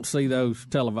 You don't see those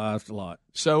televised a lot.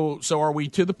 So are we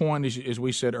to the point, as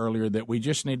we said earlier, that we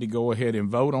just need to go ahead and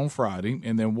vote on Friday,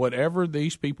 and then whatever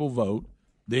these people vote,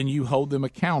 then you hold them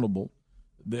accountable,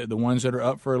 the ones that are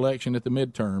up for election at the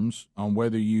midterms, on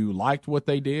whether you liked what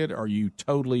they did or you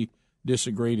totally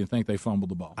disagreed and think they fumbled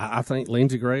the ball? I think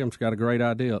Lindsey Graham's got a great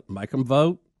idea. Make them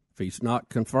vote. If he's not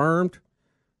confirmed,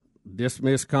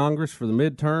 dismiss Congress for the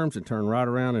midterms and turn right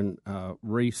around and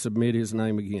resubmit his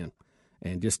name again,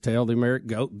 and just tell the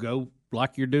American go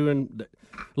like you're doing.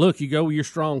 Look, you go with your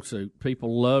strong suit.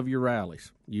 People love your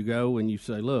rallies. You go and you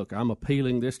say, "Look, I'm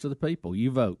appealing this to the people.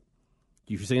 You vote.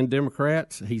 You send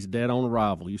Democrats, he's dead on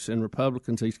arrival. You send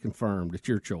Republicans, he's confirmed. It's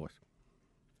your choice."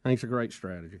 I think it's a great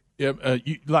strategy. Yeah,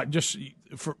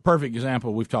 for perfect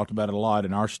example, we've talked about it a lot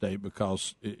in our state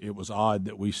because it was odd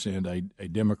that we send a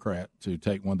Democrat to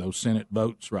take one of those Senate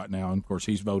votes right now, and of course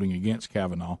he's voting against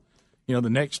Kavanaugh. You know,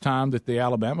 the next time that the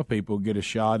Alabama people get a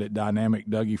shot at dynamic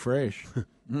Dougie Fresh,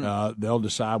 they'll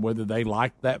decide whether they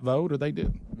liked that vote or they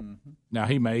didn't. Mm-hmm. Now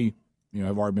he may,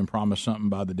 have already been promised something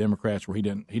by the Democrats where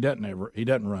he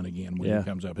doesn't run again when he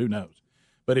comes up. Who knows?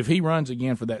 But if he runs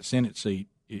again for that Senate seat,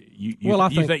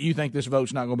 you think this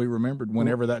vote's not going to be remembered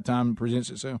whenever that time presents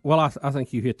itself? Well, I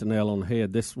think you hit the nail on the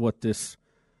head. This what this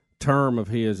term of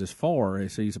his is for,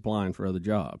 is he's applying for other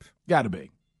jobs. Got to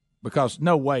be, because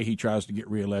no way he tries to get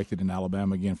reelected in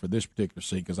Alabama again for this particular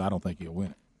seat, because I don't think he'll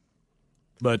win it.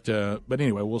 But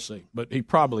anyway, we'll see. But he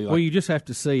probably well, you just have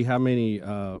to see how many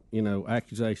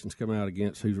accusations come out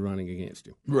against who's running against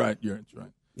him. Right, that's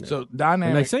right. Yeah. So dynamic,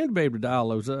 and they seem to be able to dial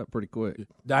those up pretty quick.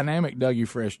 Dynamic Dougie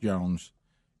Fresh Jones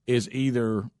is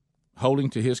either holding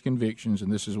to his convictions,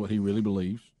 and this is what he really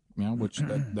believes, which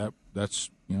that's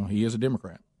he is a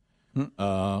Democrat,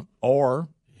 or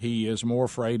he is more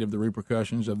afraid of the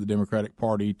repercussions of the Democratic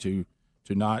Party to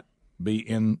not be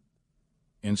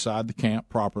inside the camp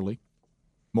properly,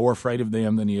 more afraid of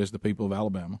them than he is the people of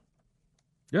Alabama.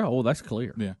 Yeah, that's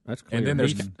clear. Yeah, that's clear. And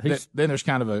then there's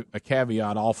kind of a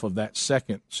caveat off of that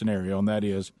second scenario, and that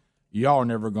is, y'all are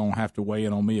never going to have to weigh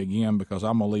in on me again because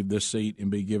I'm going to leave this seat and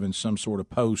be given some sort of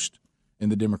post in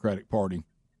the Democratic Party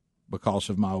because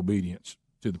of my obedience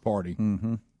to the party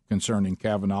concerning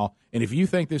Kavanaugh. And if you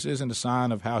think this isn't a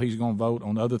sign of how he's going to vote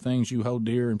on other things you hold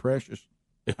dear and precious,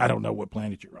 I don't know what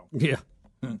planet you're on. Yeah.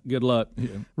 Good luck. Yeah.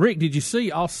 Rick, did you see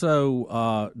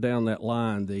also down that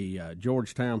line the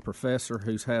Georgetown professor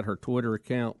who's had her Twitter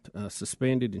account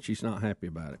suspended, and she's not happy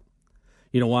about it?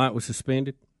 You know why it was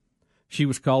suspended? She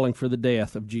was calling for the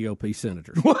death of GOP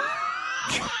senators.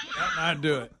 I'd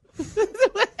do it.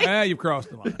 You've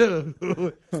crossed the line.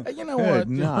 You know what?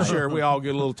 No. Sure, we all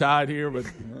get a little tired here, but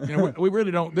we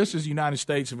really don't. This is the United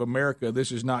States of America.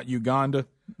 This is not Uganda.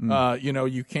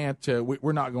 You can't.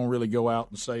 We're not going to really go out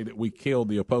and say that we killed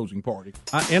the opposing party.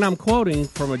 And I'm quoting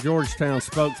from a Georgetown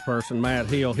spokesperson, Matt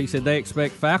Hill. He said they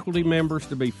expect faculty members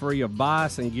to be free of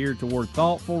bias and geared toward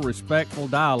thoughtful, respectful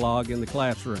dialogue in the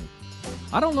classroom.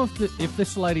 I don't know if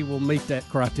this lady will meet that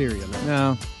criteria.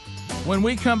 No. When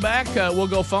we come back, we'll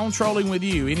go phone trolling with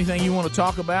you. Anything you want to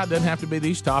talk about doesn't have to be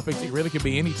these topics. It really could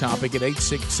be any topic at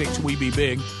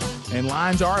 866-WE-BE-BIG. And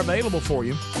lines are available for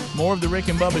you. More of the Rick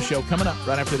and Bubba Show coming up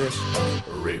right after this.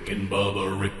 Rick and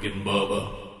Bubba, Rick and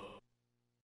Bubba.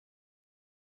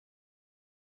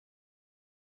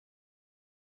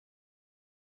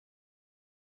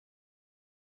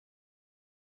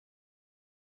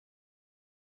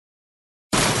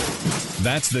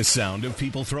 That's the sound of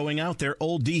people throwing out their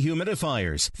old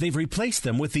dehumidifiers. They've replaced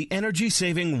them with the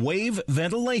energy-saving Wave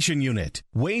Ventilation Unit.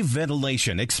 Wave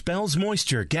Ventilation expels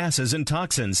moisture, gases, and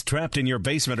toxins trapped in your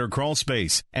basement or crawl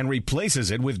space and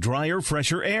replaces it with drier,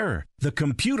 fresher air. The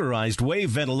computerized Wave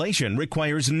Ventilation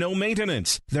requires no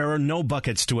maintenance. There are no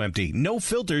buckets to empty, no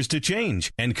filters to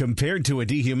change. And compared to a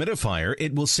dehumidifier,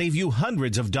 it will save you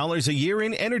hundreds of dollars a year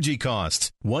in energy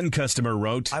costs. One customer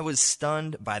wrote, I was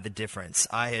stunned by the difference.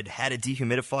 I had a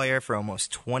dehumidifier for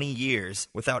almost 20 years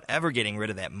without ever getting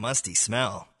rid of that musty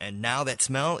smell. And now that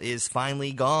smell is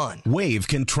finally gone. Wave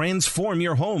can transform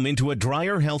your home into a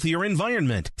drier, healthier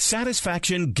environment.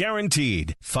 Satisfaction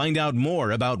guaranteed. Find out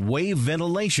more about Wave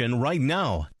Ventilation right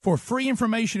now. For free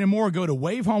information and more, go to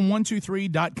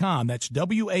wavehome123.com. That's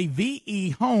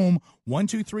WAVE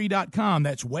home123.com.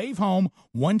 That's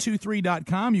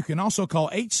wavehome123.com. You can also call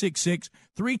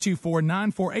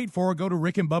 866-324-9484 or go to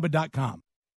rickandbubba.com.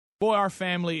 Boy, our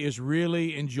family is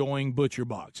really enjoying Butcher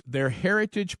Box. Their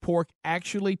heritage pork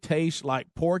actually tastes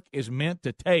like pork is meant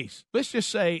to taste. Let's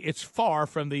just say it's far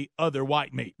from the other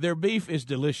white meat. Their beef is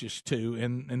delicious, too,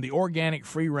 and the organic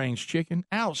free-range chicken,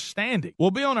 outstanding. We'll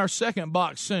be on our second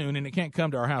box soon, and it can't come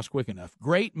to our house quick enough.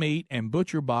 Great meat, and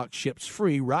Butcher Box ships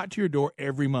free right to your door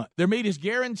every month. Their meat is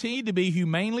guaranteed to be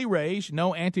humanely raised,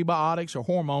 no antibiotics or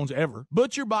hormones ever.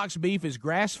 Butcher Box beef is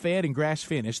grass-fed and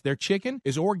grass-finished. Their chicken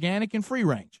is organic and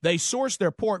free-range. They source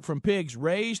their pork from pigs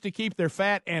raised to keep their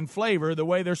fat and flavor the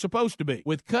way they're supposed to be.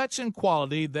 With cuts and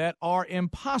quality that are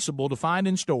impossible to find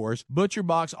in stores, Butcher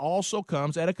Box also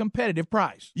comes at a competitive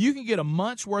price. You can get a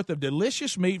month's worth of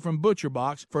delicious meat from Butcher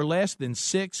Box for less than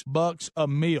 $6 a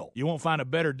meal. You won't find a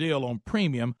better deal on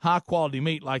premium, high-quality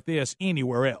meat like this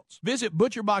anywhere else. Visit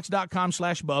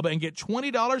ButcherBox.com/Bubba and get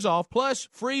 $20 off plus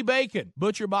free bacon.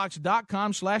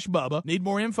 ButcherBox.com/Bubba. Need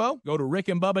more info? Go to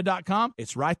RickandBubba.com.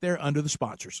 It's right there under the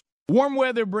sponsors. Warm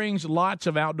weather brings lots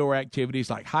of outdoor activities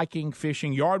like hiking,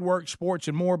 fishing, yard work, sports,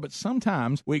 and more, but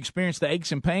sometimes we experience the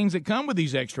aches and pains that come with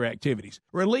these extra activities.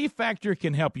 Relief Factor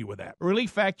can help you with that. Relief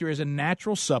Factor is a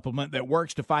natural supplement that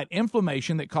works to fight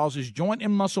inflammation that causes joint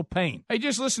and muscle pain. Hey,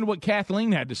 just listen to what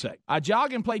Kathleen had to say. I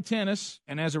jog and play tennis,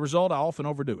 and as a result, I often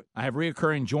overdo it. I have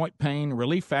reoccurring joint pain.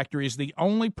 Relief Factor is the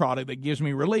only product that gives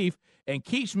me relief and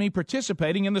keeps me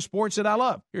participating in the sports that I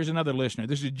love. Here's another listener.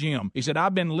 This is Jim. He said,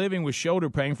 I've been living with shoulder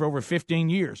pain for over 15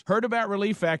 years. Heard about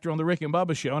Relief Factor on the Rick and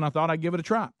Bubba show, and I thought I'd give it a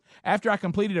try. After I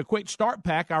completed a quick start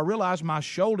pack, I realized my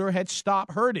shoulder had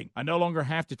stopped hurting. I no longer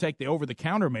have to take the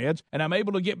over-the-counter meds, and I'm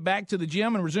able to get back to the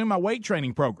gym and resume my weight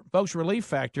training program. Folks, Relief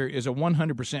Factor is a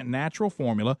 100% natural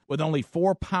formula with only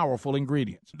 4 powerful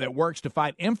ingredients that works to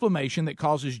fight inflammation that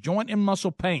causes joint and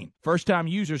muscle pain. First-time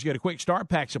users get a quick start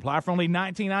pack supply for only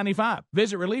 $19.95.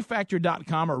 Visit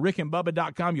ReliefFactor.com or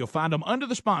RickandBubba.com. You'll find them under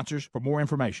the sponsors for more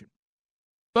information.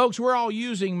 Folks, we're all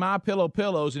using MyPillow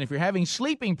pillows, and if you're having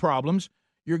sleeping problems,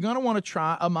 you're going to want to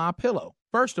try a MyPillow.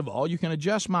 First of all, you can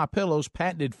adjust MyPillow's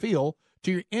patented feel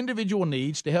to your individual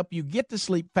needs to help you get to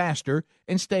sleep faster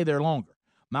and stay there longer.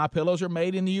 MyPillows are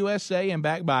made in the USA and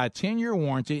backed by a 10-year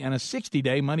warranty and a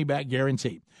 60-day money-back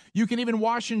guarantee. You can even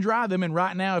wash and dry them, and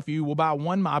right now, if you will buy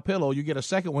one MyPillow, you get a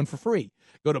second one for free.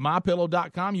 Go to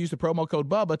MyPillow.com, use the promo code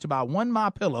BUBBA to buy one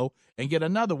MyPillow and get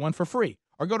another one for free.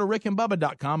 Or go to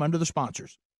RickandBubba.com under the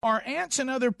sponsors. Are ants and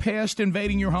other pests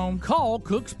invading your home? Call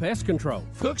Cook's Pest Control.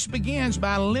 Cook's begins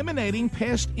by eliminating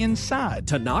pests inside.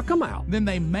 To knock them out. Then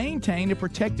they maintain a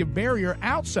protective barrier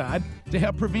outside to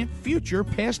help prevent future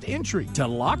pest entry. To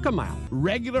lock them out.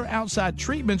 Regular outside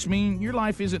treatments mean your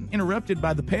life isn't interrupted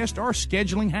by the pest or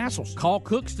scheduling hassles. Call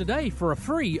Cook's today for a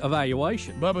free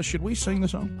evaluation. Bubba, should we sing the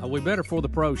song? We better before the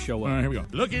pros show up. All right, here we go.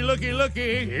 Looky, looky,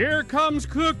 looky. Here comes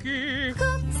Cookie.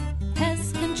 Cook's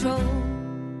Pest Control.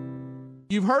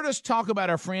 You've heard us talk about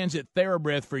our friends at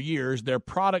TheraBreath for years. Their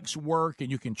products work,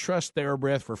 and you can trust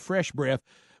TheraBreath for fresh breath.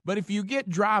 But if you get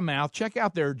dry mouth, check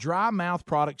out their dry mouth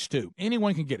products, too.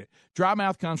 Anyone can get it. Dry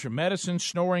mouth comes from medicine,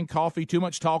 snoring, coffee, too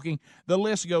much talking. The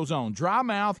list goes on. Dry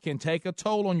mouth can take a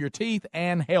toll on your teeth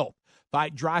and health.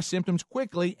 Fight dry symptoms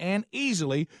quickly and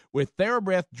easily with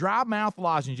TheraBreath dry mouth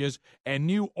lozenges and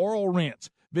new oral rinse.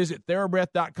 Visit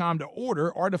TheraBreath.com to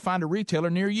order or to find a retailer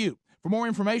near you. For more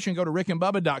information, go to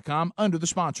RickandBubba.com under the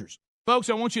sponsors. Folks,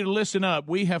 I want you to listen up.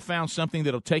 We have found something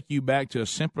that'll take you back to a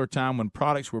simpler time when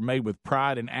products were made with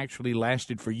pride and actually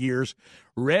lasted for years.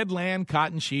 Redland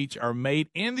cotton sheets are made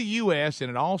in the U.S., and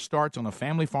it all starts on a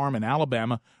family farm in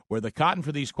Alabama where the cotton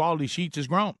for these quality sheets is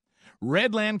grown.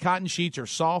 Redland cotton sheets are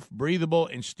soft, breathable,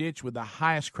 and stitched with the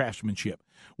highest craftsmanship.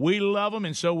 We love them,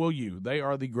 and so will you. They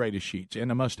are the greatest sheets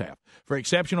and a must-have. For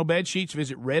exceptional bed sheets,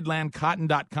 visit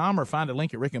redlandcotton.com or find a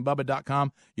link at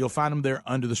rickandbubba.com. You'll find them there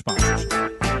under the sponsors.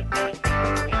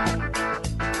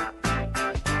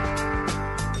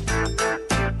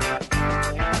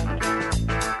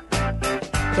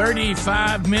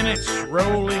 "35 minutes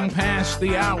rolling past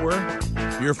the hour.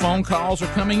 Your phone calls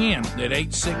are coming in at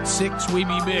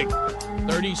 866-WE-BE-BIG.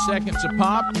 30 seconds a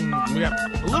pop, and we got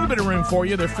a little bit of room for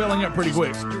you. They're filling up pretty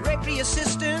quick. Directory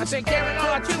assistant. I say, Kevin,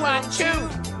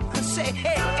 Say,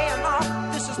 hey,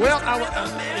 AMR, this is well,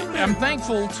 I'm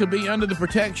thankful to be under the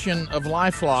protection of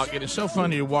LifeLock. It is so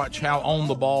funny to watch how on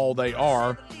the ball they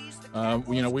are.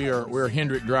 We're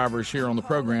Hendrick drivers here on the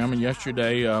program, and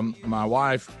yesterday my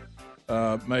wife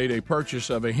made a purchase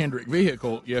of a Hendrick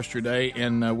vehicle yesterday,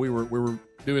 and we were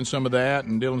doing some of that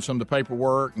and doing some of the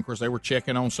paperwork. And, of course, they were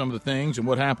checking on some of the things. And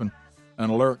what happened? An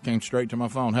alert came straight to my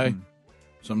phone. Hey,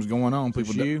 something's going on.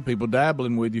 People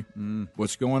dabbling with you.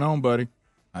 What's going on, buddy?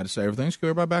 I had to say, everything's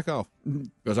good. Everybody back off.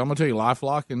 Because I'm going to tell you,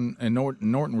 LifeLock and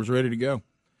Norton was ready to go.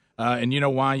 And you know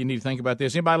why you need to think about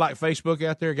this? Anybody like Facebook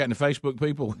out there? Got any Facebook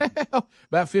people?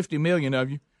 About 50 million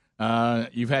of you.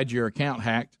 You've had your account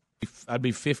hacked. I'd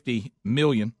be 50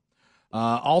 million.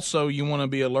 Also, you want to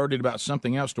be alerted about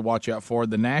something else to watch out for.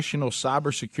 The National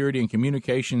Cybersecurity and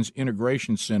Communications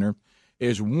Integration Center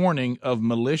is warning of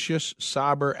malicious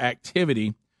cyber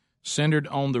activity centered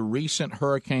on the recent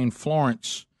Hurricane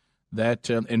Florence that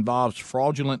involves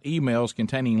fraudulent emails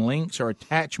containing links or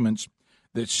attachments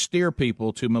that steer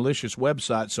people to malicious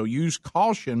websites. So use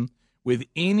caution with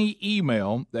any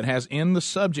email that has in the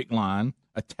subject line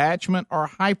attachment or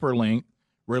hyperlink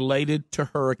related to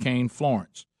Hurricane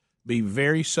Florence. Be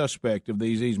very suspect of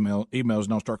these emails.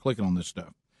 Don't start clicking on this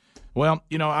stuff. Well,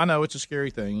 I know it's a scary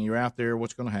thing. You're out there.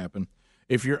 What's going to happen?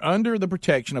 If you're under the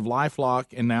protection of LifeLock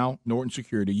and now Norton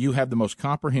Security, you have the most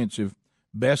comprehensive,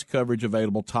 best coverage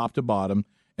available top to bottom.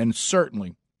 And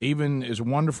certainly, even as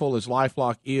wonderful as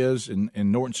LifeLock is and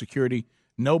Norton Security,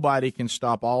 nobody can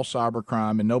stop all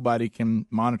cybercrime and nobody can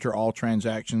monitor all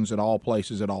transactions at all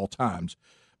places at all times.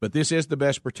 But this is the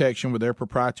best protection with their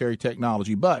proprietary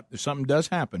technology. But if something does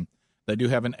happen, they do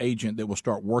have an agent that will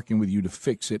start working with you to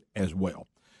fix it as well.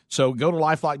 So go to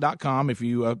LifeLock.com. If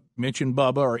you mention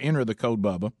Bubba or enter the code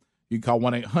Bubba, you can call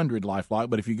 1-800-LifeLock.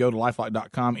 But if you go to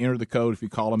LifeLock.com, enter the code. If you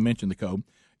call them, mention the code,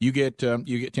 you get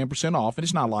 10% off. And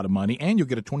it's not a lot of money. And you'll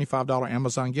get a $25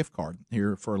 Amazon gift card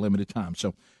here for a limited time.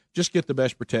 So just get the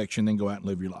best protection, then go out and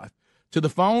live your life. To the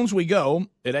phones we go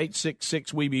at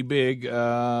 866-WE-BE-BIG.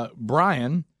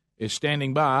 Brian is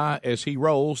standing by as he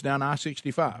rolls down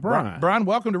I-65. Brian,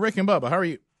 welcome to Rick and Bubba. How are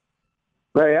you?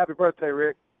 Hey, happy birthday,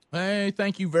 Rick. Hey,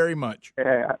 thank you very much.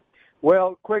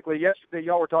 Well, quickly, yesterday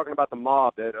y'all were talking about the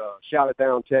mob that shouted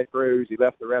down Ted Cruz. He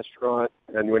left the restaurant,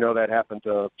 and we know that happened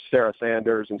to Sarah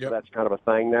Sanders, and so that's kind of a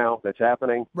thing now that's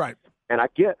happening. Right. And I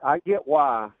get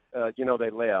why, they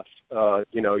left.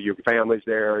 Your family's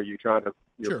there.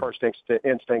 Your first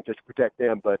instinct is to protect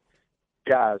them. But,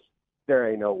 guys, there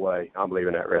ain't no way I'm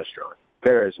leaving that restaurant.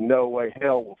 There is no way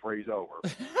hell will freeze over.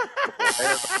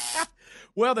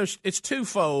 Well, it's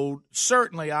twofold.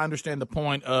 Certainly, I understand the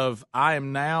point of I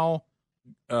am now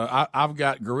I've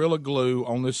got Gorilla Glue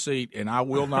on this seat, and I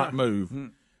will not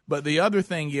move. But the other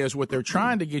thing is what they're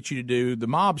trying to get you to do, the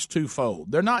mob's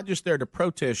twofold. They're not just there to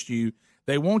protest you.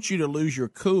 They want you to lose your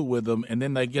cool with them, and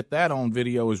then they get that on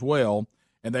video as well,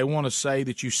 and they want to say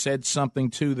that you said something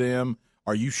to them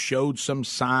or you showed some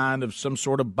sign of some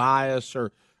sort of bias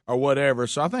or whatever.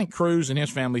 So I think Cruz and his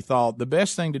family thought the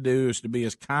best thing to do is to be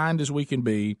as kind as we can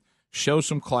be, show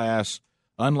some class,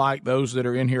 unlike those that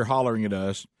are in here hollering at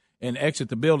us, and exit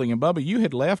the building. And, Bubba, you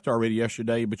had left already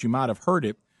yesterday, but you might have heard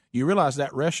it. You realize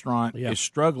that restaurant is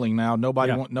struggling now.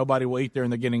 Nobody will eat there,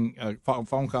 and they're getting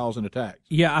phone calls and attacks.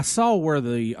 Yeah, I saw where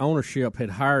the ownership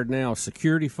had hired now a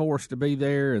security force to be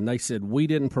there, and they said, we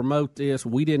didn't promote this,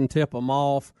 we didn't tip them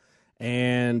off,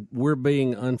 and we're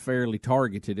being unfairly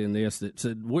targeted in this. That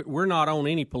said, we're not on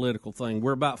any political thing.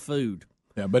 We're about food.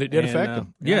 Yeah, but it did affect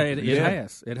them. Yeah, it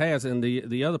has. It has. And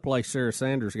the other place Sarah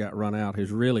Sanders got run out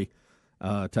has really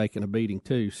taken a beating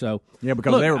too. So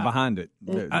because they were behind it.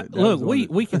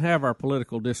 We can have our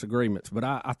political disagreements, but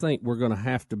I think we're going to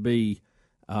have to be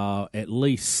at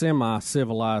least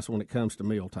semi-civilized when it comes to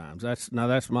meal times. That's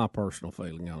my personal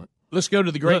feeling on it. Let's go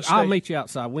to the great state. I'll meet you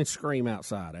outside. We can scream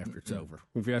outside after it's over,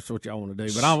 if that's what y'all want to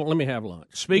do. But let me have lunch.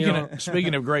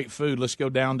 Speaking of great food, let's go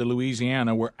down to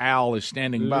Louisiana where Al is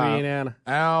standing by.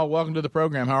 Al, welcome to the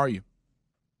program. How are you?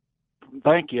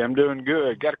 Thank you. I'm doing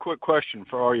good. Got a quick question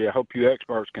for you. I hope you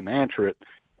experts can answer it.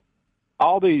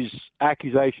 All these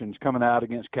accusations coming out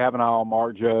against Kavanaugh,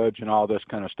 Mark Judge, and all this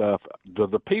kind of stuff, do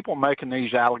the people making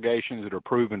these allegations that are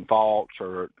proven false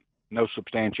or no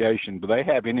substantiation, do they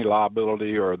have any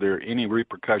liability or are there any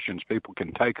repercussions people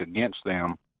can take against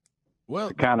them? Well,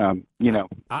 to kind of,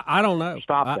 I don't know.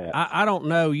 Stop that. I don't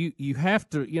know. You have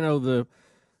to,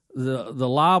 the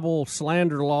libel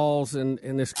slander laws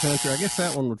in this country. I guess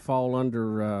that one would fall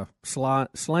under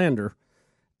slander.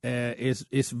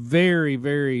 It's very,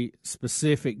 very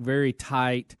specific, very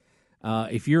tight.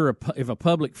 If a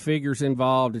public figure's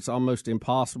involved, it's almost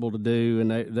impossible to do, and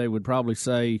they would probably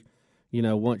say,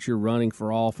 once you're running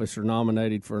for office or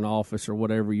nominated for an office or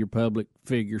whatever, you're public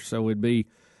figure, so it'd be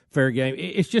fair game.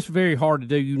 It's just very hard to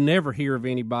do. You never hear of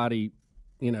anybody,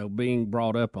 being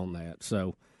brought up on that.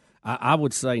 So I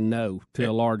would say no to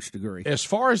a large degree. As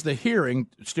far as the hearing,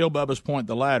 still Bubba's point,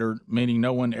 the latter, meaning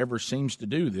no one ever seems to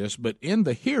do this. But in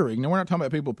the hearing, now we're not talking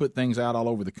about people put things out all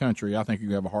over the country. I think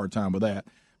you have a hard time with that.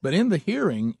 But in the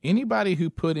hearing, anybody who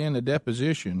put in a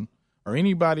deposition or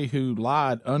anybody who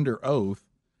lied under oath,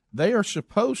 they are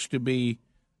supposed to be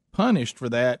punished for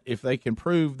that if they can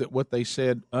prove that what they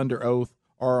said under oath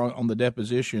or on the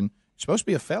deposition, it's supposed to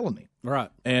be a felony. Right.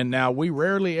 And now we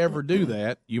rarely ever do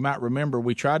that. You might remember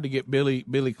we tried to get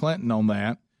Billy Clinton on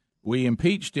that. We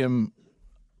impeached him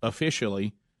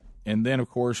officially, and then, of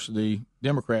course, the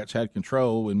Democrats had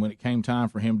control, and when it came time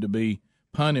for him to be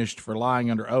punished for lying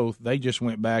under oath, they just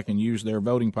went back and used their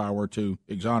voting power to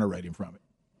exonerate him from it.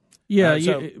 Yeah,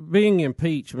 being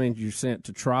impeached means you're sent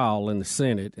to trial in the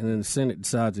Senate, and then the Senate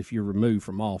decides if you're removed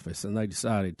from office, and they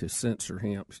decided to censor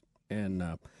him and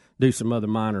do some other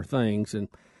minor things, and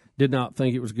did not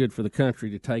think it was good for the country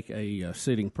to take a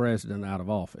sitting president out of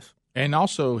office. And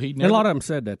also, and a lot of them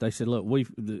said that. They said, look,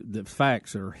 the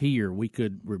facts are here. We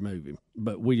could remove him,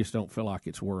 but we just don't feel like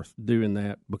it's worth doing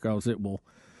that because it will,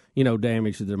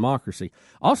 damage the democracy.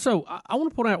 Also, I want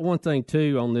to point out one thing,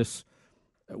 too, on this.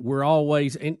 We're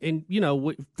always, and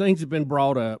things have been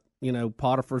brought up.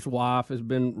 Potiphar's wife has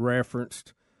been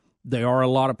referenced. There are a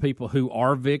lot of people who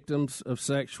are victims of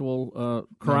sexual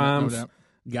crimes. No doubt.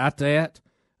 Got that.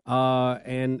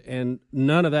 And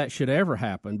none of that should ever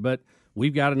happen. But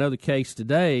we've got another case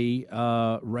today.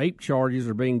 Rape charges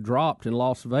are being dropped in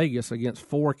Las Vegas against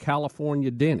 4 California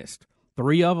dentists,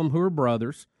 3 of them who are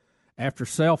brothers, after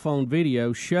cell phone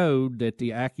video showed that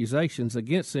the accusations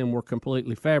against them were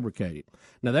completely fabricated.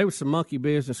 Now, there was some monkey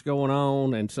business going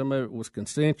on, and some of it was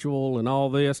consensual and all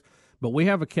this, but we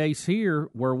have a case here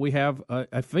where we have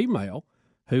a female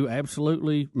who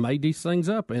absolutely made these things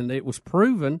up, and it was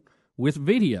proven with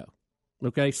video.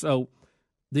 Okay, so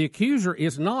the accuser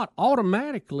is not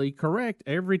automatically correct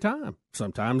every time.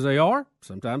 Sometimes they are,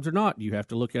 sometimes they're not. You have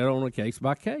to look at it on a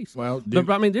case-by-case. Well, but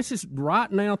I mean, this is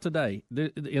right now today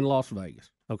in Las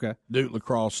Vegas, okay? Duke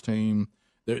lacrosse team.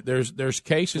 There's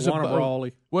cases of both.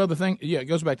 Raleigh. Well, the thing, it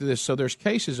goes back to this. So there's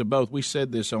cases of both. We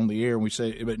said this on the air, and we say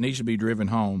it needs to be driven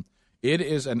home. It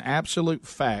is an absolute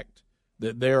fact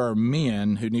that there are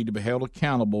men who need to be held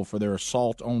accountable for their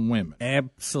assault on women.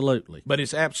 Absolutely. But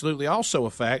it's absolutely also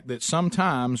a fact that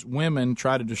sometimes women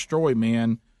try to destroy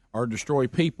men or destroy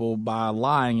people by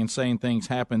lying and saying things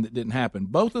happened that didn't happen.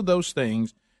 Both of those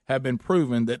things have been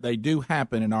proven that they do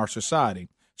happen in our society.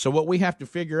 So what we have to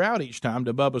figure out each time,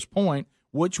 to Bubba's point,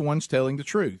 which one's telling the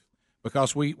truth.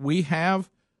 Because we have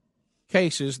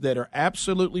cases that are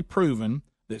absolutely proven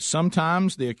that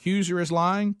sometimes the accuser is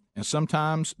lying and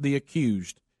sometimes the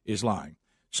accused is lying.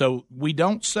 So we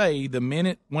don't say the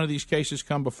minute one of these cases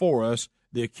come before us,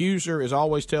 the accuser is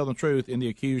always telling the truth and the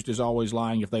accused is always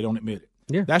lying if they don't admit it.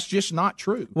 Yeah. That's just not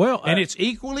true. Well, and it's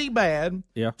equally bad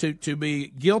to be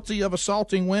guilty of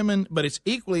assaulting women, but it's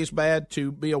equally as bad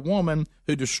to be a woman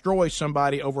who destroys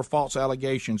somebody over false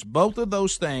allegations. Both of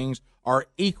those things are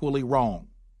equally wrong.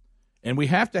 And we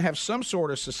have to have some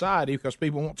sort of society, because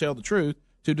people won't tell the truth,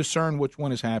 to discern which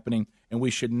one is happening, and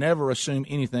we should never assume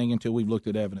anything until we've looked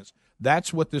at evidence.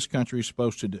 That's what this country is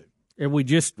supposed to do. And we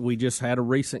just had a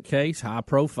recent case, high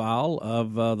profile,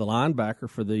 of the linebacker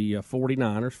for the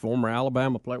 49ers, former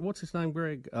Alabama player. What's his name,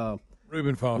 Greg?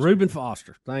 Reuben Foster. Reuben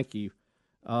Foster, thank you.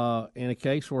 In a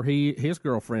case where his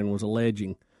girlfriend was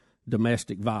alleging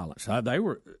domestic violence.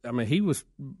 He was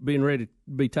being ready to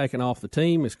be taken off the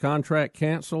team, his contract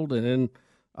canceled, and then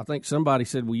I think somebody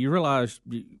said, well, you realize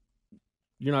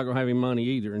you're not going to have any money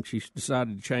either, and she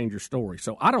decided to change her story.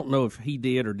 So I don't know if he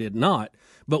did or did not,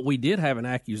 but we did have an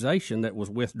accusation that was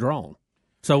withdrawn.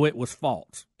 So it was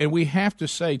false. And we have to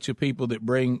say to people that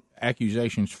bring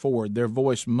accusations forward, their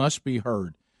voice must be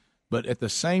heard. But at the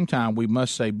same time, we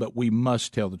must say, but we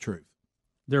must tell the truth.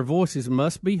 Their voices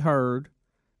must be heard,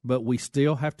 but we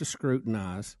still have to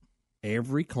scrutinize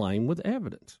every claim with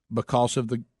evidence. Because of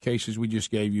the cases we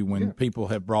just gave you, when people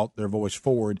have brought their voice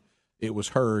forward, it was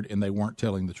heard and they weren't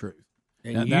telling the truth.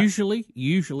 And usually,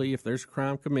 if there's a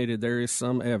crime committed, there is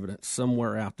some evidence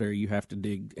somewhere out there you have to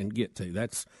dig and get to.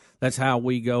 That's how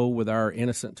we go with our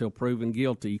innocent till proven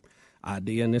guilty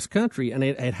idea in this country, and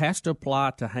it has to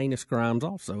apply to heinous crimes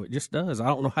also. It just does. I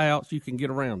don't know how else you can get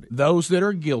around it. Those that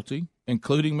are guilty,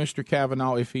 including Mr.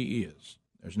 Kavanaugh, if he is,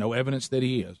 there's no evidence that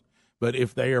he is, but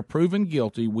if they are proven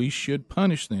guilty, we should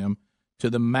punish them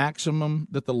to the maximum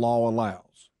that the law allows.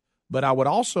 But I would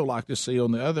also like to see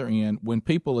on the other end, when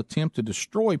people attempt to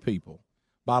destroy people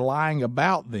by lying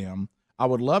about them, I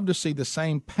would love to see the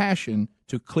same passion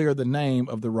to clear the name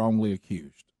of the wrongly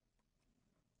accused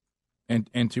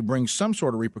and to bring some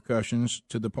sort of repercussions,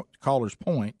 to the caller's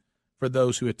point, for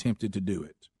those who attempted to do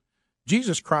it.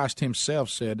 Jesus Christ himself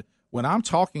said, when I'm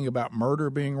talking about murder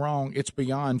being wrong, it's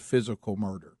beyond physical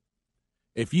murder.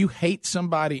 If you hate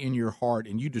somebody in your heart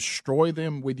and you destroy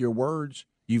them with your words,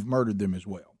 you've murdered them as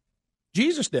well.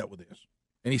 Jesus dealt with this,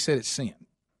 and he said it's sin.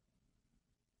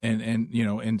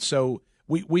 And so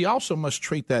we also must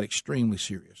treat that extremely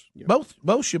serious.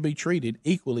 Both should be treated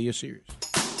equally as serious.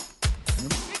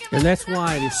 And that's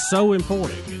why it is so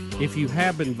important. If you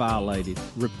have been violated,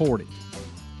 report it.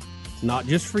 Not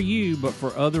just for you, but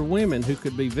for other women who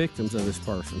could be victims of this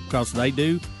person, because they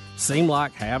do seem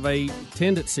like have a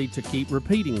tendency to keep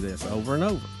repeating this over and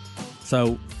over.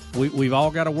 So we've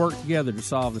all got to work together to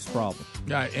solve this problem.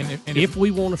 Right, and if we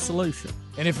want a solution.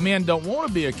 And if men don't want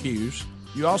to be accused,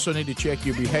 you also need to check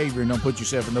your behavior and don't put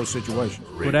yourself in those situations.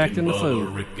 Quit acting the fool.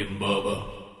 Rick and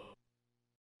Bubba.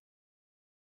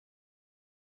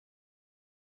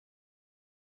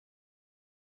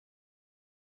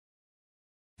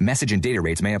 Message and data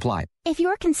rates may apply. If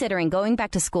you're considering going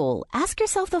back to school, ask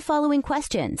yourself the following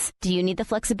questions. Do you need the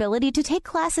flexibility to take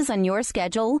classes on your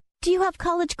schedule? Do you have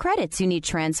college credits you need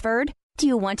transferred? Do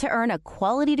you want to earn a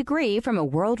quality degree from a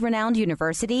world-renowned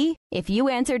university? If you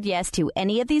answered yes to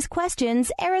any of these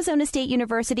questions, Arizona State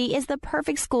University is the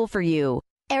perfect school for you.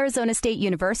 Arizona State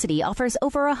University offers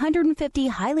over 150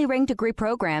 highly ranked degree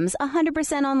programs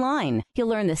 100% online. You'll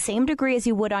learn the same degree as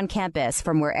you would on campus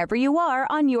from wherever you are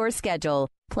on your schedule.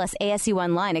 Plus, ASU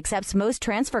Online accepts most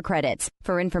transfer credits.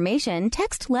 For information,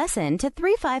 text LESSON to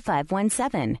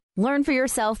 35517. Learn for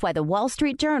yourself why the Wall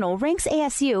Street Journal ranks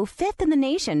ASU 5th in the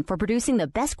nation for producing the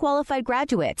best qualified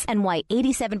graduates and why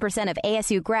 87% of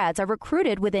ASU grads are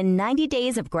recruited within 90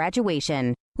 days of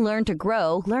graduation. Learn to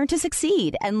grow, learn to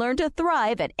succeed, and learn to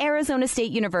thrive at Arizona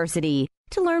State University.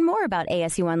 To learn more about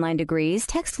ASU Online degrees,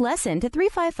 text LESSON to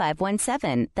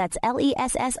 35517. That's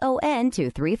LESSON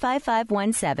to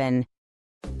 35517.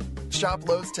 Shop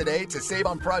Lowe's today to save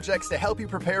on projects to help you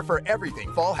prepare for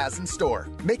everything fall has in store.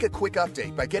 Make a quick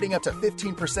update by getting up to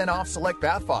 15% off select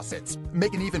bath faucets.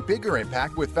 Make an even bigger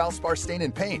impact with Valspar Stain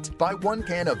and Paint. Buy 1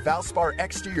 can of Valspar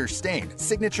Exterior Stain,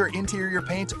 Signature Interior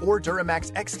Paint, or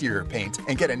Duramax Exterior Paint,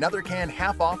 and get another can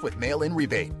half off with mail-in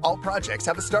rebate. All projects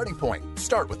have a starting point.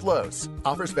 Start with Lowe's.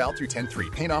 Offers valid through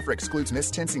 10/3. Paint offer excludes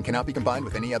mist tints and cannot be combined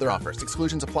with any other offers.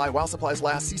 Exclusions apply while supplies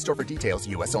last. See store for details.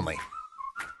 U.S. only.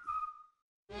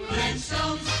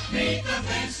 Flintstones, meet the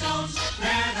Flintstones,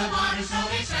 they're the modern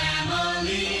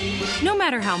family. No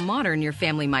matter how modern your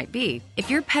family might be, if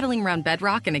you're pedaling around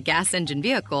bedrock in a gas engine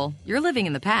vehicle, you're living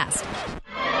in the past.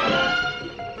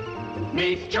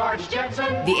 Meet George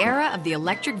Jetson. The era of the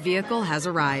electric vehicle has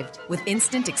arrived. With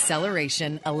instant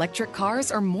acceleration, electric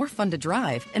cars are more fun to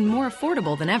drive and more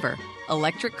affordable than ever.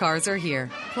 Electric cars are here.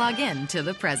 Plug in to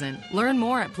the present. Learn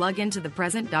more at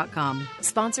plugintothepresent.com.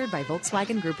 Sponsored by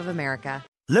Volkswagen Group of America.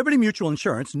 Liberty Mutual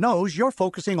Insurance knows you're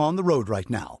focusing on the road right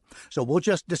now, so we'll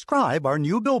just describe our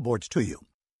new billboards to you.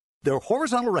 They're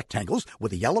horizontal rectangles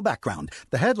with a yellow background.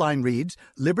 The headline reads,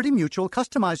 Liberty Mutual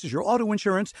customizes your auto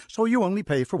insurance so you only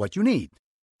pay for what you need.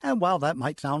 And while that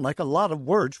might sound like a lot of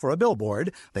words for a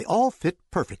billboard, they all fit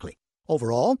perfectly.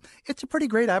 Overall, it's a pretty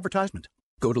great advertisement.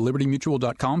 Go to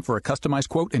libertymutual.com for a customized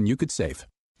quote and you could save.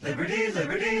 Liberty,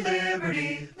 liberty,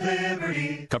 liberty,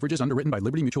 liberty. Coverage is underwritten by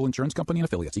Liberty Mutual Insurance Company and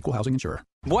affiliates. Equal housing insurer.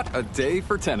 What a day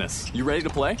for tennis. You ready to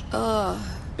play?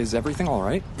 Is everything all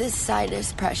right? This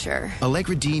sinus pressure.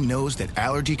 Allegra D knows that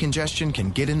allergy congestion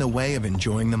can get in the way of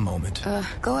enjoying the moment.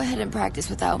 Go ahead and practice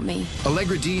without me.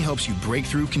 Allegra D helps you break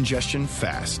through congestion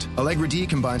fast. Allegra D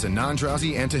combines a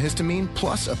non-drowsy antihistamine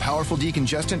plus a powerful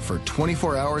decongestant for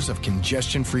 24 hours of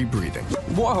congestion-free breathing.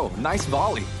 Whoa, nice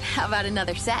volley. How about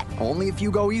another set? Only if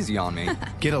you go easy on me.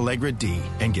 Get Allegra D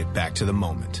and get back to the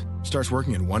moment. Starts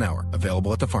working in 1 hour.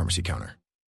 Available at the pharmacy counter.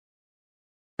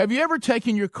 Have you ever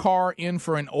taken your car in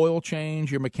for an oil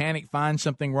change, your mechanic finds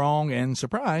something wrong, and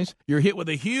surprise, you're hit with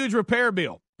a huge repair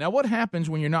bill? Now, what happens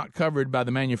when you're not covered by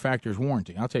the manufacturer's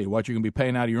warranty? I'll tell you what, you're going to be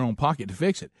paying out of your own pocket to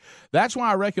fix it. That's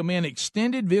why I recommend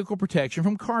extended vehicle protection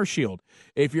from CarShield.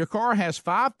 If your car has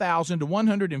 5,000 to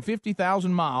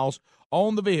 150,000 miles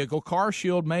on the vehicle,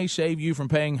 CarShield may save you from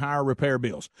paying higher repair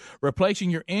bills. Replacing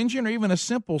your engine or even a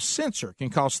simple sensor can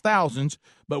cost thousands,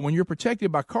 but when you're protected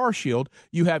by CarShield,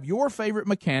 you have your favorite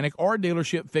mechanic or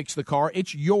dealership fix the car.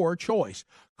 It's your choice.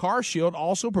 CarShield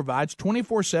also provides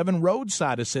 24/7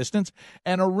 roadside assistance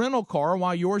and a rental car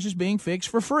while yours is being fixed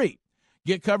for free.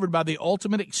 Get covered by the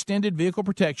ultimate extended vehicle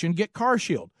protection. Get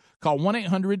CarShield. Call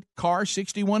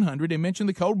 1-800-CAR-6100 and mention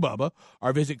the code BUBBA,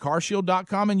 or visit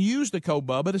carshield.com and use the code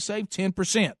BUBBA to save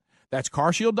 10%. That's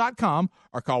carshield.com,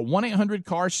 or call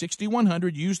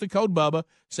 1-800-CAR-6100, use the code BUBBA,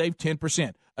 save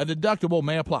 10%. A deductible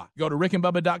may apply. Go to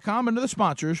rickandbubba.com under the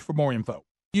sponsors for more info.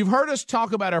 You've heard us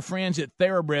talk about our friends at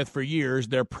TheraBreath for years.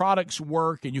 Their products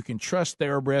work, and you can trust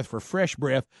TheraBreath for fresh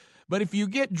breath. But if you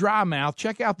get dry mouth,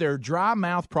 check out their dry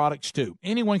mouth products too.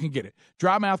 Anyone can get it.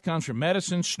 Dry mouth comes from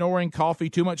medicine, snoring, coffee,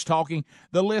 too much talking.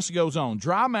 The list goes on.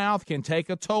 Dry mouth can take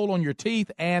a toll on your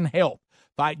teeth and health.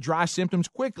 Fight dry symptoms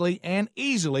quickly and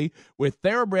easily with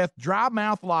TheraBreath Dry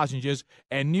Mouth Lozenges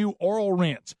and new oral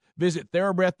rinse. Visit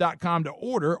TheraBreath.com to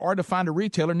order or to find a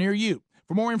retailer near you.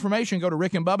 For more information, go to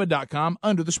rickandbubba.com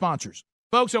under the sponsors.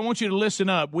 Folks, I want you to listen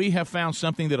up. We have found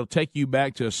something that'll take you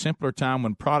back to a simpler time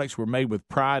when products were made with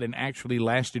pride and actually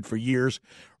lasted for years.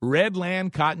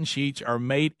 Redland cotton sheets are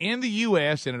made in the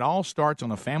U.S., and it all starts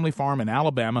on a family farm in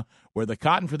Alabama where the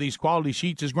cotton for these quality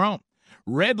sheets is grown.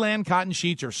 Redland cotton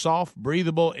sheets are soft,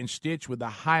 breathable, and stitched with the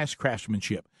highest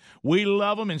craftsmanship. We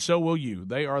love them, and so will you.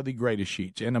 They are the greatest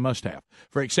sheets and a must-have.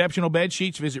 For exceptional bed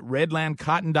sheets, visit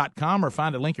redlandcotton.com or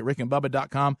find a link at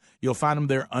rickandbubba.com. You'll find them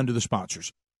there under the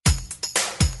sponsors.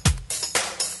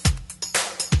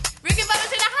 Rick and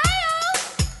Bubba's in Ohio.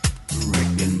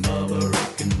 Rick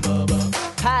and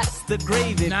Bubba. Pass the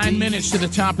gravy. 9 minutes to the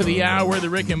top of the hour, the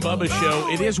Rick and Bubba Show.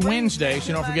 It is Wednesday,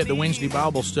 so don't forget the Wednesday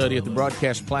Bible study at the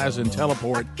Broadcast Plaza and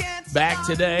Teleport. Back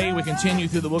today, we continue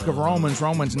through the book of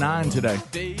Romans 9 today.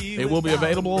 It will be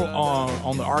available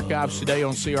on the archives today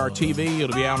on CRTV.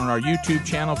 It'll be out on our YouTube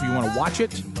channel if you want to watch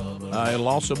it. It'll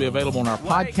also be available on our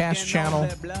podcast channel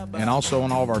and also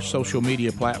on all of our social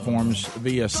media platforms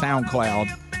via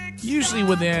SoundCloud. Usually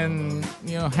within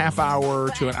half hour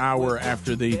to an hour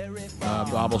after the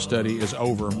Bible study is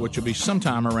over, which will be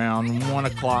sometime around 1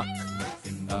 o'clock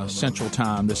Central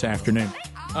Time this afternoon.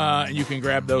 And you can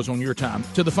grab those on your time.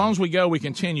 To the phones we go. We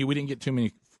continue. We didn't get too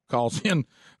many calls in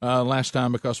last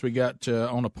time because we got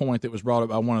on a point that was brought up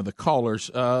by one of the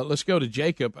callers. Let's go to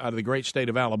Jacob out of the great state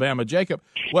of Alabama. Jacob,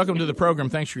 welcome to the program.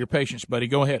 Thanks for your patience, buddy.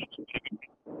 Go ahead.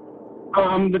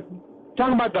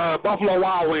 Talking about the Buffalo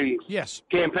Wild Wings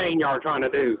campaign y'all are trying to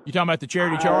do. You talking about the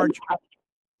charity charge?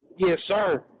 Yes,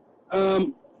 sir. I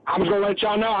was going to let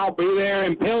y'all know I'll be there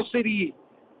in Pell City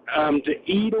to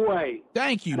eat away.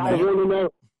 Thank you, and man. I want to know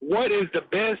what is the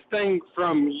best thing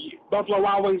from Buffalo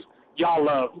Wild Wings y'all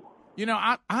love.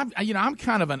 I'm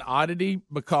kind of an oddity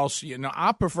because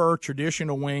I prefer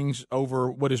traditional wings over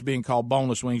what is being called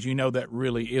boneless wings. That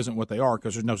really isn't what they are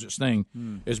because there's no such thing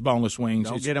as boneless wings.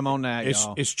 Don't get them on that,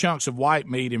 y'all. It's chunks of white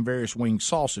meat in various wing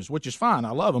sauces, which is fine.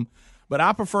 I love them, but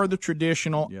I prefer the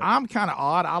traditional. Yep. I'm kind of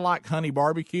odd. I like honey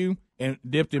barbecue and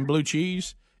dipped in blue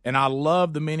cheese, and I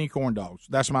love the mini corn dogs.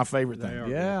 That's my favorite thing.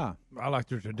 Yeah, I like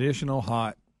the traditional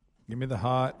hot. Give me the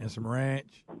hot and some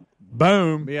ranch.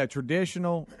 Boom. Yeah,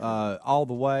 traditional all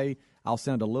the way. I'll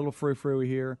send a little frou-frou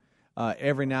here.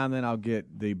 Every now and then I'll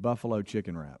get the buffalo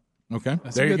chicken wrap. Okay.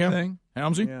 That's there a you good go. thing.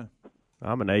 Helmsy? Yeah.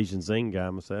 I'm an Asian Zing guy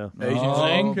myself. Asian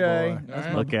Zing? Okay.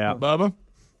 Right. Look out. Bubba?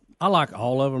 I like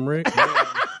all of them, Rick.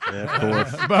 Yeah, of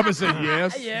course. Bubba said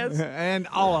yes. Yes. And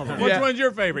all of them. Which one's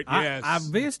your favorite? Yes. I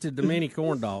visited the mini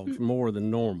corn dogs more than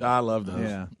normal. I love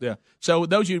those. Yeah. So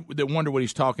those of you that wonder what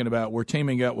he's talking about, we're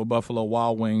teaming up with Buffalo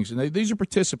Wild Wings, and these are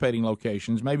participating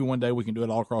locations. Maybe one day we can do it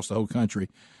all across the whole country,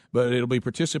 but it'll be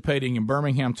participating in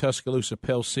Birmingham, Tuscaloosa,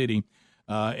 Pell City,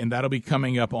 and that'll be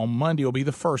coming up on Monday. Will be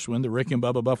the first one, the Rick and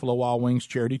Bubba Buffalo Wild Wings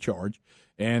charity charge,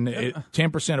 and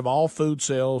 10% of all food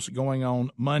sales going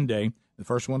on Monday. The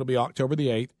first one will be October the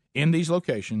 8th. In these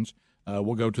locations,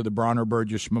 we'll go to the Bronner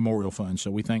Burgess Memorial Fund.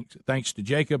 So we thanks to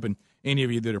Jacob and any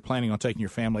of you that are planning on taking your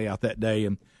family out that day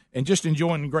and just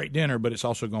enjoying a great dinner, but it's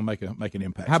also going to make an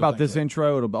impact. How about this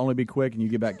intro? It'll only be quick, and you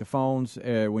get back to phones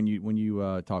when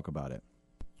you talk about it.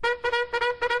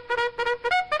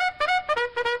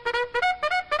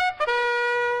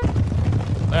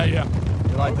 Yeah.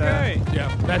 You like that?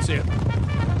 Yeah, that's it.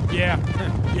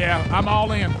 Yeah, I'm all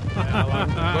in.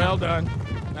 Well done.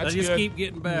 That's They just good. keep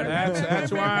getting better.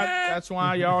 That's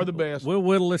why y'all are the best. We'll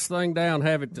whittle this thing down,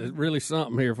 have it to really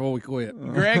something here before we quit.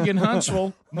 Greg in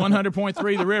Huntsville,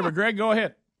 100.3 The River. Greg, go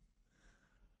ahead.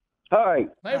 Hi.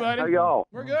 Hey, buddy. How y'all?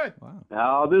 We're good. Wow.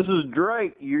 Now, this is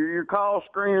Drake. Your call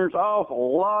screener's off a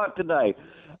lot today.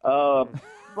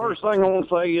 First thing I want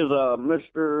to say is,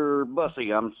 Mr.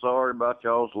 Bussey, I'm sorry about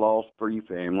y'all's loss for your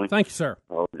family. Thank you, sir.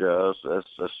 Apologize.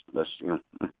 That's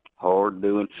hard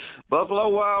doing. Buffalo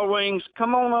Wild Wings,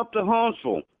 come on up to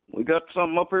Huntsville. We got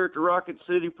something up here at the Rocket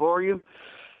City for you.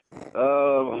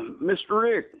 Mr.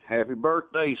 Rick, happy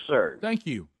birthday, sir. Thank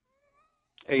you.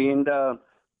 And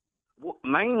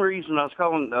main reason I was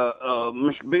calling,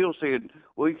 Mr. Bill said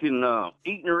we can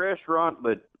eat in a restaurant,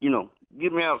 but,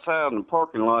 get me outside in the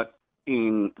parking lot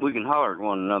and we can holler at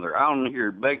one another. I don't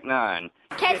hear Bake Nine.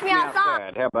 Catch me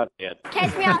outside. How about that?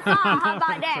 Catch me outside. How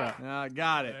about that?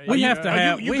 Got it.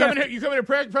 You come in here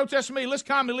protesting me. Let's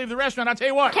calmly leave the restaurant. I tell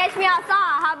you what. Catch me outside.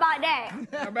 How about that?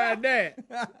 How about that?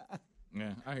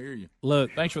 Yeah, I hear you.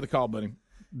 Look, thanks for the call, buddy.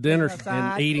 dinner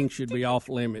and eating should be off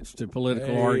limits to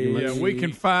political arguments. Yeah, we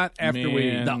can fight after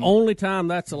we eat. The only time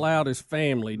that's allowed is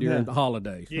family during the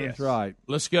holidays. Yes. That's right.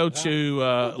 Let's go to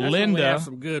That's when we Linda. have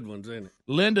some good ones in it.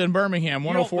 Linda in Birmingham,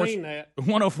 You don't mean that.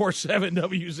 104.7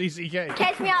 WZCK.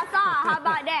 Catch me outside. How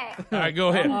about that? All right, go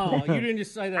ahead. Oh, you didn't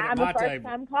just say that at I'm my a table.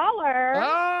 first-time caller.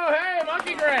 Oh, hey,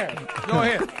 monkey grab. Go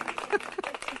ahead.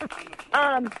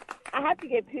 I have to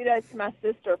give kudos to my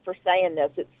sister for saying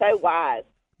this. It's so wise.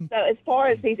 So as far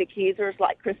as these accusers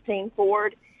like Christine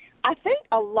Ford, I think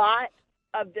a lot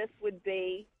of this would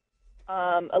be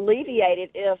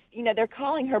alleviated if, they're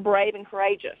calling her brave and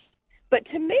courageous. But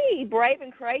to me, brave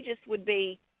and courageous would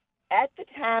be, at the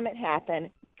time it happened,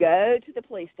 go to the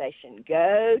police station,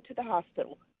 go to the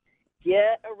hospital,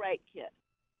 get a rape kit,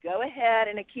 go ahead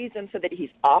and accuse him so that he's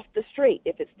off the street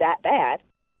if it's that bad.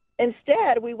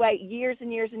 Instead, we wait years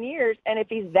and years and years, and if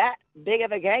he's that big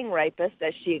of a gang rapist,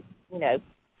 as she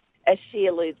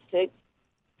alludes to,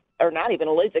 or not even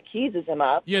alludes, accuses him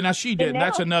of. Yeah, now she did. Now,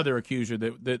 That's another accuser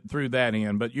that threw that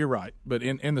in, but you're right. But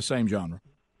in the same genre.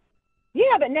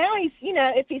 Yeah, but now he's,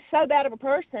 if he's so bad of a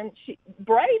person,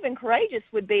 brave and courageous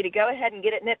would be to go ahead and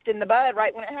get it nipped in the bud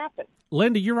right when it happens.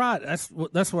 Linda, you're right.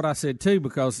 That's what I said, too,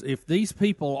 because if these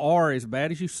people are as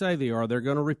bad as you say they are, they're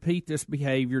going to repeat this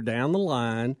behavior down the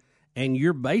line, and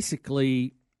you're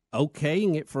basically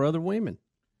okaying it for other women.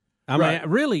 I mean,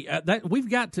 really, we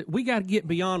got to get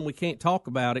beyond we can't talk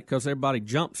about it because everybody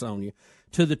jumps on you,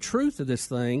 to the truth of this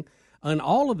thing and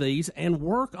all of these, and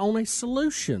work on a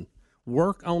solution.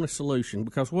 Work on a solution,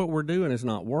 because what we're doing is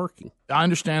not working. I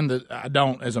understand that I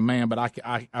don't as a man, but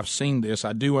I've seen this.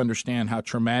 I do understand how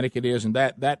traumatic it is, and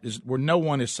that is where no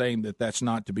one is saying that that's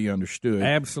not to be understood.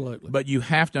 Absolutely. But you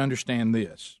have to understand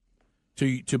this,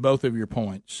 to both of your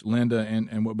points, Linda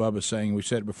and what Bubba's saying. We've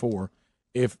said it before.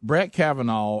 If Brett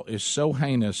Kavanaugh is so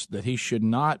heinous that he should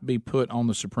not be put on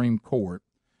the Supreme Court,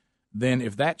 then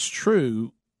if that's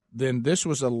true, then this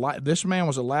man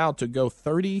was allowed to go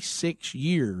 36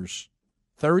 years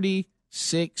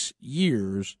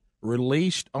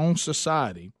released on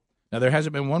society. Now, there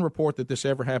hasn't been one report that this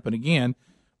ever happened again,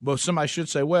 but somebody should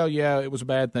say, well, yeah, it was a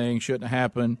bad thing, shouldn't have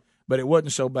happened, but it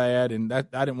wasn't so bad, and that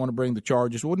I didn't want to bring the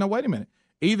charges. Well, no, wait a minute.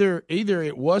 Either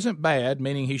it wasn't bad,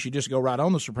 meaning he should just go right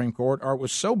on the Supreme Court, or it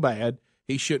was so bad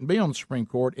he shouldn't be on the Supreme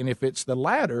Court. And if it's the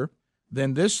latter,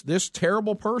 then this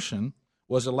terrible person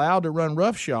was allowed to run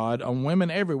roughshod on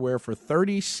women everywhere for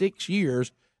 36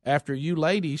 years after you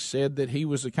ladies said that he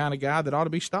was the kind of guy that ought to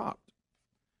be stopped.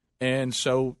 And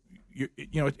so,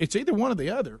 it's either one or the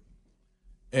other.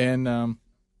 And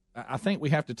I think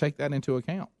we have to take that into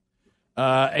account.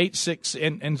 86,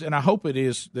 and I hope it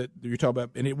is that you're talking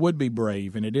about, and it would be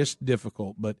brave, and it is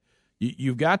difficult, but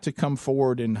you've got to come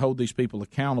forward and hold these people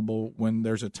accountable when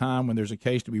there's a time when there's a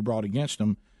case to be brought against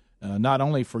them, not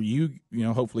only for you,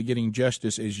 hopefully getting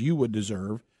justice as you would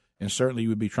deserve, and certainly you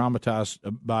would be traumatized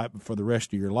by it for the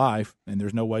rest of your life, and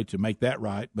there's no way to make that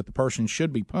right, but the person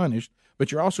should be punished,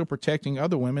 but you're also protecting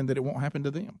other women that it won't happen to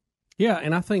them. Yeah,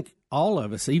 and I think all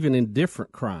of us, even in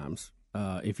different crimes,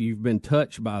 if you've been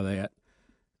touched by that,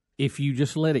 if you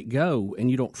just let it go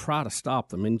and you don't try to stop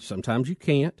them, and sometimes you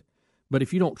can't, but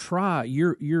if you don't try,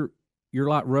 you're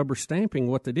like rubber stamping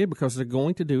what they did, because they're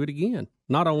going to do it again,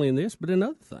 not only in this, but in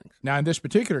other things. Now, in this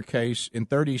particular case, in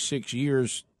 36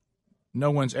 years, no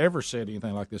one's ever said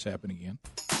anything like this happen again.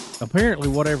 Apparently,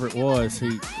 whatever it was,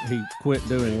 he quit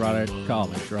doing right after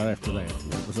college, right after that.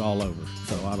 It was all over,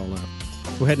 so I don't know.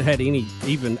 We hadn't had any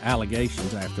even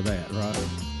allegations after that,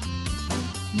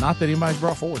 right? Not that anybody's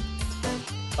brought forward.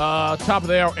 Top of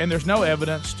the hour, and there's no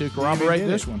evidence to corroborate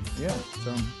this one. Yeah,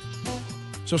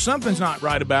 so something's not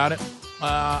right about it.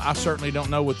 I certainly don't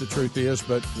know what the truth is,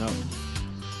 but no,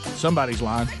 somebody's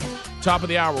lying. Top of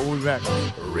the hour, we'll be back.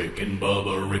 Rick and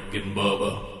Bubba, Rick and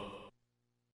Bubba.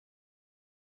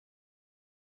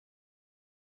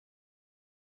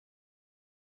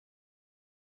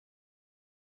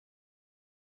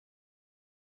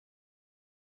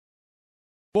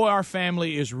 Boy, our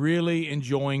family is really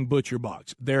enjoying Butcher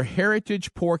Box. Their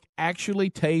heritage pork actually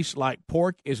tastes like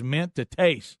pork is meant to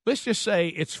taste. Let's just say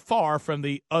it's far from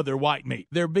the other white meat.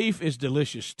 Their beef is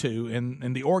delicious, too,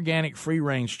 and the organic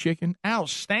free-range chicken,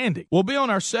 outstanding. We'll be on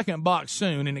our second box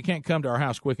soon, and it can't come to our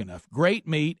house quick enough. Great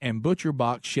meat, and Butcher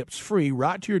Box ships free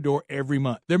right to your door every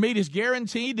month. Their meat is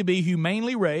guaranteed to be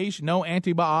humanely raised, no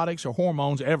antibiotics or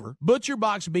hormones ever. Butcher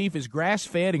Box beef is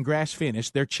grass-fed and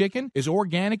grass-finished. Their chicken is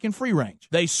organic and free-range.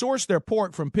 They They source their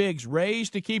pork from pigs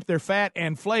raised to keep their fat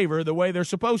and flavor the way they're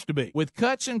supposed to be. With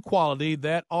cuts and quality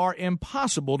that are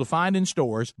impossible to find in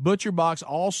stores, ButcherBox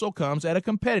also comes at a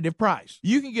competitive price.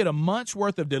 You can get a month's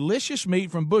worth of delicious meat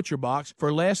from ButcherBox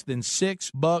for less than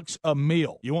 $6 a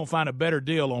meal. You won't find a better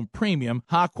deal on premium,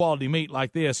 high-quality meat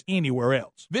like this anywhere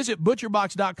else. Visit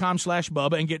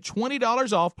ButcherBox.com/Bubba and get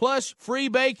 $20 off plus free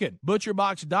bacon.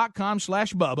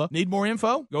 ButcherBox.com/Bubba. Need more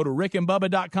info? Go to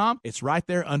rickandbubba.com. It's right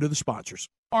there under the sponsors.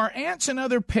 Are ants and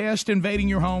other pests invading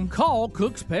your home? Call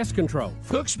Cook's Pest Control.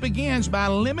 Cook's begins by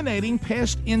eliminating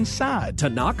pests inside. To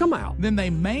knock them out. Then they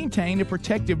maintain a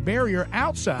protective barrier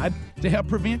outside to help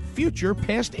prevent future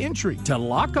pest entry. To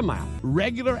lock them out.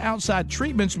 Regular outside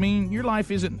treatments mean your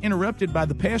life isn't interrupted by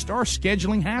the pest or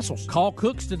scheduling hassles. Call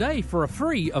Cook's today for a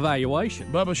free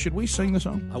evaluation. Bubba, should we sing the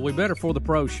song? We better for the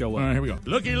pros show up. All right, here we go.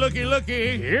 Looky, looky,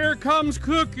 looky. Here comes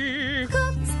Cookie.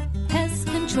 Cook's Pest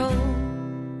Control.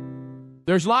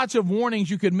 There's lots of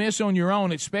warnings you could miss on your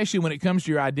own, especially when it comes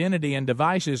to your identity and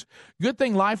devices. Good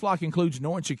thing LifeLock includes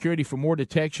Norton Security for more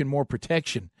detection, more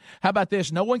protection. How about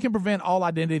this? No one can prevent all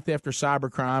identity theft or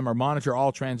cybercrime or monitor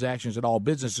all transactions at all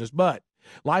businesses, but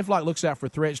LifeLock looks out for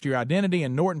threats to your identity,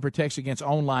 and Norton protects against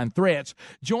online threats.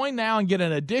 Join now and get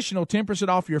an additional 10%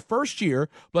 off your first year,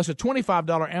 plus a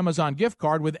 $25 Amazon gift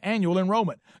card with annual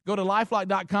enrollment. Go to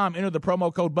LifeLock.com, enter the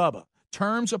promo code BUBBA.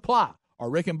 Terms apply. Or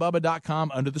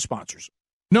rickandbubba.com under the sponsors.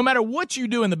 No matter what you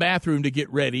do in the bathroom to get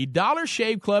ready, Dollar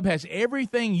Shave Club has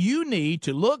everything you need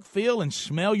to look, feel, and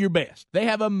smell your best. They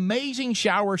have amazing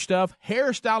shower stuff,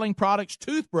 hairstyling products,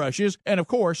 toothbrushes, and of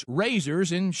course,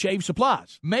 razors and shave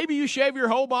supplies. Maybe you shave your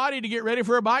whole body to get ready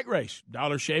for a bike race.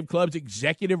 Dollar Shave Club's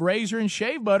executive razor and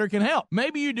shave butter can help.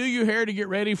 Maybe you do your hair to get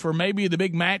ready for maybe the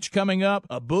big match coming up.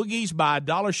 A Boogies by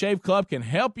Dollar Shave Club can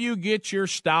help you get your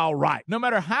style right. No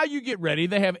matter how you get ready,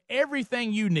 they have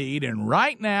everything you need, and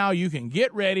right now you can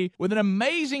get ready with an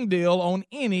amazing deal on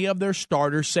any of their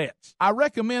starter sets. I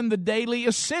recommend the Daily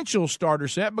Essential Starter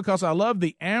Set because I love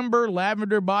the Amber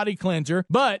Lavender Body Cleanser,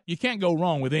 but you can't go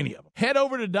wrong with any of them. Head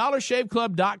over to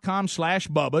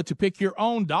dollarshaveclub.com/Bubba to pick your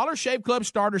own Dollar Shave Club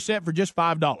starter set for just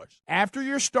 $5. After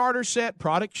your starter set,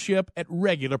 products ship at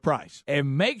regular price.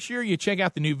 And make sure you check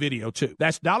out the new video, too.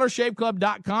 That's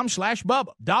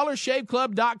dollarshaveclub.com/Bubba.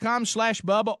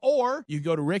 dollarshaveclub.com/Bubba, or you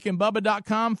go to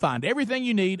rickandbubba.com, find everything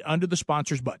you need under the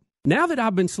sponsors button. Now that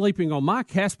I've been sleeping on my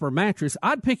Casper mattress,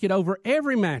 I'd pick it over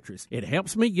every mattress. It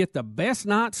helps me get the best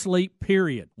night's sleep,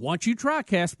 period. Once you try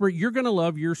Casper, you're going to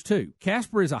love yours too.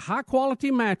 Casper is a high-quality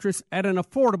mattress at an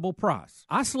affordable price.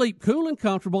 I sleep cool and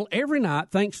comfortable every night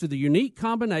thanks to the unique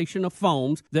combination of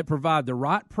foams that provide the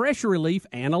right pressure relief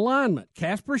and alignment.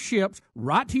 Casper ships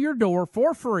right to your door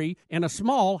for free in a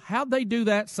small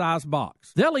how'd-they-do-that size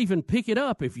box. They'll even pick it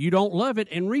up if you don't love it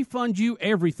and refund you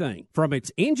everything. From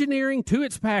its engineering to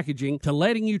its packaging, to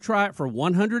letting you try it for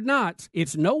 100 nights,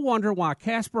 it's no wonder why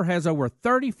Casper has over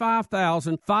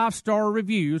 35,000 five-star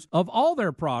reviews of all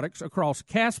their products across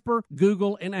Casper,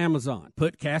 Google, and Amazon.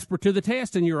 Put Casper to the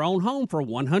test in your own home for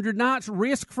 100 nights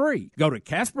risk-free. Go to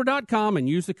Casper.com and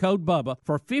use the code BUBBA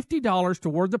for $50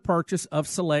 toward the purchase of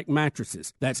select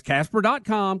mattresses. That's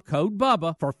Casper.com, code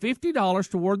BUBBA for $50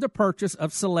 toward the purchase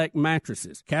of select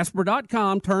mattresses.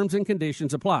 Casper.com, terms and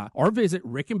conditions apply. Or visit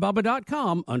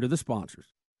rickandbubba.com under the sponsors.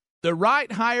 The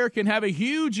right hire can have a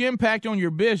huge impact on your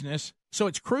business, so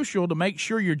it's crucial to make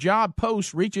sure your job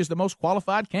post reaches the most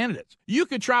qualified candidates. You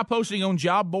could try posting on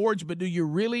job boards, but do you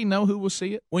really know who will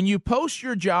see it? When you post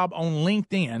your job on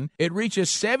LinkedIn, it reaches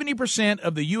 70%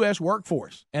 of the U.S.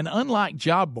 workforce. And unlike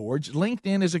job boards,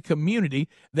 LinkedIn is a community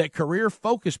that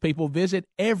career-focused people visit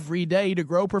every day to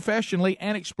grow professionally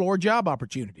and explore job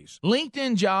opportunities.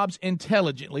 LinkedIn Jobs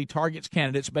intelligently targets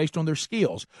candidates based on their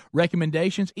skills,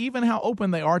 recommendations, even how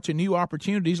open they are to new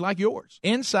opportunities like yours.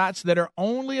 Insights that are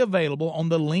only available on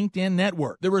the LinkedIn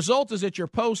network. The result is that your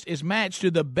post is matched to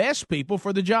the best people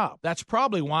for the job. That's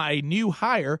probably why a new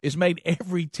hire is made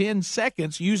every 10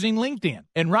 seconds using LinkedIn.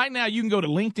 And right now you can go to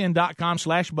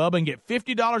linkedin.com/Bubba and get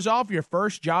 $50 off your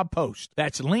first job post.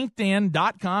 That's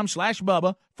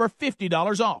linkedin.com/Bubba for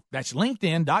 $50 off. That's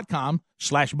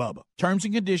linkedin.com/Bubba. Terms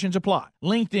and conditions apply.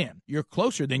 LinkedIn, you're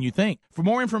closer than you think. For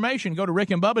more information, go to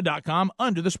rickandbubba.com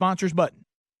under the sponsors button.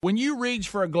 When you reach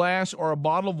for a glass or a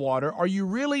bottle of water, are you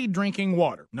really drinking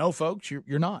water? No, folks,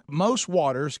 you're not. Most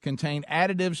waters contain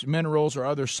additives, minerals, or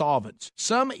other solvents.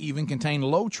 Some even contain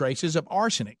low traces of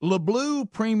arsenic.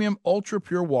 LeBlue Premium Ultra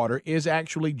Pure Water is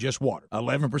actually just water.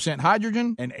 11%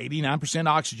 hydrogen and 89%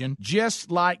 oxygen, just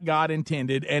like God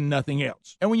intended and nothing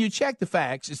else. And when you check the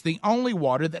facts, it's the only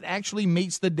water that actually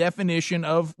meets the definition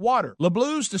of water.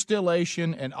 LeBlue's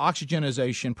distillation and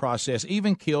oxygenization process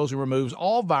even kills and removes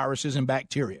all viruses and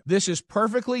bacteria. This is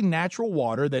perfectly natural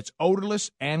water that's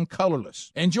odorless and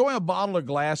colorless. Enjoy a bottle or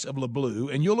glass of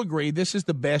LeBlue, and you'll agree this is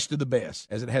the best of the best,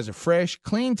 as it has a fresh,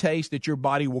 clean taste that your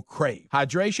body will crave.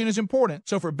 Hydration is important,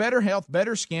 so for better health,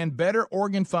 better skin, better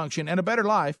organ function, and a better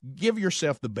life, give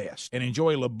yourself the best and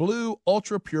enjoy LeBlue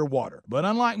Ultra Pure Water. But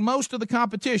unlike most of the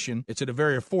competition, it's at a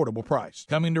very affordable price.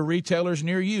 Coming to retailers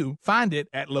near you, find it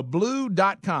at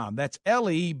lebleu.com. That's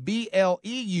LEBLEU.com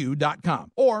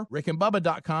or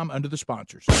rickandbubba.com under the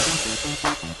sponsors.